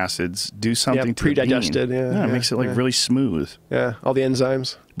 stomach acids do something to pre-digested, the bean. yeah, It makes it like yeah. really smooth. Yeah, all the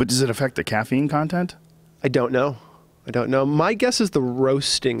enzymes. But does it affect the caffeine content? I don't know. My guess is the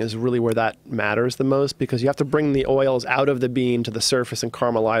roasting is really where that matters the most, because you have to bring the oils out of the bean to the surface and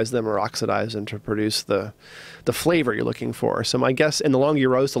caramelize them or oxidize them to produce the flavor you're looking for. So my guess, and the longer you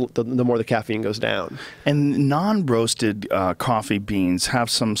roast, the more the caffeine goes down. And non-roasted coffee beans have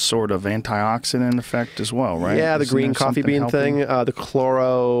some sort of antioxidant effect as well, right? Yeah, the Isn't green there coffee something bean helping? thing,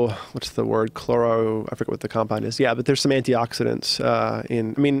 the what's the word? I forget what the compound is. Yeah, but there's some antioxidants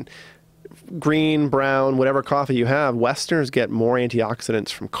green, brown, whatever coffee you have, Westerners get more antioxidants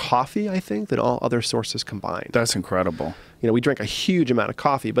from coffee, I think, than all other sources combined. That's incredible. We drink a huge amount of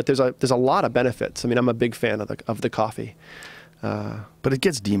coffee, but there's a lot of benefits. I mean, I'm a big fan of the coffee. But it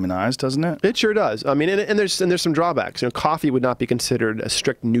gets demonized, doesn't it? It sure does. I mean, and there's some drawbacks. Coffee would not be considered a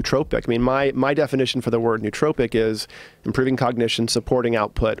strict nootropic. I mean, my definition for the word nootropic is improving cognition, supporting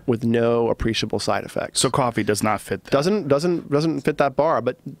output with no appreciable side effects. So coffee does not fit that. Doesn't fit that bar.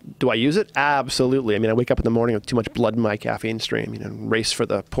 But do I use it? Absolutely. I mean, I wake up in the morning with too much blood in my caffeine stream. Race for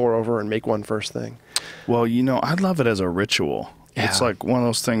the pour over and make one first thing. Well, I love it as a ritual. Yeah. It's like one of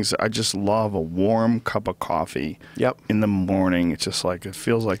those things. I just love a warm cup of coffee in the morning. It's just like, it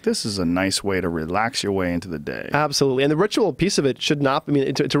feels like this is a nice way to relax your way into the day. Absolutely. And the ritual piece of it should not,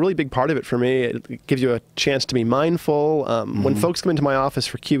 it's a really big part of it for me. It gives you a chance to be mindful. When folks come into my office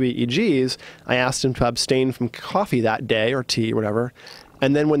for QEEGs, I ask them to abstain from coffee that day or tea or whatever.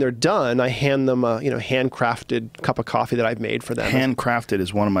 And then when they're done, I hand them a handcrafted cup of coffee that I've made for them. Handcrafted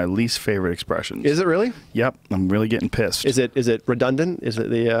is one of my least favorite expressions. Is it really? Yep, I'm really getting pissed. Is it redundant? Is it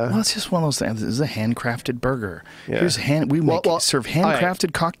the? Well, it's just one of those things. This is a handcrafted burger. Yeah. Here's serve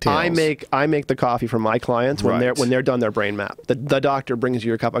handcrafted cocktails. I make the coffee for my clients when Right. they're done their brain map. The doctor brings you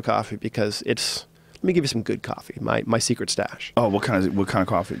your cup of coffee because it's. Let me give you some good coffee. My secret stash. Oh, what kind of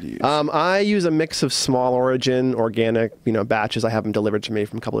coffee do you use? I use a mix of small origin, organic, batches. I have them delivered to me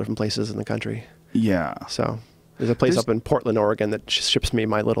from a couple of different places in the country. Yeah. So there's a place up in Portland, Oregon that ships me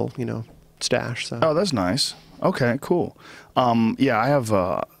my little, stash. So. Oh, that's nice. Okay, cool. Yeah, I have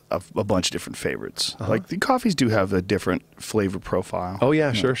a bunch of different favorites. Like the coffees do have a different flavor profile. Oh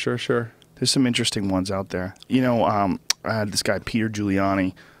yeah, sure. There's some interesting ones out there. I had this guy Peter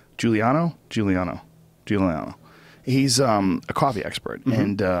Giuliano. He's a coffee expert,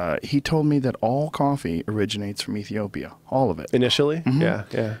 and he told me that all coffee originates from Ethiopia, all of it. Initially,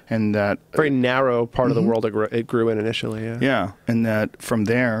 yeah. And that very narrow part of the world it grew in initially, yeah. Yeah, and that from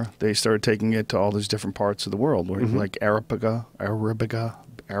there they started taking it to all these different parts of the world, where like Arabica,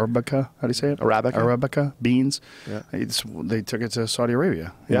 how do you say it? Arabica beans. Yeah. They took it to Saudi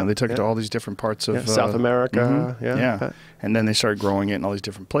Arabia. They took it to all these different parts of South America. Yeah. And then they started growing it in all these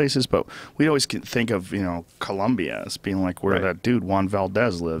different places. But we'd always think of Colombia as being like where that dude Juan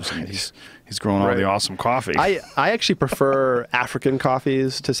Valdez lives. And he's growing all the awesome coffee. I actually prefer African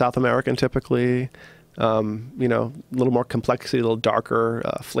coffees to South American typically. You know, a little more complexity, a little darker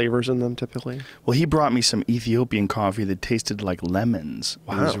flavors in them typically. Well, he brought me some Ethiopian coffee that tasted like lemons.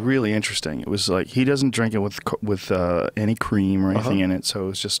 Wow. It was really interesting. It was like he doesn't drink it with any cream or anything in it, so it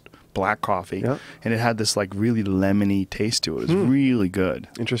was just black coffee, and it had this like really lemony taste to it. It was really good.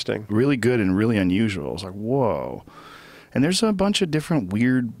 Interesting. Really good and really unusual. I was like, whoa. And there's a bunch of different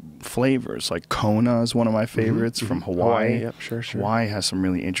weird flavors. Like Kona is one of my favorites from Hawaii. Yep, sure. Hawaii has some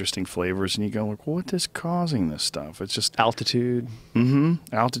really interesting flavors, and you go like, what is causing this stuff? It's just altitude.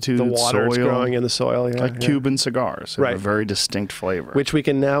 Altitude, the water soil, growing in the soil. Yeah, like Cuban cigars. They have a very distinct flavor, which we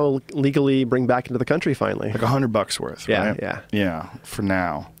can now legally bring back into the country finally. Like $100 worth. Right? Yeah. For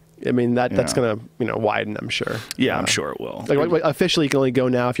now. I mean, that's going to widen, I'm sure. Yeah, I'm sure it will. Like officially, you can only go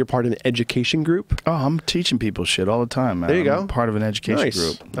now if you're part of an education group. Oh, I'm teaching people shit all the time, man. There you go. I'm part of an education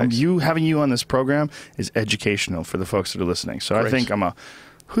group. Nice. Having you on this program is educational for the folks that are listening. So I think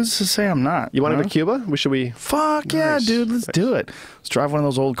who's to say I'm not? You want to go to Cuba? Should we? Fuck yeah, dude. Let's do it. Let's drive one of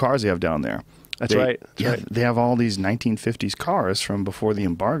those old cars they have down there. That's right. They have all these 1950s cars from before the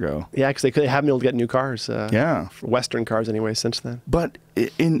embargo. Yeah, because they haven't been able to get new cars. Western cars anyway since then. But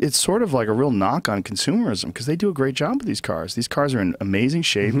it's sort of like a real knock on consumerism because they do a great job with these cars. These cars are in amazing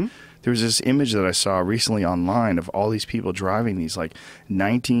shape. There was this image that I saw recently online of all these people driving these like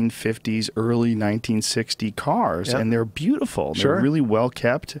 1950s, early 1960 cars, and they're beautiful. They're really well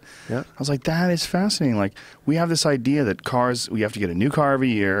kept. I was like, that is fascinating. Like, we have this idea that cars, we have to get a new car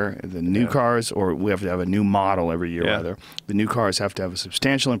every year. The new cars, or we have to have a new model every year, rather. The new cars have to have a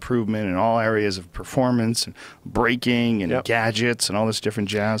substantial improvement in all areas of performance and braking and gadgets and all this different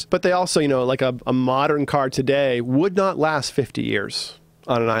jazz. But they also, like a modern car today would not last 50 years.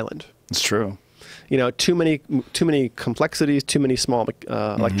 On an island. It's true. Too many complexities, too many small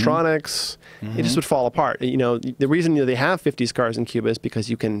electronics. It just would fall apart. The reason they have 50s cars in Cuba is because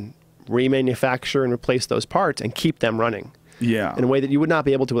you can remanufacture and replace those parts and keep them running. Yeah. In a way that you would not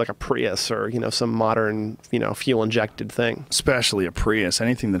be able to with like a Prius or, some modern, fuel injected thing. Especially a Prius.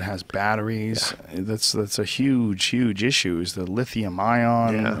 Anything that has batteries. That's a huge issue is the lithium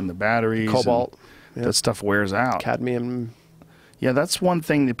ion and the batteries. Cobalt. That stuff wears out. Cadmium. Yeah, that's one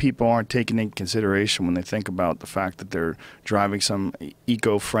thing that people aren't taking into consideration when they think about the fact that they're driving some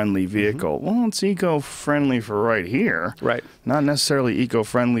eco-friendly vehicle. Well, it's eco-friendly for right here. Right. Not necessarily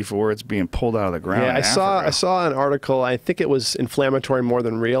eco-friendly for where it's being pulled out of the ground. Yeah, I saw an article, I think it was inflammatory more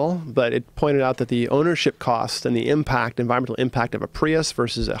than real, but it pointed out that the ownership cost and the environmental impact of a Prius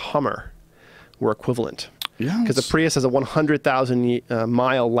versus a Hummer were equivalent. Because the Prius has a 100,000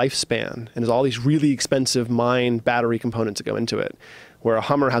 mile lifespan and has all these really expensive mined battery components that go into it, where a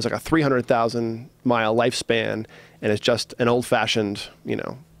Hummer has like a 300,000 mile lifespan and is just an old-fashioned,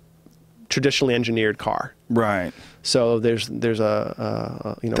 traditionally engineered car. Right. So there's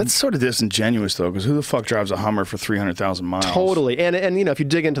a That's sort of disingenuous though, because who the fuck drives a Hummer for 300,000 miles? Totally. And if you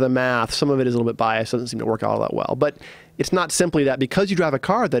dig into the math, some of it is a little bit biased. Doesn't seem to work out all that well. But it's not simply that because you drive a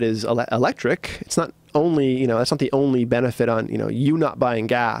car that is electric, it's not only, that's not the only benefit on, you not buying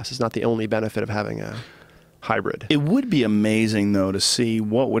gas is not the only benefit of having a hybrid. It would be amazing, though, to see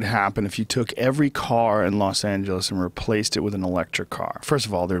what would happen if you took every car in Los Angeles and replaced it with an electric car. First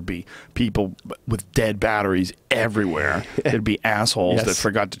of all, there'd be people with dead batteries everywhere. There'd be assholes that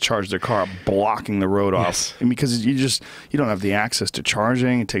forgot to charge their car, blocking the road off. And because you don't have the access to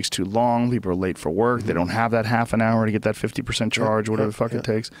charging. It takes too long. People are late for work. They don't have that half an hour to get that 50% charge, whatever the fuck it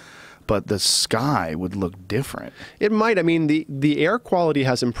takes. But the sky would look different. It might. I mean, the air quality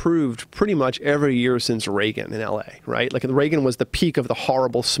has improved pretty much every year since Reagan in LA, right? Like Reagan was the peak of the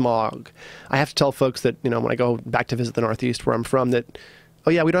horrible smog. I have to tell folks that, when I go back to visit the Northeast where I'm from, that,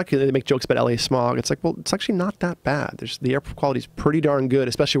 oh yeah, we don't actually make jokes about LA smog. It's like, well, it's actually not that bad. The air quality is pretty darn good,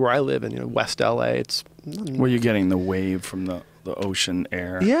 especially where I live in, West LA. It's where you're getting the wave from the ocean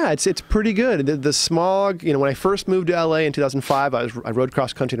air. Yeah, it's pretty good. The smog, when I first moved to LA in 2005, I rode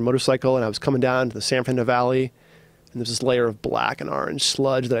cross country on a motorcycle and I was coming down to the San Fernando Valley and there's this layer of black and orange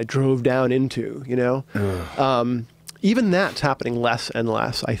sludge that I drove down into, Even that's happening less and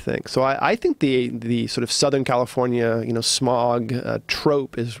less, I think. So I think the sort of Southern California, smog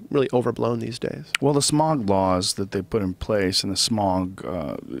trope is really overblown these days. Well, the smog laws that they put in place and the smog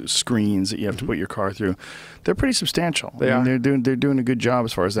screens that you have to put your car through, they're pretty substantial. They're doing a good job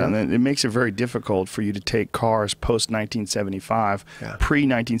as far as that. And it makes it very difficult for you to take cars post 1975. Pre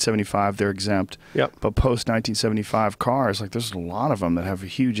 1975, they're exempt. But post 1975 cars, like there's a lot of them that have a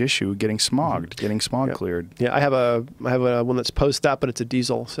huge issue getting smogged, getting smog cleared. Yeah, I have a one that's post that, but it's a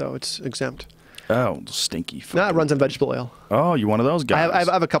diesel, so it's exempt. Oh, stinky. No, it runs on vegetable oil. Oh, you're one of those guys.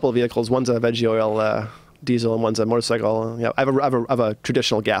 I have a couple of vehicles. One's a veggie oil diesel and one's a motorcycle. Yeah, I have a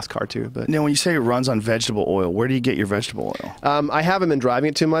traditional gas car too. But Now, when you say it runs on vegetable oil, where do you get your vegetable oil? I haven't been driving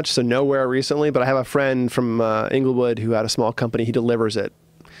it too much, so nowhere recently. But I have a friend from Inglewood who had a small company. He delivers it.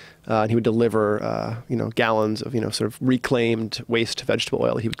 And he would deliver, gallons of, sort of reclaimed waste vegetable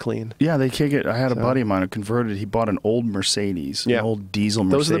oil he would clean. Yeah, they kick it. I had a buddy of mine who converted. He bought an old Mercedes, an old diesel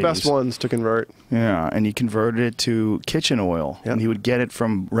Mercedes. Those are the best ones to convert. Yeah, and he converted it to kitchen oil, and he would get it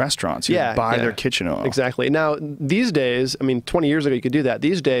from restaurants. He would buy their kitchen oil. Exactly. Now, these days, 20 years ago you could do that.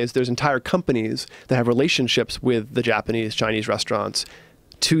 These days, there's entire companies that have relationships with the Japanese, Chinese restaurants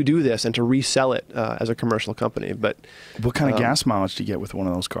to do this and to resell it as a commercial company. But what kind of gas mileage do you get with one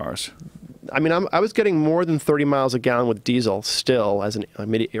of those cars? I was getting more than 30 miles a gallon with diesel still as an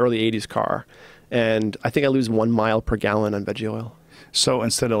early 80s car. And I think I lose 1 mile per gallon on veggie oil. So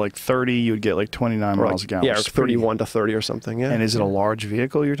instead of like 30, you would get like 29 miles a gallon. Yeah, or 31 to 30 or something, yeah. And is it a large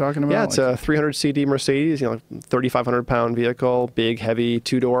vehicle you're talking about? Yeah, it's a 300 CD Mercedes, 3,500 pound vehicle, big, heavy,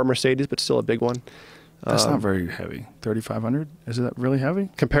 two-door Mercedes, but still a big one. That's not very heavy. 3,500? Is that really heavy?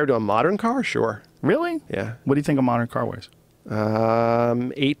 Compared to a modern car, sure. Really? Yeah. What do you think a modern car weighs?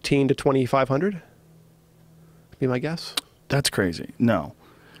 18 to 2,500 would be my guess. That's crazy. No.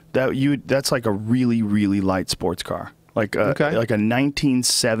 That's like a really, really light sports car. Like a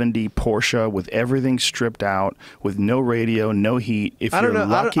 1970 Porsche with everything stripped out, with no radio, no heat. If you're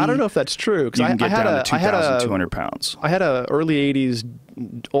lucky, I don't know if that's true. You can get down to 2,200 pounds. I had a early 80s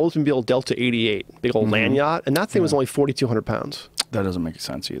Oldsmobile Delta 88, big old land yacht, and that thing was only 4,200 pounds. That doesn't make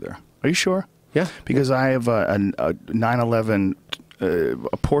sense either. Are you sure? Yeah. Because I have a 911,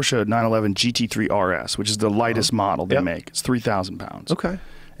 a Porsche 911 GT3 RS, which is the lightest model they make. It's 3,000 pounds. Okay.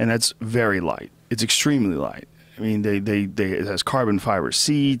 And that's very light. It's extremely light. It has carbon fiber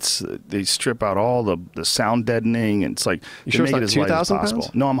seats. They strip out all the sound deadening, and it's like you sure make it it's as light as possible.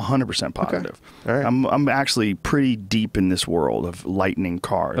 Pounds? No, I'm 100% positive. Okay. All right. I'm actually pretty deep in this world of lightening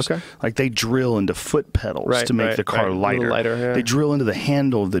cars. Okay. Like they drill into foot pedals to make the car lighter. A little lighter, yeah. They drill into the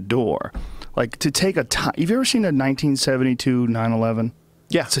handle of the door. Like to take have you ever seen a 1972 911?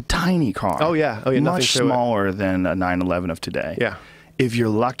 Yeah. It's a tiny car. Oh yeah. Much smaller than a 911 of today. Yeah. If you're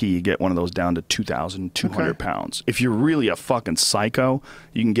lucky, you get one of those down to 2,200 pounds. If you're really a fucking psycho,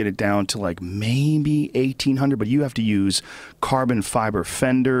 you can get it down to like maybe 1,800, but you have to use carbon fiber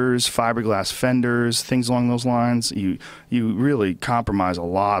fenders, fiberglass fenders, things along those lines. You really compromise a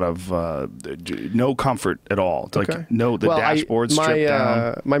lot of no comfort at all. It's like dashboard's stripped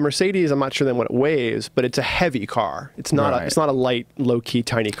down. My Mercedes, I'm not sure then what it weighs, but it's a heavy car. It's not it's not a light, low-key,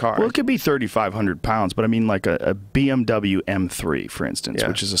 tiny car. Well, it could be 3,500 pounds, but I mean like a BMW M3, for instance,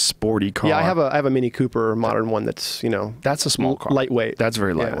 which is a sporty car. Yeah, I have a Mini Cooper modern one that's that's a small car, lightweight. That's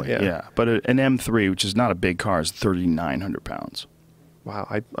very lightweight. Yeah. But an M3, which is not a big car, is 3,900 pounds. Wow,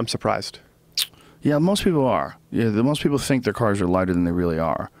 I'm surprised. Yeah, most people are. Yeah, most people think their cars are lighter than they really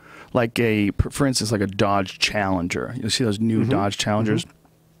are. Like for instance, like a Dodge Challenger. You see those new Dodge Challengers?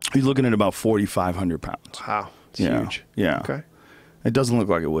 You're looking at about 4,500 pounds. Wow, it's huge. Yeah. Okay. It doesn't look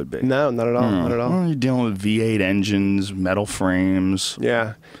like it would be. No, not at all. Not at all. Well, you're dealing with V8 engines, metal frames.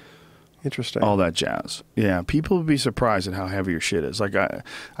 Yeah. Interesting. All that jazz. Yeah, people would be surprised at how heavy your shit is. Like I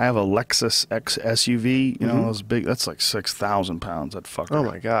have a Lexus X SUV. You know, those big. That's like 6,000 pounds. That fucker. Oh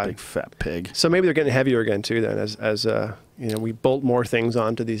my god. Big fat pig. So maybe they're getting heavier again too. Then as we bolt more things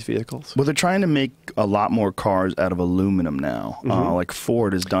onto these vehicles. Well, they're trying to make a lot more cars out of aluminum now. Like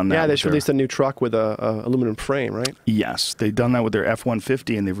Ford has done that. Yeah, they just released a new truck with a aluminum frame, right? Yes, they've done that with their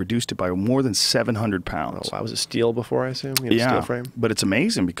F-150, and they've reduced it by more than 700 pounds. Oh, wow. Was it steel before, I assume? Yeah, steel frame. But it's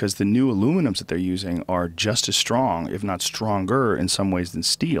amazing because the new aluminums that they're using are just as strong, if not stronger, in some ways than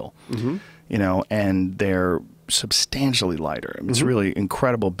steel. And they're substantially lighter. I mean, it's really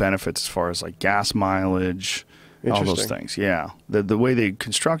incredible benefits as far as like gas mileage. All those things, yeah. The way they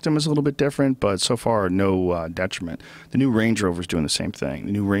construct them is a little bit different, but so far no detriment. The new Range Rover is doing the same thing.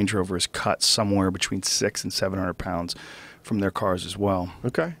 The new Range Rover is cut somewhere between 600 and 700 pounds from their cars as well.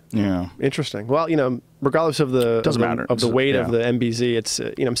 Okay. Yeah. Interesting. Well, regardless of the weight of the MBZ, it's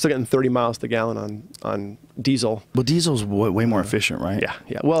I'm still getting 30 miles to the gallon on diesel. Well, diesel's way more efficient, right? Yeah,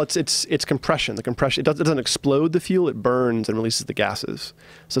 yeah. Well, it's compression. The compression it doesn't explode the fuel; it burns and releases the gases.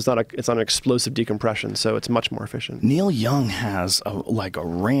 So it's not an explosive decompression. So it's much more efficient. Neil Young has a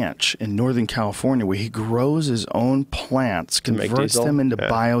ranch in Northern California where he grows his own plants, converts them into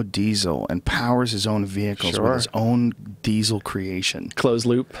biodiesel, and powers his own vehicles with his own diesel creation. Closed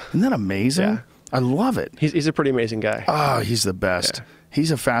loop. Isn't that amazing? Yeah. I love it. He's a pretty amazing guy. Oh, he's the best. He's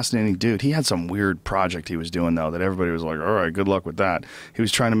a fascinating dude. He had some weird project he was doing, though, that everybody was like, all right, good luck with that. He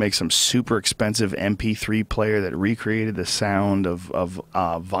was trying to make some super expensive MP3 player that recreated the sound of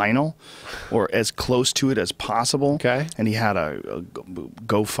vinyl, or as close to it as possible. Okay. And he had a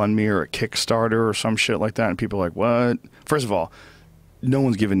GoFundMe or a Kickstarter or some shit like that. And people are like, what? First of all, no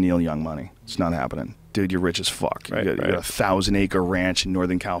one's giving Neil Young money. It's not happening. Dude, you're rich as fuck. Right, you got a 1,000-acre ranch in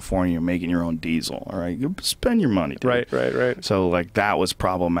Northern California. You're making your own diesel. All right, you spend your money, dude. Right. So like that was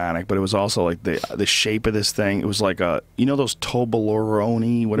problematic, but it was also like the shape of this thing. It was like those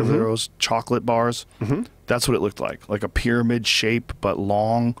Toblerone, whatever those chocolate bars. That's what it looked like a pyramid shape but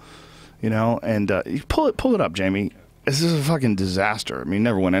long. And you pull it up, Jamie. This is a fucking disaster. I mean, it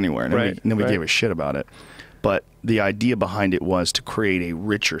never went anywhere. Nobody gave a shit about it. But the idea behind it was to create a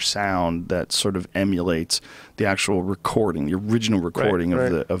richer sound that sort of emulates the actual recording, the original recording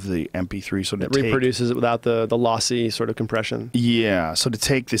of the MP3. So it reproduces it without the lossy sort of compression. Yeah. So to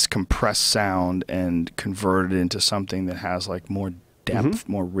take this compressed sound and convert it into something that has like more depth,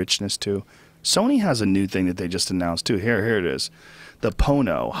 more richness to. Sony has a new thing that they just announced too. Here it is. The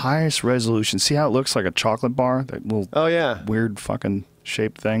Pono, highest resolution. See how it looks like a chocolate bar? That little weird fucking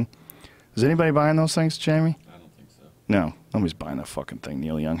shaped thing. Is anybody buying those things, Jamie? I don't think so. No, nobody's buying that fucking thing,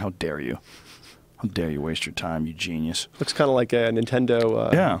 Neil Young. How dare you? How dare you waste your time, you genius? Looks kind of like a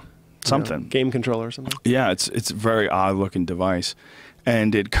Nintendo something. Game controller or something. Yeah, it's a very odd-looking device.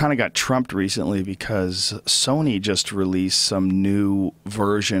 And it kind of got trumped recently because Sony just released some new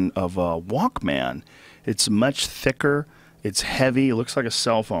version of a Walkman. It's much thicker. It's heavy. It looks like a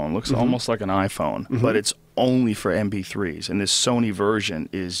cell phone. It looks almost like an iPhone, but it's only for MP3s. And this Sony version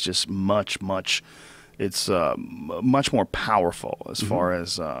is just much more powerful as far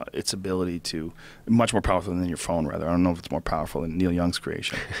as its ability to, much more powerful than your phone, rather. I don't know if it's more powerful than Neil Young's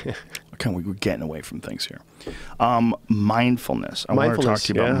creation. We're getting away from things here. Mindfulness. I want to talk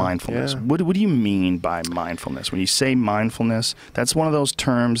to you about mindfulness. What do you mean by mindfulness? When you say mindfulness, that's one of those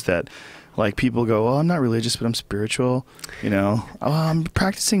terms that like people go, oh, I'm not religious, but I'm spiritual. Oh, I'm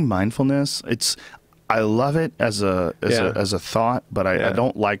practicing mindfulness. I love it as a thought, but I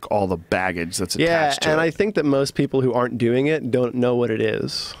don't like all the baggage that's attached to it. And I think that most people who aren't doing it don't know what it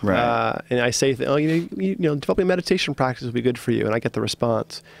is. Right. And I say, developing a meditation practice would be good for you. And I get the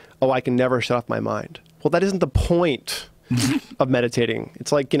response, oh, I can never shut off my mind. Well, that isn't the point of meditating.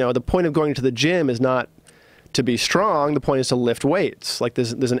 It's like, the point of going to the gym is not to be strong. The point is to lift weights. Like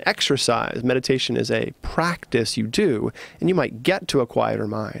there's an exercise. Meditation is a practice you do, and you might get to a quieter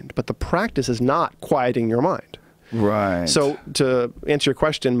mind, but the practice is not quieting your mind. Right. So to answer your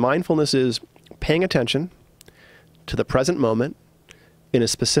question, mindfulness is paying attention to the present moment in a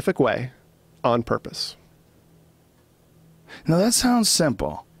specific way on purpose. Now that sounds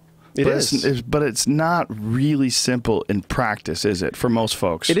simple. It is. But it's not really simple in practice, is it, for most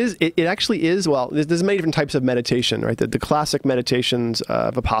folks? It is. It actually is. Well, there's many different types of meditation, right? The classic meditations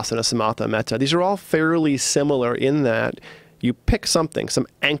of Vipassana, Samatha, Metta, these are all fairly similar in that you pick something, some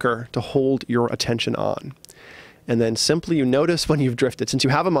anchor to hold your attention on. And then simply you notice when you've drifted. Since you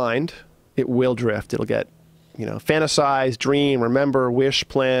have a mind, it will drift. It'll get, fantasize, dream, remember, wish,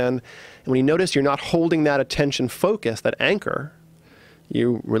 plan. And when you notice you're not holding that attention focus, that anchor,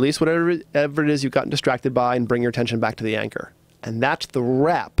 you release whatever it is you've gotten distracted by and bring your attention back to the anchor. And that's the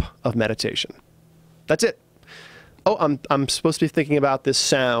rep of meditation. That's it. Oh, I'm supposed to be thinking about this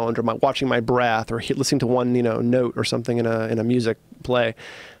sound or watching my breath or listening to one note or something in a music play.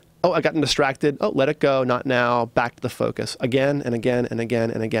 Oh, I've gotten distracted. Oh, let it go. Not now. Back to the focus. Again and again and again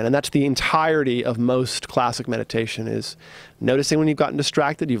and again. And that's the entirety of most classic meditation is noticing when you've gotten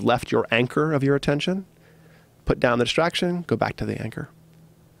distracted, you've left your anchor of your attention, put down the distraction, go back to the anchor.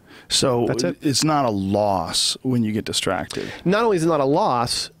 So it's not a loss when you get distracted. Not only is it not a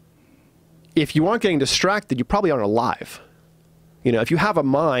loss, if you aren't getting distracted, you probably aren't alive. If you have a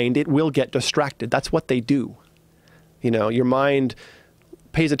mind, it will get distracted. That's what they do. Your mind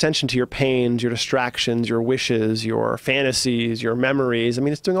pays attention to your pains, your distractions, your wishes, your fantasies, your memories. I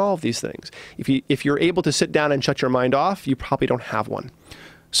mean, it's doing all of these things. If you're able to sit down and shut your mind off, you probably don't have one.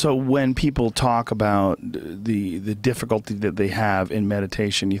 So when people talk about the difficulty that they have in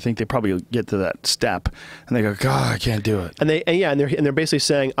meditation, you think they probably get to that step and they go, God, I can't do it. And they're basically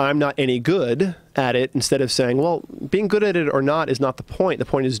saying, I'm not any good at it, instead of saying, well, being good at it or not is not the point. The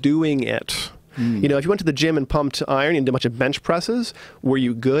point is doing it. If you went to the gym and pumped iron and did a bunch of bench presses, were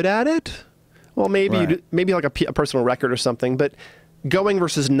you good at it? Well, maybe maybe like a personal record or something, but going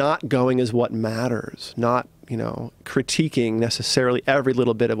versus not going is what matters, not critiquing necessarily every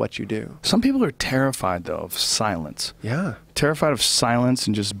little bit of what you do. Some people are terrified, though, of silence. Yeah. Terrified of silence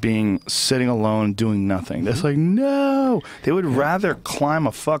and just sitting alone doing nothing. That's like, no. They would rather climb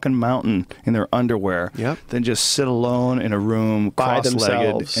a fucking mountain in their underwear than just sit alone in a room,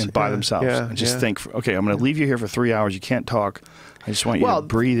 cross-legged, and by themselves. And just think, okay, I'm going to leave you here for 3 hours. You can't talk. I just want you to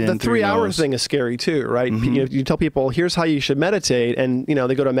breathe in through your nose. The 3 hour thing is scary too, right? You tell people, here's how you should meditate, and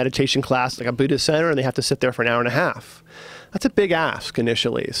they go to a meditation class like a Buddhist center, and they have to sit there for an hour and a half. That's a big ask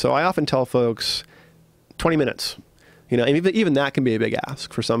initially. So I often tell folks 20 minutes. And even that can be a big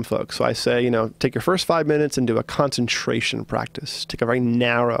ask for some folks. So I say, take your first 5 minutes and do a concentration practice. Take a very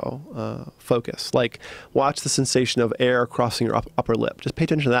narrow focus. Like watch the sensation of air crossing your upper lip. Just pay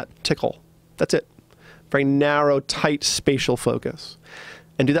attention to that tickle. That's it. Very narrow, tight, spatial focus.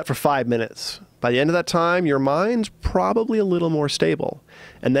 And do that for 5 minutes. By the end of that time, your mind's probably a little more stable.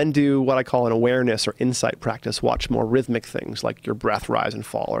 And then do what I call an awareness or insight practice. Watch more rhythmic things like your breath rise and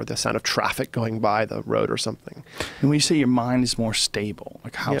fall or the sound of traffic going by the road or something. And when you say your mind is more stable,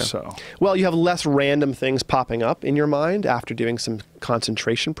 like how so? Well, you have less random things popping up in your mind after doing some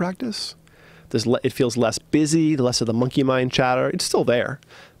concentration practice. It feels less busy, less of the monkey mind chatter. It's still there,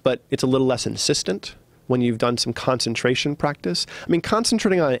 but it's a little less insistent when you've done some concentration practice. I mean,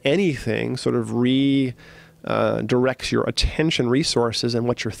 concentrating on anything sort of redirects your attention resources and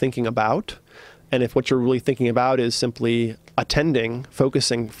what you're thinking about. And if what you're really thinking about is simply attending,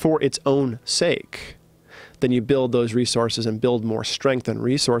 focusing for its own sake, then you build those resources and build more strength and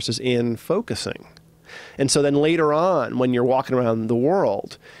resources in focusing. And so then later on, when you're walking around the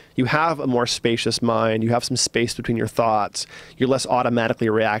world, you have a more spacious mind, you have some space between your thoughts, you're less automatically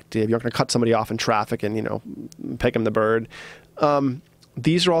reactive, you're not going to cut somebody off in traffic and, pick them the bird.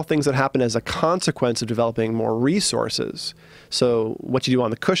 These are all things that happen as a consequence of developing more resources. So what you do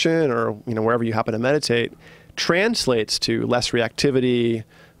on the cushion or, wherever you happen to meditate translates to less reactivity,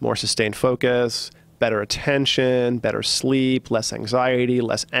 more sustained focus, better attention, better sleep, less anxiety,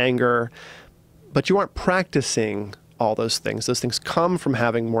 less anger. But you aren't practicing all those things. Those things come from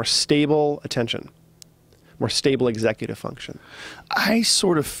having more stable attention, more stable executive function. I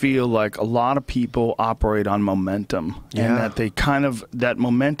sort of feel like a lot of people operate on momentum and that they that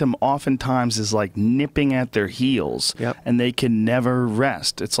momentum oftentimes is like nipping at their heels and they can never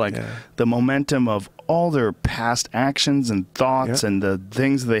rest. It's like the momentum of all their past actions and thoughts and the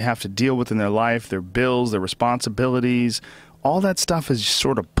things that they have to deal with in their life, their bills, their responsibilities, all that stuff is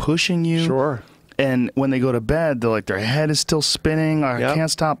sort of pushing you. Sure. And when they go to bed, they're like, their head is still spinning. I can't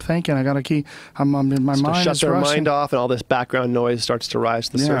stop thinking. I got to keep, I'm in my mind. Shut their mind off, and all this background noise starts to rise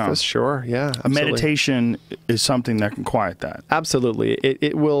to the surface. Sure, absolutely. Meditation is something that can quiet that. Absolutely.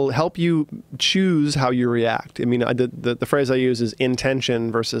 It will help you choose how you react. I mean, the phrase I use is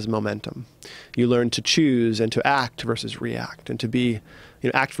intention versus momentum. You learn to choose and to act versus react, and to be,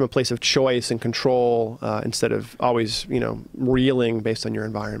 act from a place of choice and control instead of always, reeling based on your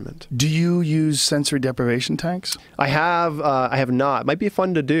environment. Do you use sensory deprivation tanks? I have not. It might be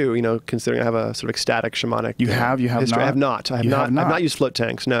fun to do, considering I have a sort of ecstatic shamanic history. Not? I have not. I've not used float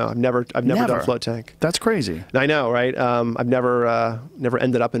tanks. No, I've never done a float tank. That's crazy. I know, right? I've never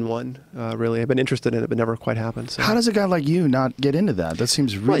ended up in one. Really, I've been interested in it, but never quite happened. So. How does a guy like you not get into that? That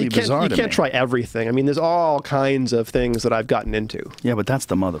seems really bizarre to me. You can't try everything. I mean, there's all kinds of things that I've gotten into. Yeah, but that's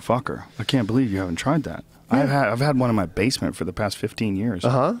the motherfucker. I can't believe you haven't tried that. Yeah. I've had one in my basement for the past 15 years.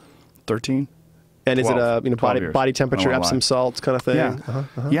 13. And 12, is it a body temperature, Epsom salts kind of thing? Yeah.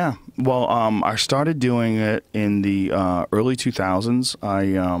 Yeah. Well, I started doing it in the early 2000s.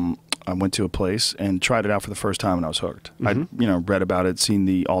 I went to a place and tried it out for the first time, and I was hooked. I read about it, seen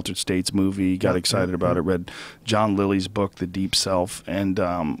the Altered States movie, got excited about it, read John Lilly's book, The Deep Self, and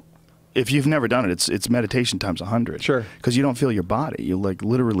if you've never done it, it's meditation times 100. Sure. Because you don't feel your body. You like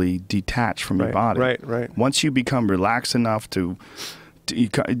literally detach from your body. Right. Once you become relaxed enough to you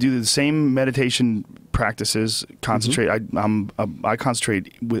do the same meditation practices, concentrate. I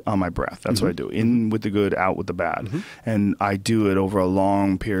concentrate on my breath. That's what I do. In with the good, out with the bad. And I do it over a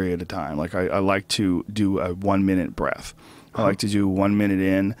long period of time. Like I like to do a 1 minute breath. I like to do 1 minute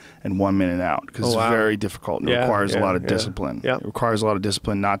in and 1 minute out because it's very difficult and it requires a lot of discipline. It requires a lot of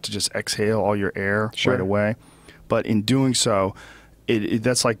discipline not to just exhale all your air right away. But in doing so,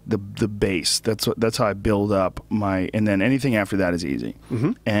 that's like the base. That's how I build up my, and then anything after that is easy.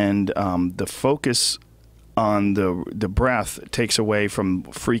 And the focus on the breath takes away from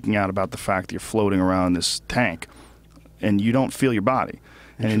freaking out about the fact that you're floating around this tank. and you don't feel your body.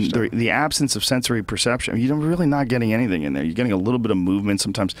 And the absence of sensory perception, you're really not getting anything in there. You're getting a little bit of movement.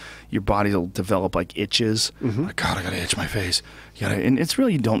 Sometimes your body will develop like itches. Like, God, I gotta itch my face. And it's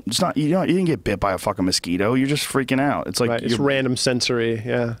really you didn't get bit by a fucking mosquito. You're just freaking out. It's like it's random sensory.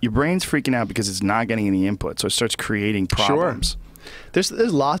 Yeah, your brain's freaking out because it's not getting any input, so it starts creating problems. There's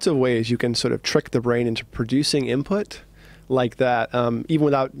lots of ways you can sort of trick the brain into producing input like that, even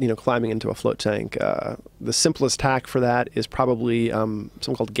without climbing into a float tank. The simplest hack for that is probably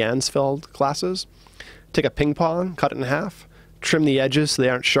something called Ganzfeld classes. Take a ping pong, cut it in half, trim the edges so they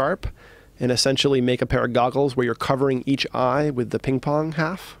aren't sharp, and essentially make a pair of goggles where you're covering each eye with the ping pong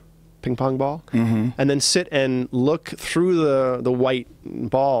ball, and then sit and look through the white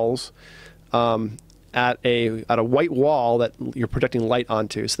balls at a white wall that you're projecting light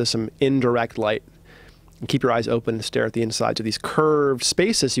onto. So there's some indirect light. And keep your eyes open and stare at the insides of these curved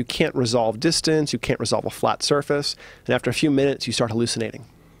spaces. You can't resolve distance. You can't resolve a flat surface. And after a few minutes, you start hallucinating.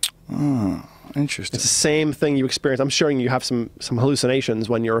 Oh, interesting. It's the same thing you experience. I'm sure you have some hallucinations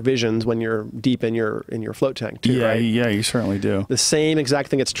when you're deep in your float tank too, right? Yeah, you certainly do. The same exact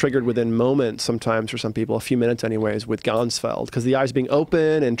thing gets triggered within moments sometimes for some people, a few minutes anyways, with Ganzfeld, because the eyes being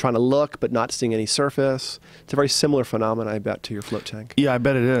open and trying to look but not seeing any surface. It's a very similar phenomenon, I bet, to your float tank. Yeah, I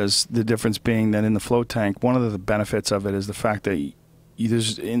bet it is. The difference being that in the float tank, one of the benefits of it is the fact that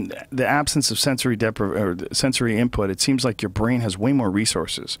there's in the absence of sensory input, it seems like your brain has way more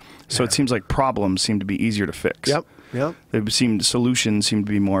resources. So it seems like problems seem to be easier to fix. Yep. Solutions seem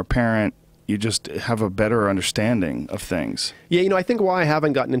to be more apparent. You just have a better understanding of things. Yeah, I think why I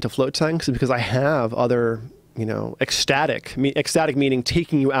haven't gotten into float tanks is because I have other, ecstatic meaning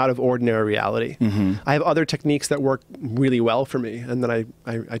taking you out of ordinary reality. I have other techniques that work really well for me, and then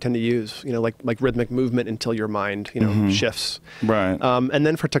I tend to use, like rhythmic movement until your mind, shifts. Right. And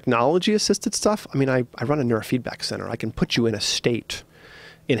then for technology-assisted stuff, I run a neurofeedback center. I can put you in a state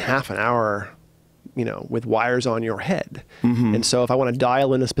in half an hour, with wires on your head. And so if I want to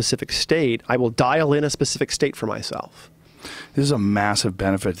dial in a specific state, I will dial in a specific state for myself. This is a massive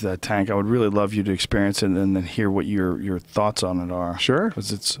benefit to that tank. I would really love you to experience it and then hear what your thoughts on it are. Sure.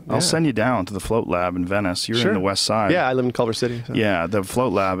 Because I'll send you down to the float lab in Venice. You're in the west side. Yeah, I live in Culver City. So. Yeah, the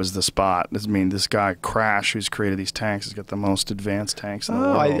float lab is the spot. This guy Crash, who's created these tanks, has got the most advanced tanks in the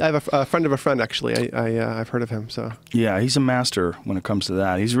world. I have a friend of a friend, actually. I've heard of him. So yeah, he's a master when it comes to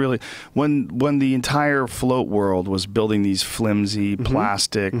that. He's really when the entire float world was building these flimsy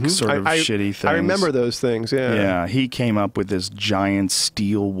plastic sort of shitty things. I remember those things. Yeah. Yeah, he came up with this giant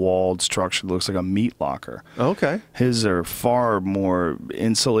steel-walled structure that looks like a meat locker. Okay. His are far more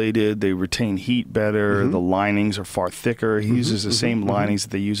insulated. They retain heat better. The linings are far thicker. He uses the same linings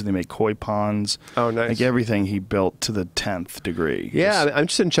that they use when they make koi ponds. Oh, nice. Like everything he built to the 10th degree. Yeah, I'm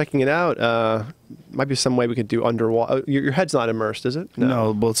interested in checking it out. Might be some way we could do underwater. Your head's not immersed, is it?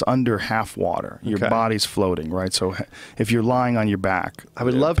 No, well, it's under half water. Your body's floating, right? So if you're lying on your back, I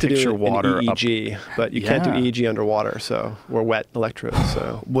would love to do water an EEG, but you can't do EEG underwater, so or wet electrodes.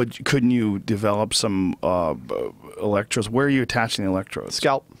 So couldn't you develop some electrodes? Where are you attaching the electrodes?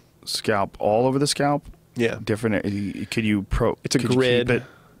 Scalp all over the scalp. Yeah, different. Could you It's a grid. Keep it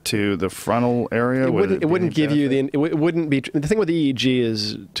to the frontal area? It wouldn't give you it wouldn't be. The thing with EEG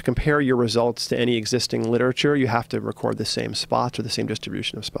is to compare your results to any existing literature, you have to record the same spots or the same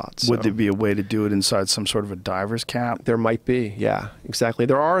distribution of spots. Would there be a way to do it inside some sort of a diver's cap? There might be. Yeah, exactly.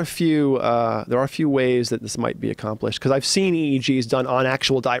 There are a few ways that this might be accomplished, because I've seen EEGs done on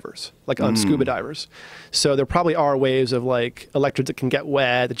actual divers, like on scuba divers. So there probably are ways of like electrodes that can get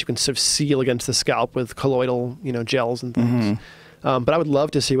wet that you can sort of seal against the scalp with colloidal, gels and things. But I would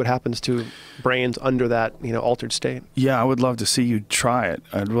love to see what happens to brains under that, altered state. Yeah, I would love to see you try it.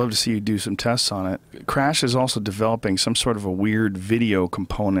 I'd love to see you do some tests on it. Crash is also developing some sort of a weird video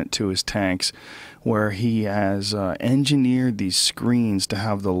component to his tanks, where he has engineered these screens to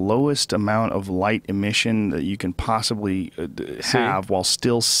have the lowest amount of light emission that you can possibly have while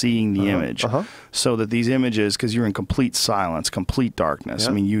still seeing the image. So that these images, because you're in complete silence, complete darkness.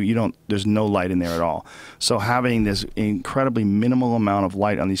 I mean, you don't. There's no light in there at all. So having this incredibly minimal amount of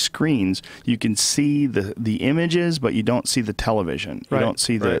light on these screens, you can see the images, but you don't see the television. You don't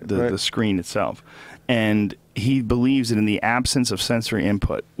see the screen itself. And he believes that in the absence of sensory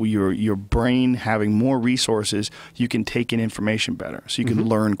input, your brain having more resources, you can take in information better, so you can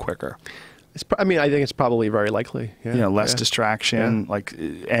learn quicker. I think it's probably very likely. Yeah. Less distraction,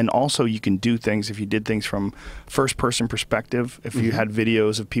 and also you can do things if you did things from first-person perspective. If you had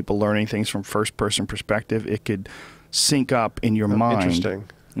videos of people learning things from first-person perspective, it could sync up in your mind. Interesting.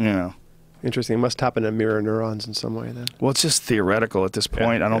 Interesting. It must happen to mirror neurons in some way then. Well, it's just theoretical at this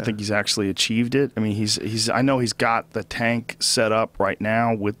point. Yeah, I don't think he's actually achieved it. I mean, I know he's got the tank set up right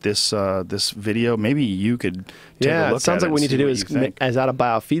now with this this video. Maybe you could take a look it sounds at like what we need to do is add a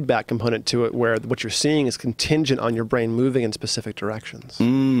biofeedback component to it, where what you're seeing is contingent on your brain moving in specific directions.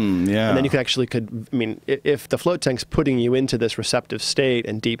 Yeah. And then you I mean, if the float tank's putting you into this receptive state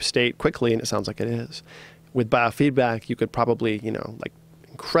and deep state quickly, and it sounds like it is, with biofeedback, you could probably, like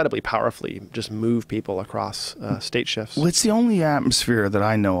incredibly powerfully just move people across state shifts. Well, it's the only atmosphere that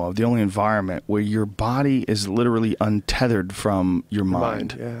I know of, the only environment where your body is literally untethered from your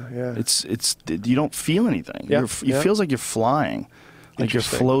mind. Yeah. It's you don't feel anything. Yeah, It feels like you're flying, like you're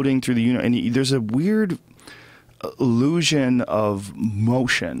floating through the universe. And there's a weird illusion of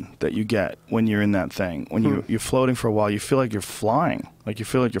motion that you get when you're in that thing. When you're floating for a while, you feel like you're flying. Like you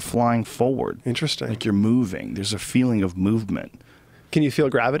feel like you're flying forward. Interesting. Like you're moving. There's a feeling of movement. Can you feel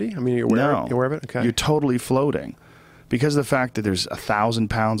gravity? I mean, you're aware of it? Okay. You're totally floating. Because of the fact that there's 1,000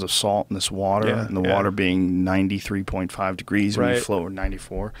 pounds of salt in this water, and the water being 93.5 degrees when you float, or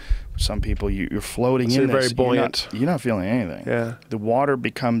 94. For some people, you're floating in you're this. very buoyant. You're not feeling anything. Yeah. The water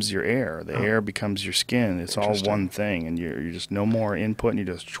becomes your air. The air becomes your skin. It's all one thing, and you're just no more input, and you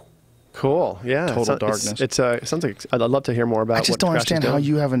just... Cool. Yeah. Total darkness. It sounds like I'd love to hear more about. I just don't understand how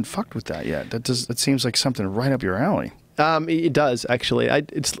you haven't fucked with that yet. That seems like something right up your alley. It does actually.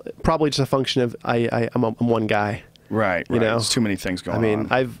 It's probably just a function of I'm one guy. Right. You know, there's too many things going on.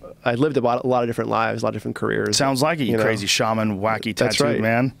 I mean, I've lived a lot of different lives, a lot of different careers. Sounds like it, you crazy shaman, wacky That's tattooed right.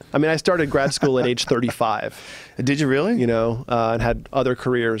 man. I mean, I started grad school at age 35. Did you really? You know, and had other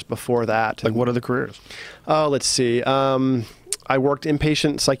careers before that. Like what other careers? Oh, let's see. I worked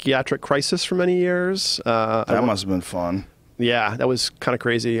inpatient psychiatric crisis for many years. That must have been fun. Yeah, that was kind of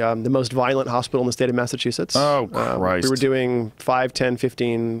crazy. The most violent hospital in the state of Massachusetts. Oh, Christ. We were doing 5, 10,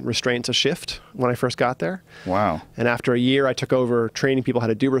 15 restraints a shift when I first got there. Wow. And after a year, I took over training people how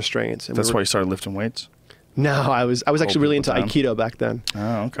to do restraints. And That's why you started lifting weights? No, I was actually really into Aikido back then.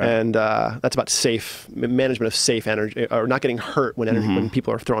 Oh, okay. And that's about management of safe energy, or not getting hurt when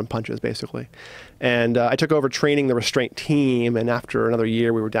people are throwing punches, basically. And I took over training the restraint team, and after another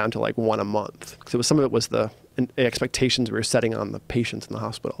year, we were down to like 1 a month. So some of it was the expectations we were setting on the patients in the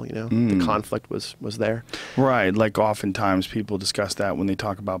hospital. You know, the conflict was there. Right. Like oftentimes people discuss that when they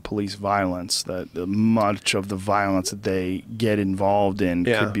talk about police violence, that much of the violence that they get involved in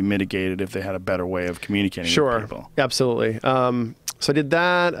could be mitigated if they had a better way of communicating with people. Absolutely. So I did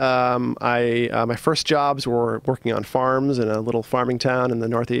that. My first jobs were working on farms in a little farming town in the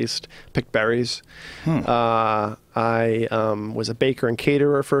Northeast, picked berries. I was a baker and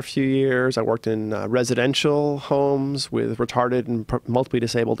caterer for a few years. I worked in residential homes with retarded and multiply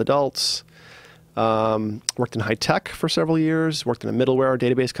disabled adults. Worked in high tech for several years. Worked in a middleware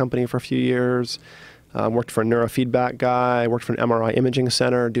database company for a few years. Worked for a neurofeedback guy. Worked for an MRI imaging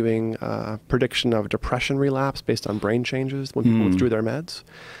center doing prediction of depression relapse based on brain changes when people withdrew their meds.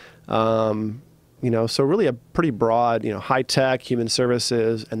 You know, so really a pretty broad, high tech, human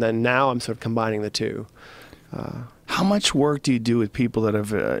services, and then now I'm sort of combining the two. How much work do you do with people that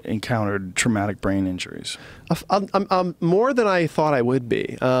have encountered traumatic brain injuries? More than I thought I would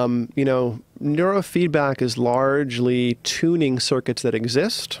be. Neurofeedback is largely tuning circuits that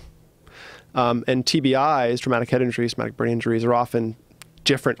exist. And TBIs, traumatic head injuries, traumatic brain injuries, are often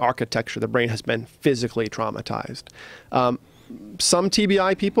different architecture. The brain has been physically traumatized. Some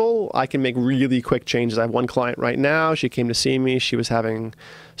TBI people, I can make really quick changes. I have one client right now. She came to see me. She was having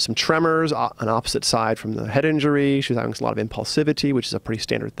some tremors on opposite side from the head injury. She was having a lot of impulsivity, which is a pretty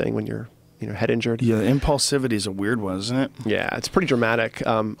standard thing when you're head injured. Yeah, impulsivity is a weird one, isn't it? Yeah, it's pretty dramatic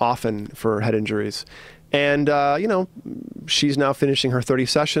often for head injuries. And, she's now finishing her 30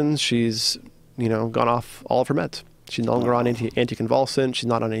 sessions. She's, gone off all of her meds. She's no longer on anticonvulsant. She's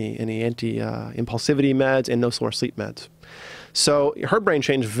not on any anti-impulsivity meds and no more sleep meds. So her brain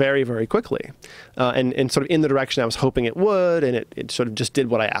changed very, very quickly and sort of in the direction I was hoping it would, and it sort of just did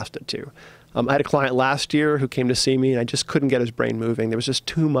what I asked it to. I had a client last year who came to see me, and I just couldn't get his brain moving. There was just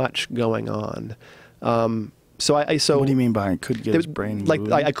too much going on. So what do you mean by couldn't get his brain moving?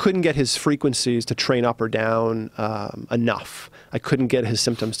 Like I couldn't get his frequencies to train up or down enough. I couldn't get his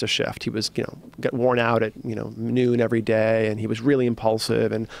symptoms to shift. He was, get worn out at noon every day, and he was really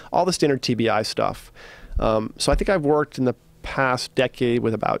impulsive and all the standard TBI stuff. So I think I've worked in the past decade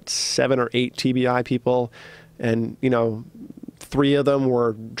with about 7 or 8 TBI people, and 3 of them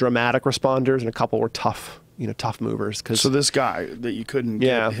were dramatic responders, and a couple were tough movers. So this guy that you couldn't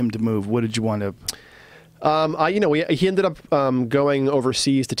get him to move, what did you wind up? He ended up going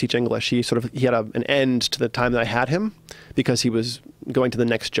overseas to teach English. He had an end to the time that I had him because he was going to the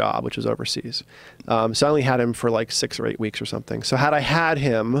next job, which was overseas. So I only had him for like 6 or 8 weeks or something. So had I had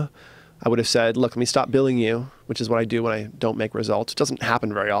him, I would have said, look, let me stop billing you, which is what I do when I don't make results. It doesn't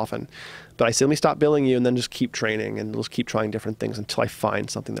happen very often. But I said, let me stop billing you and then just keep training and just keep trying different things until I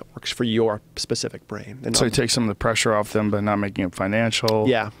find something that works for your specific brain. And so you take some of the pressure off them, but not making it financial.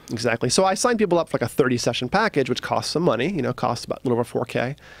 Yeah, exactly. So I signed people up for like a 30-session package, which costs some money, costs about a little over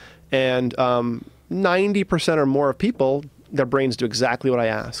 $4K. And 90% or more of people, their brains do exactly what I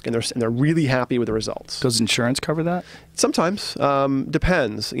ask, and they're really happy with the results. Does insurance cover that? Sometimes.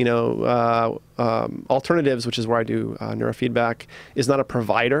 Depends. Alternatives, which is where I do neurofeedback, is not a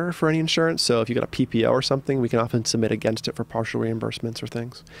provider for any insurance. So if you got a PPO or something, we can often submit against it for partial reimbursements or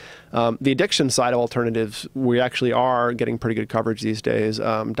things. The addiction side of alternatives, we actually are getting pretty good coverage these days.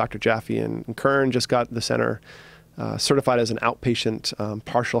 Dr. Jaffe and Kern just got the center certified as an outpatient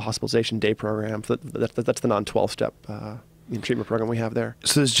partial hospitalization day program. That's the non-12-step treatment program we have there.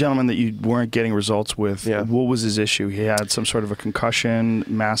 So this gentleman that you weren't getting results with, what was his issue? He had some sort of a concussion,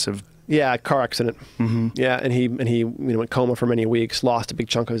 massive... Yeah, car accident. Yeah, and he went coma for many weeks, lost a big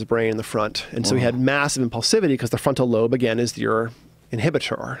chunk of his brain in the front. And so he had massive impulsivity because the frontal lobe, again, is your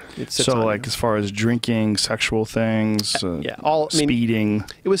inhibitor. So like as far as drinking, sexual things, speeding.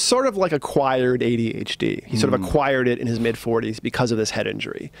 It was sort of like acquired ADHD. He sort of acquired it in his mid-40s because of this head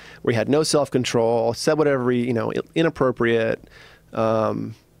injury, where he had no self-control, said whatever, inappropriate,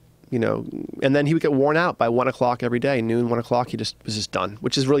 and then he would get worn out by 1 o'clock every day, noon, 1 o'clock, he was just done,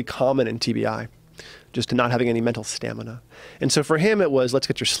 which is really common in TBI. Just to not having any mental stamina. And so for him, it was, let's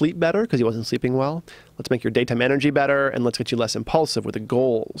get your sleep better because he wasn't sleeping well. Let's make your daytime energy better, and let's get you less impulsive with the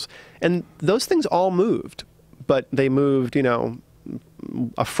goals. And those things all moved, but they moved,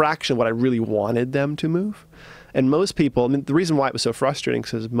 a fraction of what I really wanted them to move. And most people, the reason why it was so frustrating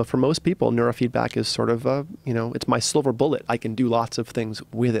is for most people, neurofeedback is sort of, it's my silver bullet. I can do lots of things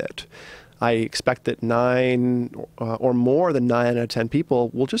with it. I expect that 9 or more than 9 out of 10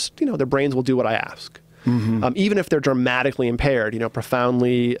 people will just, their brains will do what I ask. Even if they're dramatically impaired,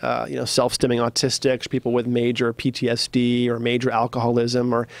 profoundly, self-stimming autistics, people with major PTSD or major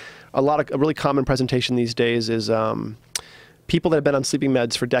alcoholism, or a really common presentation these days is people that have been on sleeping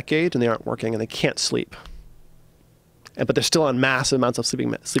meds for decades and they aren't working and they can't sleep. But they're still on massive amounts of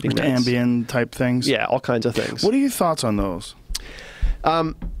sleeping meds. Ambien type things? Yeah, all kinds of things. What are your thoughts on those?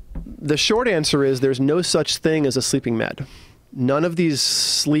 The short answer is there's no such thing as a sleeping med. None of these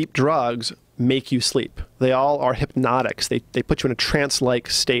sleep drugs make you sleep. They all are hypnotics. They put you in a trance-like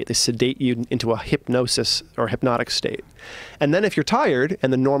state. They sedate you into a hypnosis or hypnotic state. And then if you're tired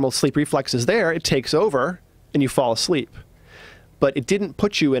and the normal sleep reflex is there, it takes over and you fall asleep. But it didn't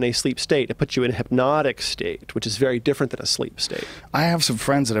put you in a sleep state. It put you in a hypnotic state, which is very different than a sleep state. I have some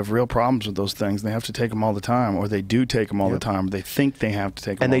friends that have real problems with those things. They have to take them all the time, or they do take them all the time. They think they have to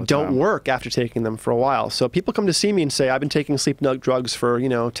take them all the time. And they don't work after taking them for a while. So people come to see me and say, I've been taking sleep drugs for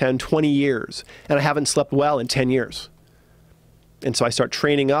 10, 20 years, and I haven't slept well in 10 years. And so I start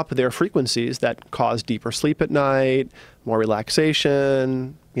training up their frequencies that cause deeper sleep at night, more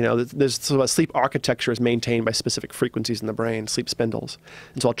relaxation. So sleep architecture is maintained by specific frequencies in the brain, sleep spindles.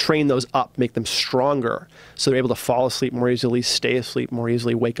 And so I'll train those up, make them stronger, so they're able to fall asleep more easily, stay asleep more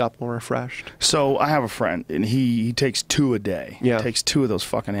easily, wake up more refreshed. So I have a friend, and he takes 2 a day. Yeah. He takes 2 of those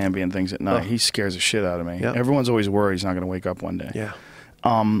fucking Ambien things at night. He scares the shit out of me. Yeah. Everyone's always worried he's not going to wake up one day. Yeah.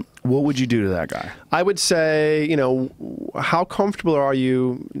 What would you do to that guy? I would say, how comfortable are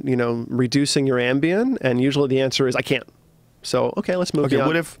you, reducing your Ambien? And usually the answer is, I can't. So, okay, let's move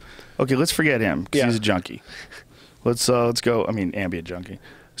beyond. Let's forget him, because he's a junkie. Let's go, Ambien junkie.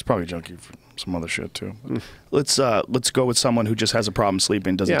 He's probably a junkie for some other shit, too. Let's go with someone who just has a problem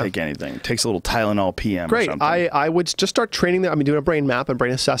sleeping, doesn't take anything. Takes a little Tylenol PM Great. or something. I would just start training them. Doing a brain map, a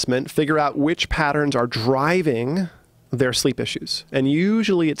brain assessment, figure out which patterns are driving their sleep issues. And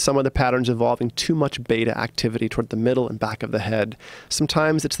usually it's some of the patterns involving too much beta activity toward the middle and back of the head.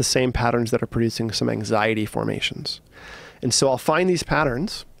 Sometimes it's the same patterns that are producing some anxiety formations. And so I'll find these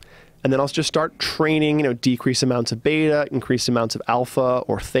patterns, and then I'll just start training, decrease amounts of beta, increase amounts of alpha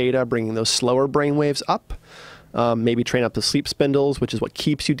or theta, bringing those slower brain waves up. Maybe train up the sleep spindles, which is what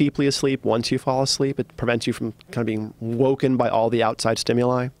keeps you deeply asleep once you fall asleep. It prevents you from kind of being woken by all the outside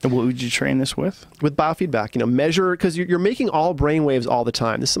stimuli. And what would you train this with? With biofeedback. Measure, because you're making all brain waves all the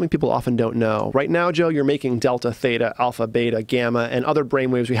time. This is something people often don't know. Right now, Joe, you're making delta, theta, alpha, beta, gamma, and other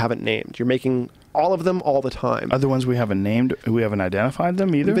brain waves we haven't named. You're making all of them all the time. Other ones we haven't named, we haven't identified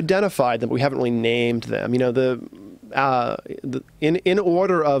them either? We've identified them, but we haven't really named them. In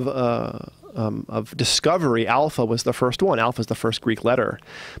order of of discovery, alpha was the first one. Alpha is the first Greek letter.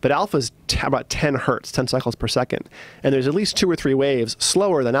 But alpha is about 10 hertz, 10 cycles per second. And there's at least 2 or 3 waves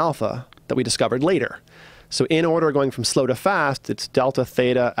slower than alpha that we discovered later. So in order going from slow to fast, it's delta,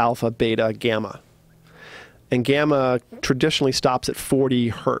 theta, alpha, beta, gamma. And gamma traditionally stops at 40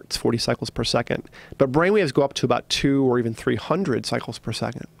 hertz, 40 cycles per second. But brainwaves go up to about 2 or even 300 cycles per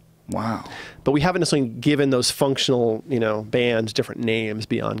second. Wow. But we haven't necessarily given those functional, bands different names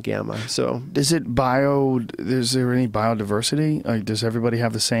beyond gamma. So Is there any biodiversity? Like, does everybody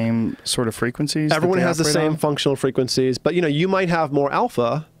have the same sort of frequencies? everyone has the same on? functional frequencies, but you might have more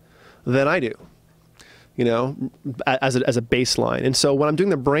alpha than I do. As a baseline. And so when I'm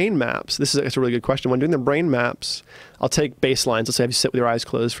doing the brain maps, it's a really good question. When I'm doing the brain maps, I'll take baselines. Let's say you sit with your eyes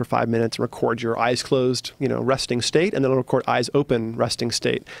closed for 5 minutes and record your eyes closed, resting state, and then I'll record eyes open, resting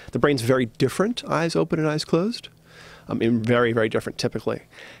state. The brain's very different, eyes open and eyes closed. Very, very different typically.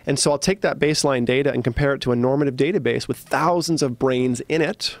 And so I'll take that baseline data and compare it to a normative database with thousands of brains in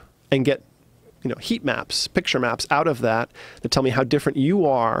it and get, heat maps, picture maps out of that tell me how different you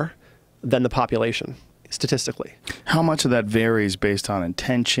are than the population. Statistically. How much of that varies based on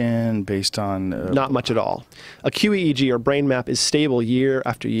intention, based on... Not much at all. A QEEG or brain map is stable year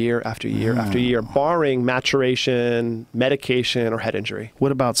after year after year after year, barring maturation, medication, or head injury.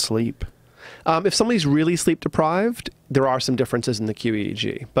 What about sleep? If somebody's really sleep deprived, there are some differences in the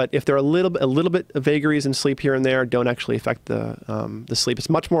QEEG. But if there are a little bit of vagaries in sleep here and there, don't actually affect the sleep. It's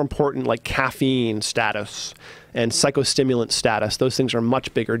much more important, like caffeine status and psychostimulant status. Those things are a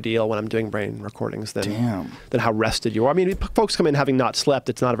much bigger deal when I'm doing brain recordings than how rested you are. I mean, folks come in having not slept,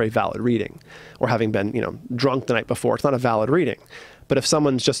 it's not a very valid reading. Or having been, drunk the night before, it's not a valid reading. But if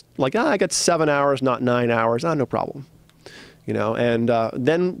someone's just like, I got 7 hours, not 9 hours, no problem. And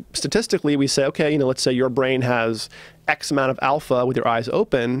then statistically we say, okay, let's say your brain has X amount of alpha with your eyes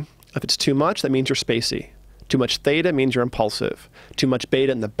open. If it's too much, that means you're spacey. Too much theta means you're impulsive. Too much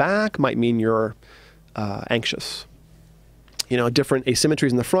beta in the back might mean you're anxious. Different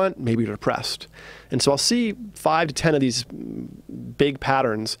asymmetries in the front, maybe you're depressed. And so I'll see 5 to 10 of these big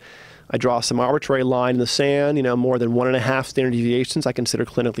patterns. I draw some arbitrary line in the sand, more than 1.5 standard deviations I consider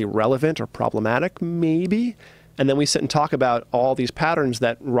clinically relevant or problematic, maybe. And then we sit and talk about all these patterns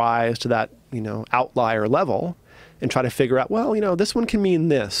that rise to that, outlier level and try to figure out, well, this one can mean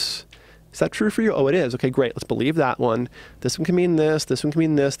this. Is that true for you? Oh, it is. Okay, great. Let's believe that one. This one can mean this. This one can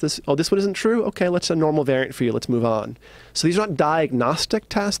mean this. Oh, this one isn't true? Okay, let's a normal variant for you. Let's move on. So these are not diagnostic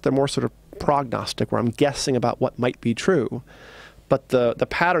tests. They're more sort of prognostic, where I'm guessing about what might be true. But the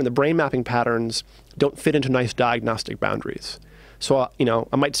pattern, the brain mapping patterns, don't fit into nice diagnostic boundaries. So,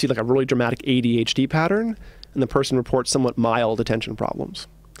 I might see like a really dramatic ADHD pattern, and the person reports somewhat mild attention problems.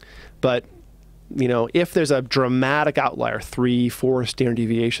 But, if there's a dramatic outlier, 3, 4 standard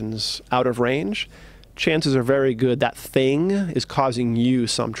deviations out of range, chances are very good that thing is causing you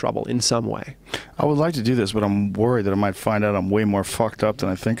some trouble in some way. I would like to do this, but I'm worried that I might find out I'm way more fucked up than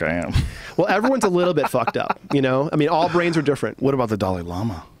I think I am. Well, everyone's a little bit fucked up, all brains are different. What about the Dalai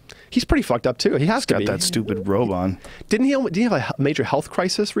Lama? He's pretty fucked up too. He has to be. Got that stupid robe on. Didn't he have a major health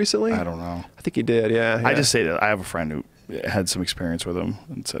crisis recently? I don't know. I think he did, yeah. I just say that I have a friend who had some experience with him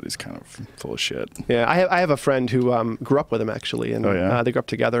and said he's kind of full of shit. Yeah, I have a friend who grew up with him actually, and they grew up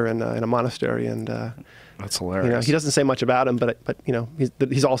together in a monastery, and that's hilarious. He doesn't say much about him, but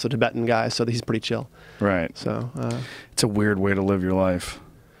he's also a Tibetan guy, so he's pretty chill. Right. So it's a weird way to live your life.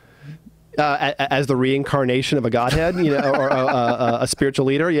 As the reincarnation of a godhead, or a spiritual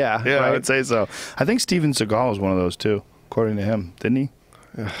leader, yeah. Yeah, right? I would say so. I think Steven Seagal was one of those too, according to him, didn't he?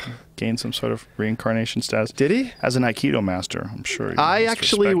 Gained some sort of reincarnation status. Did he? As an Aikido master, I'm sure. I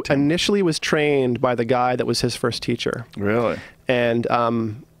actually initially was trained by the guy that was his first teacher. Really? And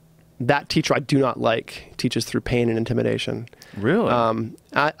that teacher I do not like. Teaches through pain and intimidation. Really? I'm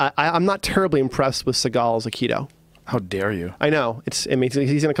not terribly impressed with Seagal's Aikido. How dare you? I know. He's going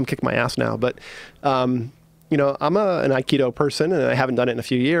to come kick my ass now. But, I'm an Aikido person, and I haven't done it in a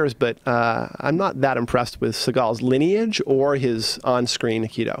few years, but I'm not that impressed with Seagal's lineage or his on-screen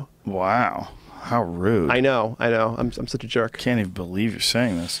Aikido. Wow. How rude. I know. I'm such a jerk. Can't even believe you're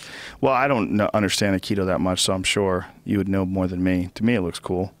saying this. Well, I don't understand Aikido that much, so I'm sure you would know more than me. To me, it looks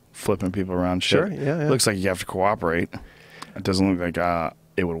cool. Flipping people around shit. Sure, yeah. It looks like you have to cooperate. It doesn't look like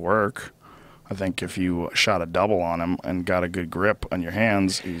it would work. I think if you shot a double on him and got a good grip on your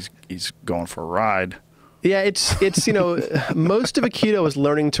hands, he's going for a ride. Yeah, it's most of Aikido is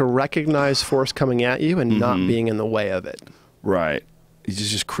learning to recognize force coming at you and not being in the way of it. Right. You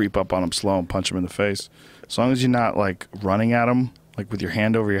just creep up on him slow and punch him in the face. As long as you're not like running at him Like with your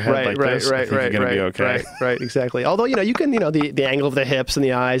hand over your head like this, I think you're going to be okay. Right, exactly. Although, you can, the angle of the hips and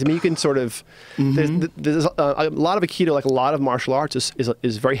the eyes, I mean, you can sort of, there's a lot of Aikido, like a lot of martial arts,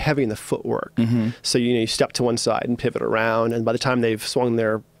 is very heavy in the footwork. So, you step to one side and pivot around, and by the time they've swung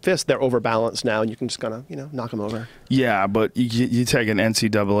their fist, they're overbalanced now, and you can just kind of, knock them over. Yeah, but you take an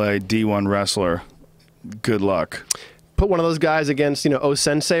NCAA D1 wrestler, good luck. Put one of those guys against,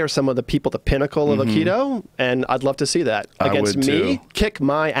 O-Sensei or some of the people, the pinnacle of Aikido, and I'd love to see that. Against me, too. kick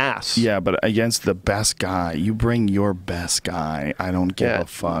my ass. Yeah, but against the best guy, you bring your best guy. I don't give a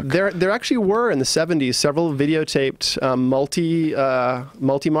fuck. There actually were in the 70s several videotaped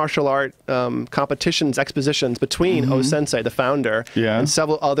multi martial art competitions, expositions between O-Sensei, the founder, and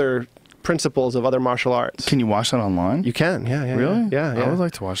several other principles of other martial arts. Can you watch that online? You can, yeah. Really? Yeah. I would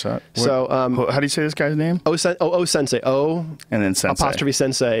like to watch that. So, how do you say this guy's name? O-Sensei. O and then Sensei. Apostrophe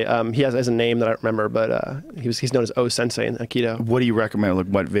Sensei. He has a name that I don't remember, but he's known as O-Sensei in Aikido. What do you recommend? Like,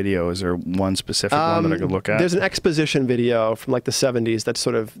 what video? Is there one specific one that I could look at? There's an exposition video from like the 70s that's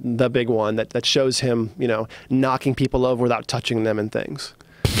sort of the big one that shows him, knocking people over without touching them and things.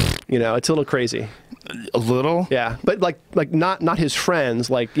 It's a little crazy. A little? Yeah, but like not his friends,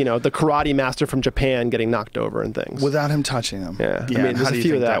 like the karate master from Japan getting knocked over and things without him touching them. Yeah, I mean, how do you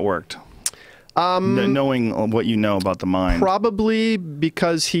think that worked? Knowing what you know about the mind, probably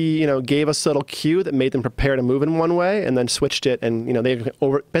because he gave us a little cue that made them prepare to move in one way, and then switched it, and they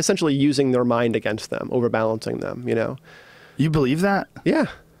essentially using their mind against them, overbalancing them. You believe that? Yeah.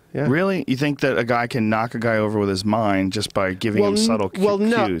 Yeah. Really? You think that a guy can knock a guy over with his mind just by giving him subtle cues? Well,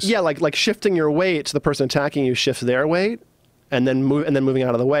 no. Yeah, like shifting your weight so the person attacking you shifts their weight, and then moving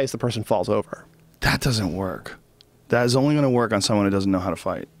out of the way so the person falls over. That doesn't work. That is only going to work on someone who doesn't know how to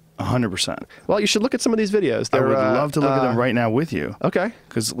fight. 100%. Well, you should look at some of these videos. I would love to look at them right now with you. Okay.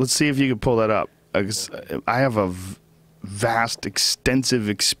 Because let's see if you can pull that up. I have a vast, extensive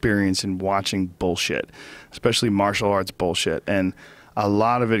experience in watching bullshit, especially martial arts bullshit, and a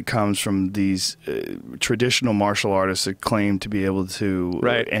lot of it comes from these traditional martial artists that claim to be able to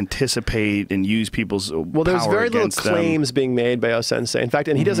anticipate and use people's well, there's power very little against them. Claims being made by O-Sensei. In fact,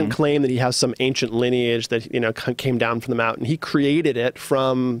 and he doesn't claim that he has some ancient lineage that came down from the mountain. He created it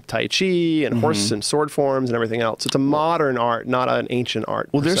from Tai Chi and horse and sword forms and everything else. It's a modern art, not an ancient art.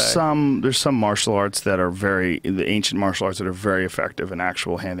 Well, there's some martial arts that are the ancient martial arts that are very effective in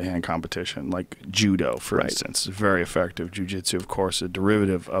actual hand-to-hand competition, like judo, for instance, very effective. Jiu-jitsu, of course, a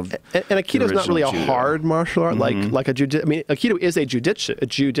derivative of and Aikido is not really judo. A hard martial art like a jiu-jitsu. I mean, Aikido is a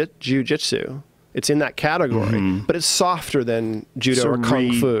jiu-jitsu. It's in that category, but it's softer than judo or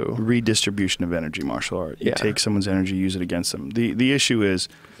kung fu. Redistribution of energy martial art. You take someone's energy, use it against them. The issue is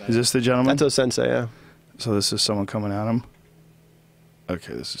this the gentleman? That's O-Sensei, yeah. So this is someone coming at him?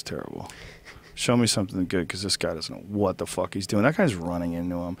 Okay, this is terrible. Show me something good, because this guy doesn't know what the fuck he's doing. That guy's running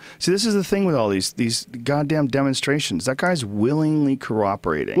into him. See, this is the thing with all these goddamn demonstrations. That guy's willingly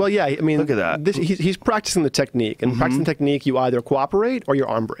cooperating. Well, yeah, I mean, look at that. He's practicing the technique, and practicing technique, you either cooperate or your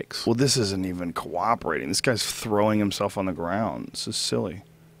arm breaks. Well, this isn't even cooperating. This guy's throwing himself on the ground. This is silly.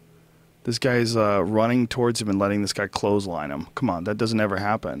 This guy's running towards him and letting this guy clothesline him. Come on, that doesn't ever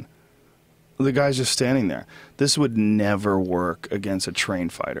happen. The guy's just standing there. This would never work against a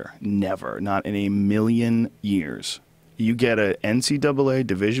trained fighter. Never. Not in a million years. You get an NCAA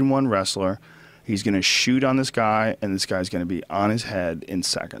Division I wrestler, he's going to shoot on this guy, and this guy's going to be on his head in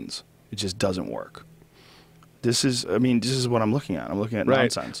seconds. It just doesn't work. This is what I'm looking at. I'm looking at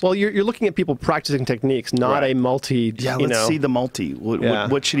nonsense. Well, you're looking at people practicing techniques, not a multi. Yeah, let's see the multi.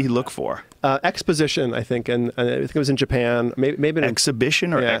 What should he look for? Exposition, I think, and I think it was in Japan. Maybe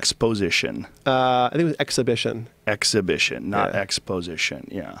exhibition or exposition. I think it was exhibition. Exhibition, not exposition.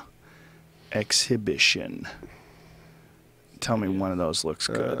 Yeah, exhibition. Tell me one of those looks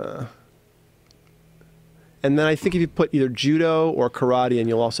good. And then I think if you put either judo or karate in,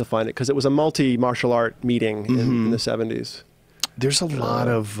 you'll also find it, because it was a multi-martial art meeting in the 70s. There's a lot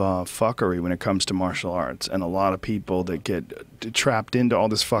of fuckery when it comes to martial arts, and a lot of people that get trapped into all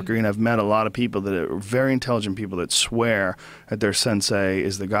this fuckery. And I've met a lot of people that are very intelligent people that swear that their sensei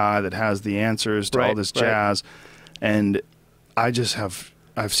is the guy that has the answers to all this jazz. And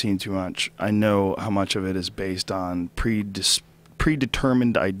I've seen too much. I know how much of it is based on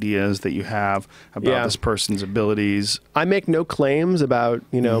predetermined ideas that you have about this person's abilities. I make no claims about,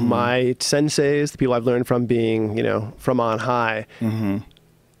 my senseis, the people I've learned from, being, from on high.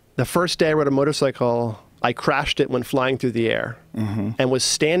 The first day I rode a motorcycle, I crashed it when flying through the air and was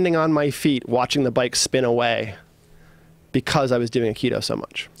standing on my feet watching the bike spin away. because I was doing Aikido so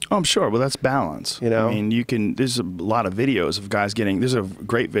much. Oh, I'm sure. Well, that's balance. You know? I mean, there's a lot of videos of guys there's a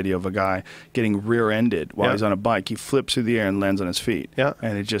great video of a guy getting rear-ended while he's on a bike. He flips through the air and lands on his feet. Yeah.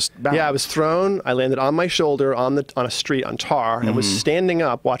 And it just balance. Yeah, I was thrown. I landed on my shoulder on a street on tar and was standing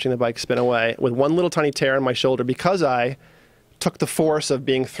up watching the bike spin away with one little tiny tear on my shoulder because I took the force of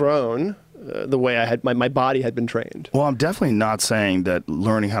being thrown the way I had my body had been trained. Well, I'm definitely not saying that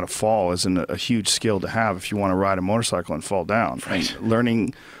learning how to fall isn't a huge skill to have if you want to ride a motorcycle and fall down. Right.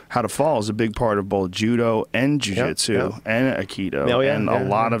 Learning how to fall is a big part of both judo and jiu-jitsu and aikido and a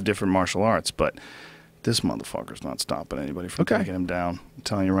lot of different martial arts. But this motherfucker's not stopping anybody from taking him down. I'm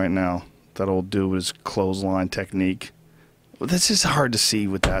telling you right now, that old dude with his clothesline technique. Well, this is hard to see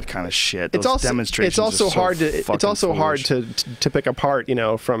with that kind of shit. Those demonstrations. It's also hard to pick apart, you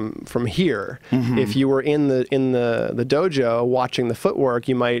know, from here. If you were in the dojo watching the footwork,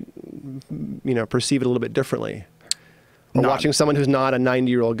 you might, you know, perceive it a little bit differently. Or watching someone who's not a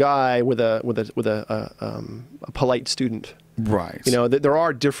 90-year-old guy with a polite student. Right. You know, there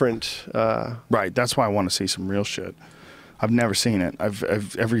are different. Right. That's why I want to see some real shit. I've never seen it.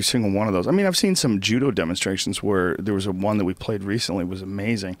 I've every single one of those. I mean, I've seen some judo demonstrations where there was one that we played recently was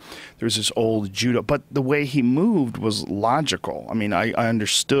amazing. There was this old judo, but the way he moved was logical. I mean, I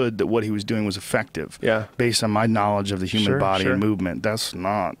understood that what he was doing was effective. Yeah. Based on my knowledge of the human body and movement.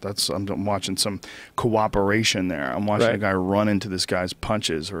 I'm watching some cooperation there. I'm watching a guy run into this guy's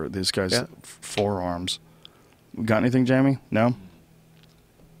punches or this guy's forearms. Got anything, Jamie? No?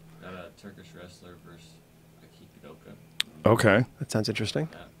 Got a Turkish wrestler versus Aikido. Okay. That sounds interesting.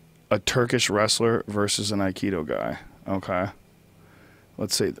 A Turkish wrestler versus an Aikido guy. Okay.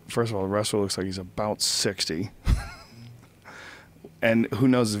 Let's see. First of all, the wrestler looks like he's about 60. And who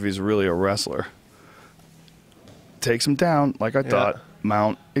knows if he's really a wrestler. Takes him down, like I thought.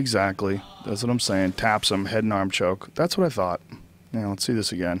 Mount, exactly. That's what I'm saying. Taps him, head and arm choke. That's what I thought. Now, let's see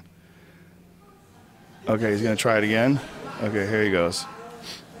this again. Okay, he's going to try it again. Okay, here he goes.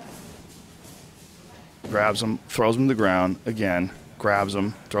 Grabs him, throws him to the ground again, grabs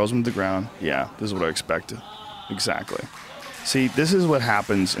him, throws him to the ground. Yeah, this is what I expected. Exactly. See, this is what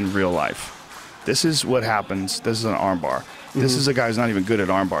happens in real life. This is what happens. This is an arm bar. This is a guy who's not even good at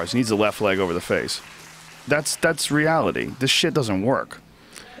arm bars. He needs the left leg over the face. That's reality. This shit doesn't work.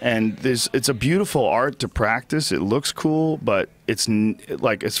 And it's a beautiful art to practice. It looks cool, but it's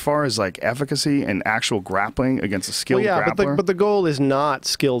like as far as like efficacy and actual grappling against a skilled grappler. But the goal is not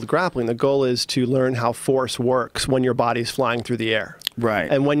skilled grappling. The goal is to learn how force works when your body's flying through the air.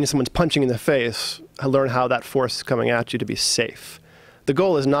 Right. And when someone's punching in the face, learn how that force is coming at you to be safe. The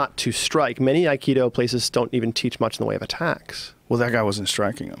goal is not to strike. Many Aikido places don't even teach much in the way of attacks. Well, that guy wasn't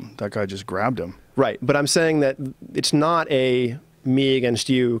striking him. That guy just grabbed him. Right. But I'm saying that it's not a me against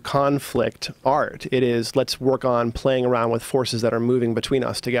you conflict art. It is, let's work on playing around with forces that are moving between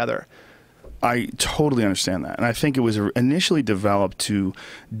us together. I totally understand that. And I think it was initially developed to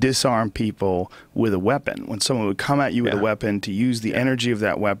disarm people with a weapon. When someone would come at you with a weapon, to use the energy of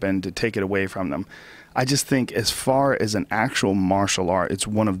that weapon to take it away from them. I just think as far as an actual martial art, it's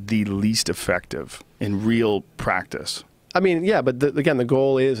one of the least effective in real practice. I mean, yeah, but again, the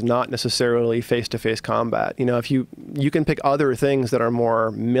goal is not necessarily face-to-face combat. You know, if you can pick other things that are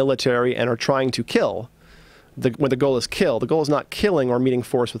more military and are trying to kill, when the goal is kill, the goal is not killing or meeting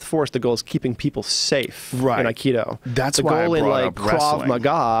force with force. The goal is keeping people safe in Aikido. That's the why goal I in brought like up Krav wrestling.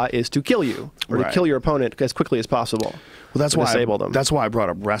 Maga is to kill you or to kill your opponent as quickly as possible. Well, that's why disable them. That's why I brought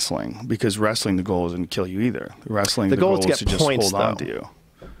up wrestling, because wrestling, the goal isn't to kill you either. Wrestling, the goal is to just hold on to you.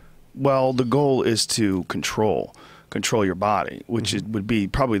 Well, the goal is to control your body, which would be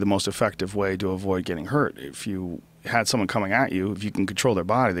probably the most effective way to avoid getting hurt. If you had someone coming at you, if you can control their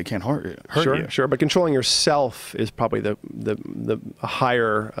body, they can't hurt you. Sure, but controlling yourself is probably the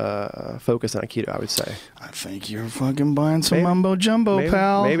higher focus on Aikido, I would say. I think you're fucking buying some mumbo jumbo,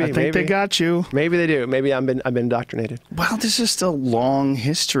 pal. I think they got you. Maybe they do. Maybe I've been indoctrinated. Well, there's just a long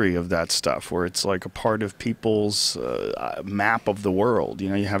history of that stuff where it's like a part of people's map of the world. You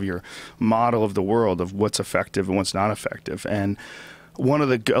know, you have your model of the world of what's effective and what's not effective. And one of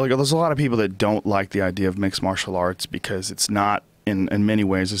the there's a lot of people that don't like the idea of mixed martial arts because it's not, in many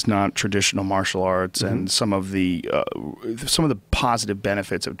ways, it's not traditional martial arts, and some of the positive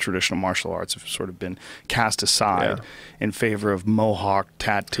benefits of traditional martial arts have sort of been cast aside in favor of mohawk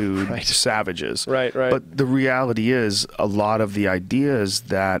tattooed savages. Right. But the reality is, a lot of the ideas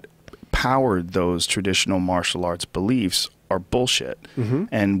that powered those traditional martial arts beliefs are bullshit,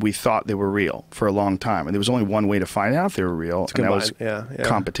 and we thought they were real for a long time, and there was only one way to find out if they were real, and that was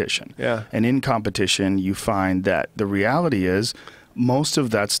competition. And in competition, you find that the reality is most of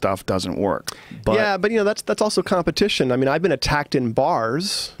that stuff doesn't work. But yeah, but that's also competition. I mean, I've been attacked in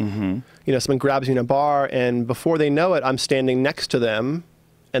bars. Someone grabs me in a bar, and before they know it, I'm standing next to them,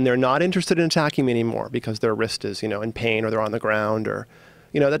 and they're not interested in attacking me anymore because their wrist is, in pain, or they're on the ground, or,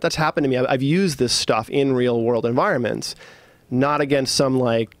 that's happened to me. I've used this stuff in real world environments, not against some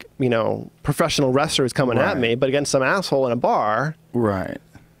professional wrestlers coming at me, but against some asshole in a bar. Right.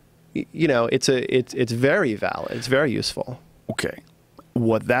 It's very valid. It's very useful. Okay.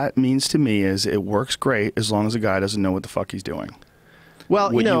 What that means to me is it works great as long as the guy doesn't know what the fuck he's doing.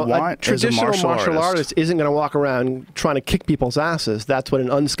 Well, a traditional martial artist isn't going to walk around trying to kick people's asses. That's what an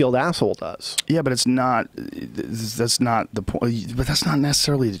unskilled asshole does. Yeah, but that's not the point. But that's not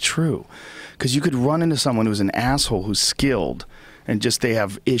necessarily true. Because you could run into someone who's an asshole who's skilled, and just they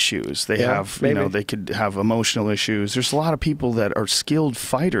have issues. They have, they could have emotional issues. There's a lot of people that are skilled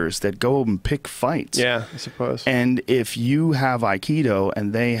fighters that go and pick fights. Yeah, I suppose. And if you have Aikido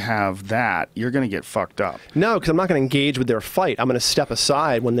and they have that, you're going to get fucked up. No, because I'm not going to engage with their fight. I'm going to step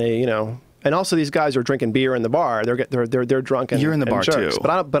aside when they, And also, these guys are drinking beer in the bar. They're drunk and you're in the bar jerks. too.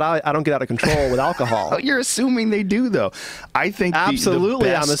 But I don't get out of control with alcohol. You're assuming they do, though. I think absolutely,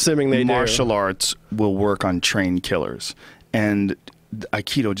 the best I'm assuming they do. Martial arts will work on trained killers, and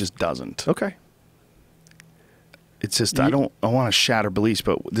Aikido just doesn't. Okay. It's just I want to shatter beliefs,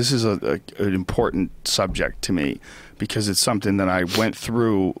 but this is an important subject to me because it's something that I went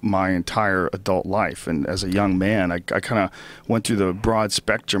through my entire adult life, and as a young man, I kind of went through the broad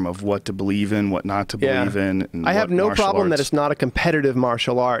spectrum of what to believe in, what not to believe in. And I have no problem that it's not a competitive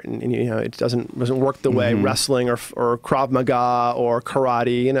martial art, and it doesn't work the way wrestling or Krav Maga or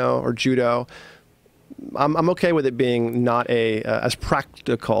karate, or judo. I'm okay with it being not as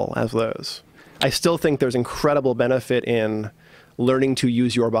practical as those. I still think there's incredible benefit in learning to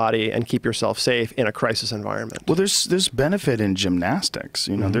use your body and keep yourself safe in a crisis environment. Well, there's benefit in gymnastics.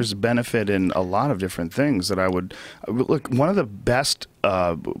 There's benefit in a lot of different things that I would look. One of the best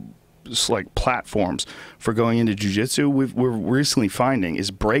platforms for going into jiu-jitsu we're recently finding is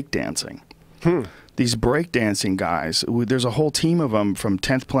breakdancing. These breakdancing guys, there's a whole team of them from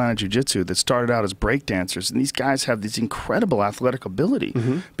 10th Planet Jiu-Jitsu that started out as breakdancers, and these guys have this incredible athletic ability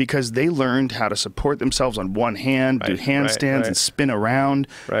because they learned how to support themselves on one hand, do handstands and spin around,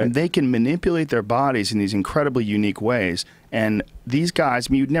 and they can manipulate their bodies in these incredibly unique ways. And these guys,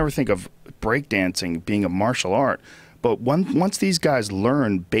 you'd never think of breakdancing being a martial art, but once these guys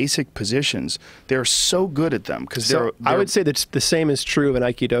learn basic positions, they're so good at them because I would say that the same is true of an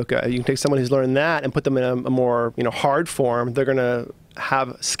Aikidoka. You can take someone who's learned that and put them in a more hard form. They're going to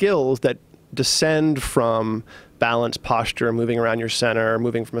have skills that descend from balance, posture, moving around your center,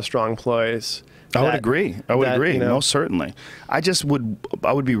 moving from a strong place. I would agree. Most certainly. I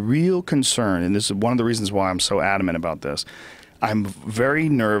would be real concerned, and this is one of the reasons why I'm so adamant about this. I'm very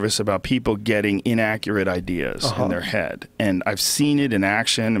nervous about people getting inaccurate ideas in their head. And I've seen it in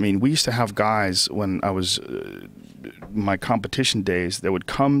action. I mean, we used to have guys when I was my competition days that would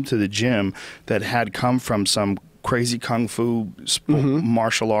come to the gym that had come from some crazy kung fu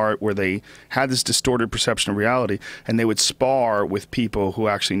martial art where they had this distorted perception of reality, and they would spar with people who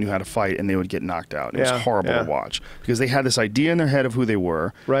actually knew how to fight, and they would get knocked out. It was horrible to watch because they had this idea in their head of who they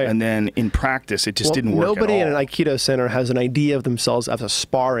were, and then in practice it just didn't work at all. Nobody in an Aikido center has an idea of themselves as a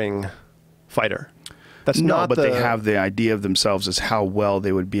sparring fighter. That's not but they have the idea of themselves as how well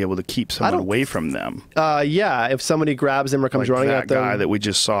they would be able to keep someone away from them. Yeah, if somebody grabs them or comes running at them. That guy that we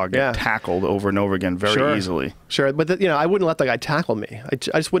just saw get tackled over and over again very easily. Sure, but I wouldn't let the guy tackle me. I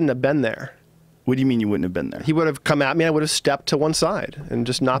just wouldn't have been there. What do you mean you wouldn't have been there? He would have come at me. I would have stepped to one side and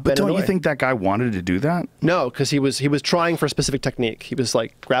just not been in the way. But don't you think that guy wanted to do that? No, because he was trying for a specific technique. He was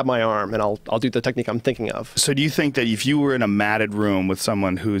like, grab my arm and I'll do the technique I'm thinking of. So do you think that if you were in a matted room with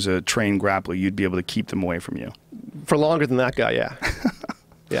someone who's a trained grappler, you'd be able to keep them away from you? For longer than that guy, yeah.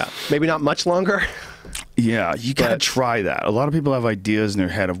 Yeah, maybe not much longer. Yeah, you got to try that. A lot of people have ideas in their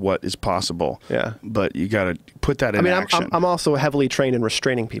head of what is possible. Yeah. But you got to put that in action. I'm also heavily trained in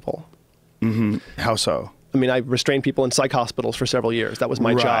restraining people. How so? I mean, I restrained people in psych hospitals for several years. That was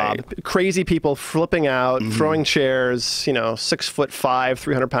my job. Crazy people flipping out, throwing chairs, 6'5",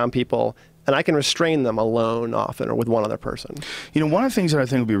 300-pound people. And I can restrain them alone often or with one other person. One of the things that I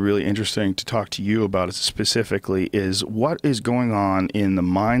think would be really interesting to talk to you about specifically is what is going on in the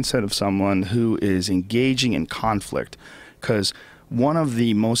mindset of someone who is engaging in conflict. Because one of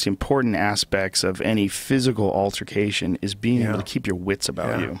the most important aspects of any physical altercation is being able to keep your wits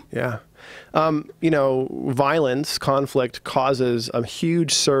about you. Yeah. Violence, conflict causes a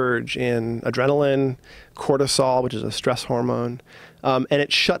huge surge in adrenaline, cortisol, which is a stress hormone, and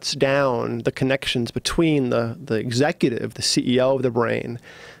it shuts down the connections between the executive, the CEO of the brain,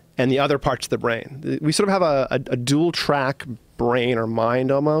 and the other parts of the brain. We sort of have a dual track brain or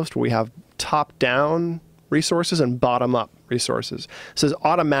mind almost, where we have top-down resources and bottom-up resources. So there's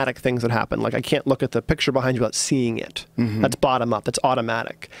automatic things that happen. Like I can't look at the picture behind you without seeing it. That's bottom-up. That's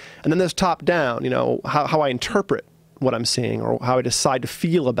automatic. And then there's top-down, how I interpret what I'm seeing or how I decide to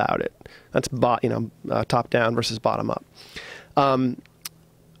feel about it. That's top-down versus bottom-up.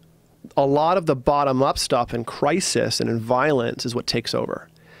 A lot of the bottom-up stuff in crisis and in violence is what takes over.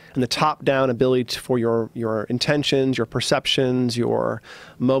 And the top-down ability for your intentions, your perceptions, your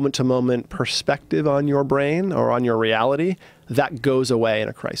moment-to-moment perspective on your brain or on your reality, that goes away in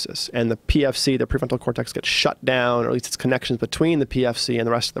a crisis. And the PFC, the prefrontal cortex, gets shut down, or at least its connections between the PFC and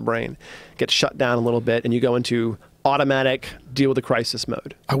the rest of the brain get shut down a little bit, and you go into automatic deal with the crisis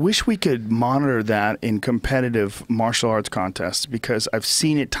mode. I wish we could monitor that in competitive martial arts contests, because I've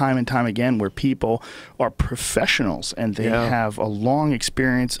seen it time and time again where people are professionals and they have a long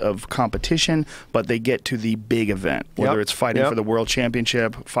experience of competition, but they get to the big event, whether it's fighting for the world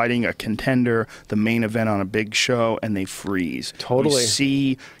championship, fighting a contender, the main event on a big show, and they freeze. Totally.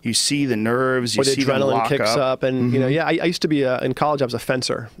 You see the nerves, you see the adrenaline them kicks up. And I used to be in college. I was a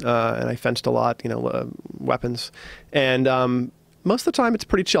fencer, and I fenced a lot. Weapons. And most of the time it's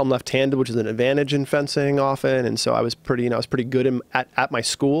pretty chill. I'm left-handed, which is an advantage in fencing often. And so I was pretty, I was pretty good at my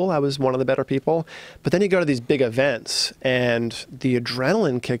school. I was one of the better people. But then you go to these big events and the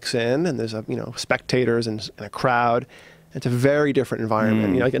adrenaline kicks in, and there's spectators and a crowd. It's a very different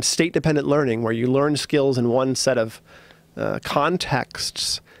environment. Like in state-dependent learning, where you learn skills in one set of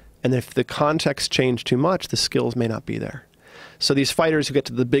contexts, and if the context change too much, the skills may not be there. So these fighters who get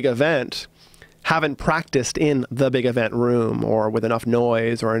to the big event haven't practiced in the big event room or with enough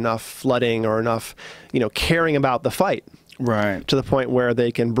noise or enough flooding or enough, caring about the fight. Right. To the point where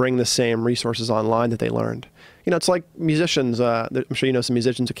they can bring the same resources online that they learned. It's like musicians. I'm sure you know some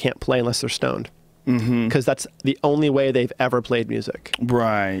musicians who can't play unless they're stoned. Because that's the only way they've ever played music.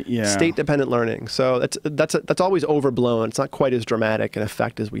 Right. Yeah. State-dependent learning. So that's always overblown. It's not quite as dramatic an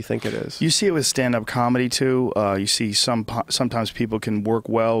effect as we think it is. You see it with stand-up comedy too. You see sometimes people can work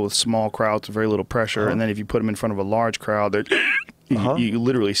well with small crowds with very little pressure, and then if you put them in front of a large crowd, you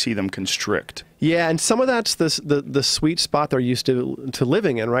literally see them constrict. Yeah, and some of that's the sweet spot they're used to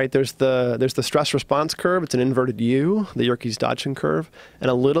living in, right? There's the stress response curve. It's an inverted U, the Yerkes-Dodson curve, and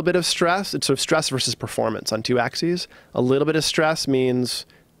a little bit of stress. It's sort of stress versus performance on two axes. A little bit of stress means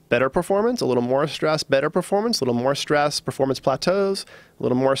better performance. A little more stress, better performance. A little more stress, performance plateaus. A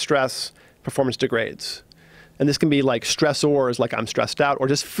little more stress, performance degrades. And this can be like stressors, like I'm stressed out, or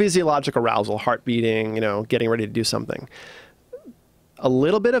just physiologic arousal, heart beating, getting ready to do something. A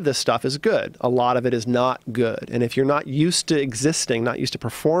little bit of this stuff is good. A lot of it is not good. And if you're not used to existing, not used to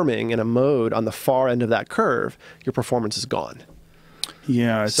performing in a mode on the far end of that curve, your performance is gone.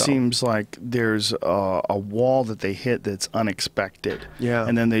 Yeah, it seems like there's a wall that they hit that's unexpected. Yeah.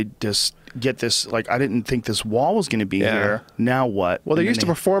 And then they just get this, like, I didn't think this wall was going to be here. Now what? Well, they're used to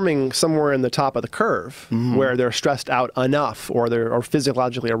performing somewhere in the top of the curve where they're stressed out enough or they're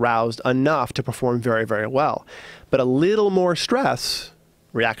physiologically aroused enough to perform very, very well. But a little more stress,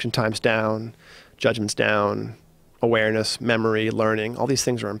 reaction time's down, judgment's down, awareness, memory, learning, all these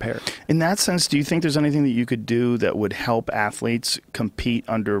things are impaired. In that sense, do you think there's anything that you could do that would help athletes compete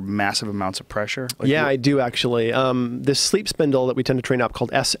under massive amounts of pressure? Like yeah, I do actually. This sleep spindle that we tend to train up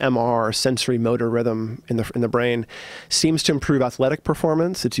called SMR, sensory motor rhythm in the brain, seems to improve athletic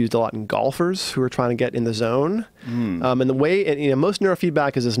performance. It's used a lot in golfers who are trying to get in the zone. And the way, most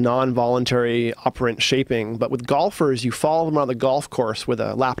neurofeedback is this non-voluntary operant shaping, but with golfers, you follow them around the golf course with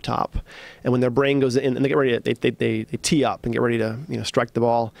a laptop, and when their brain goes in and they get ready to, they tee up and get ready to strike the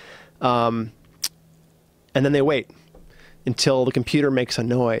ball, and then they wait until the computer makes a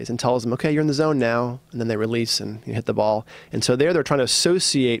noise and tells them, okay, you're in the zone now, and then they release and hit the ball. And so they're trying to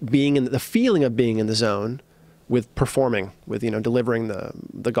associate being in the feeling of being in the zone with performing, with delivering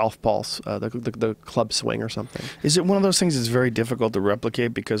the golf pulse, the club swing or something. Is it one of those things that's very difficult to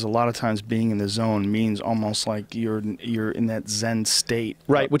replicate, because a lot of times being in the zone means almost like you're in that Zen state,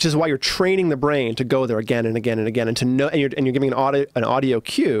 right? Which is why you're training the brain to go there again and again and again, and to know, and you're giving an audio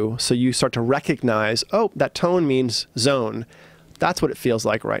cue, so you start to recognize, oh, that tone means zone. That's what it feels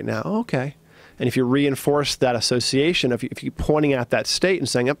like right now. Okay. And if you reinforce that association, if you keep pointing at that state and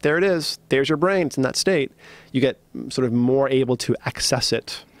saying, "Up there it is, there's your brain, it's in that state," you get sort of more able to access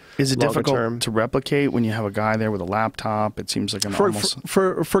it Is it longer difficult term. to replicate when you have a guy there with a laptop? It seems like an almost...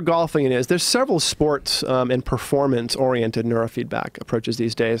 For golfing, it is. There's several sports and performance-oriented neurofeedback approaches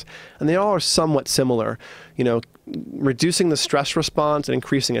these days, and they all are somewhat similar. You know, reducing the stress response and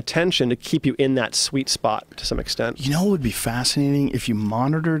increasing attention to keep you in that sweet spot to some extent. You know what would be fascinating if you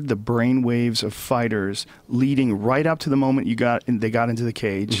monitored the brain waves of fighters leading right up to the moment they got into the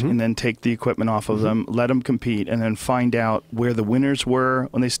cage, and then take the equipment off of them, let them compete, and then find out where the winners were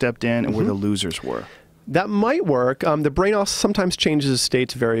when they stepped in and where the losers were. That might work. The brain also sometimes changes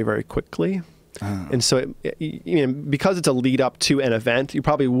states very, very quickly. And so, you know, because it's a lead up to an event, you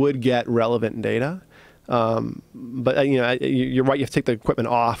probably would get relevant data. But you know, you're right. You have to take the equipment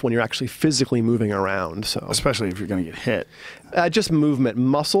off when you're actually physically moving around. So, especially if you're going to get hit. Just movement.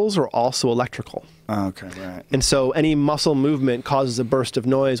 Muscles are also electrical. Okay, right. And so, any muscle movement causes a burst of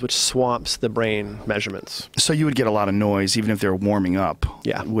noise, which swamps the brain measurements. So you would get a lot of noise even if they're warming up.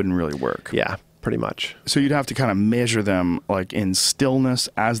 Yeah, it wouldn't really work. Yeah. Pretty much. So you'd have to kind of measure them like in stillness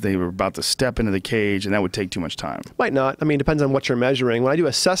as they were about to step into the cage, and that would take too much time. Might not. I mean, it depends on what you're measuring. When I do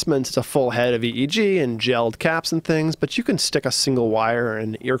assessments, it's a full head of EEG and gelled caps and things, but you can stick a single wire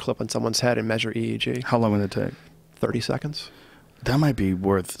and an ear clip on someone's head and measure EEG. How long would it take? 30 seconds. That might be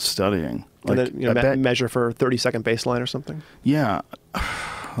worth studying. Like, and then, you know, measure for a 30-second baseline or something. Yeah.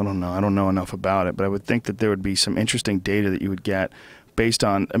 I don't know. I don't know enough about it, but I would think that there would be some interesting data that you would get based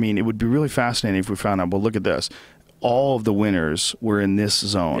on, I mean, it would be really fascinating if we found out, well, look at this. All of the winners were in this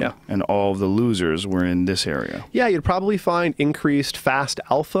zone, and all of the losers were in this area. Yeah, you'd probably find increased fast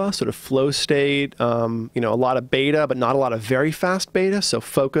alpha, sort of flow state, you know, a lot of beta, but not a lot of very fast beta, so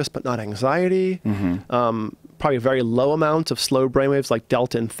focus, but not anxiety. Probably very low amounts of slow brainwaves like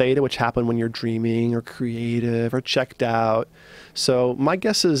delta and theta, which happen when you're dreaming or creative or checked out. So my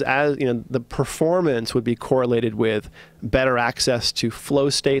guess is, as you know, the performance would be correlated with better access to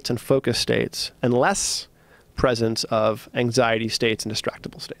flow states and focus states, and less presence of anxiety states and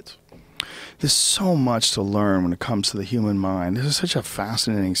distractible states. There's so much to learn when it comes to the human mind. This is such a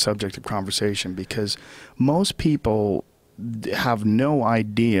fascinating subject of conversation because most people have no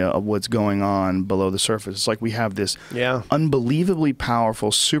idea of what's going on below the surface. It's like we have this unbelievably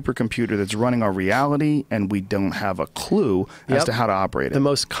powerful supercomputer that's running our reality, and we don't have a clue as to how to operate it. The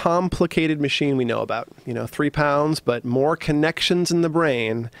most complicated machine we know about. You know, 3 pounds, but more connections in the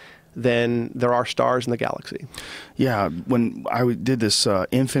brain than there are stars in the galaxy. Yeah, when I did this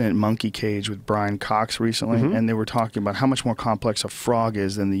infinite monkey cage with Brian Cox recently, and they were talking about how much more complex a frog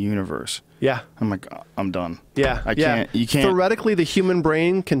is than the universe. Yeah. I'm like, I'm done. Yeah. I can't, you can't. Theoretically, the human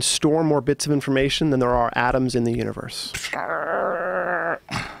brain can store more bits of information than there are atoms in the universe.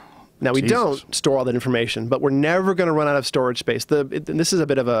 Now, we don't store all that information, but we're never going to run out of storage space. This is a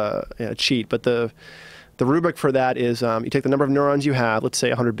bit of a cheat, but the rubric for that is you take the number of neurons you have, let's say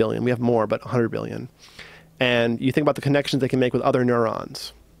 100 billion. We have more, but 100 billion. And you think about the connections they can make with other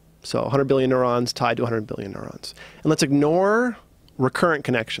neurons. So 100 billion neurons tied to 100 billion neurons. And let's ignore recurrent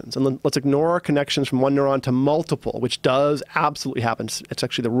connections. And let's ignore connections from one neuron to multiple, which does absolutely happen. It's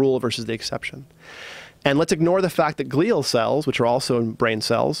actually the rule versus the exception. And let's ignore the fact that glial cells, which are also brain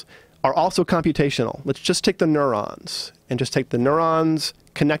cells, are also computational. Let's just take the neurons and just take the neurons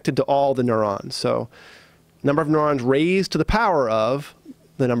connected to all the neurons. So number of neurons raised to the power of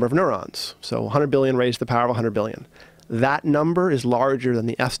the number of neurons. So 100 billion raised to the power of 100 billion. That number is larger than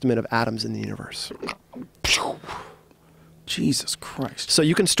the estimate of atoms in the universe. Jesus Christ. So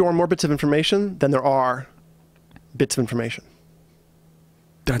you can store more bits of information than there are bits of information.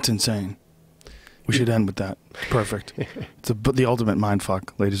 That's insane. We should end with that. Perfect. It's the ultimate mindfuck,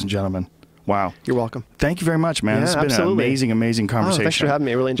 ladies and gentlemen. Wow. You're welcome. Thank you very much, man. Yeah, this has been an amazing, amazing conversation. Thanks for having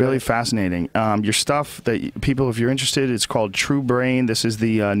me. I really enjoyed it. Really fascinating. Your stuff, that people, if you're interested, it's called TruBrain. This is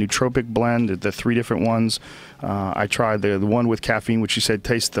the nootropic blend, the 3 different ones. I tried the one with caffeine, which you said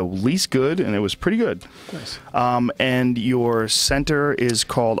tastes the least good, and it was pretty good. Nice. And your center is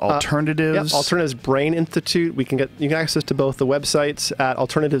called Alternatives. Alternatives Brain Institute. You can get access to both the websites at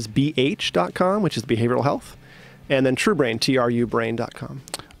alternativesbh.com, which is behavioral health, and then TruBrain, TRUbrain.com.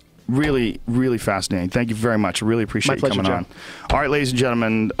 Really, really fascinating. Thank you very much. I really appreciate you coming on. All right, ladies and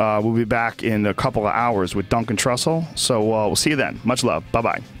gentlemen, we'll be back in a couple of hours with Duncan Trussell. So we'll see you then. Much love.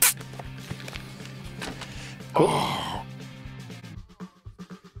 Bye-bye. Cool.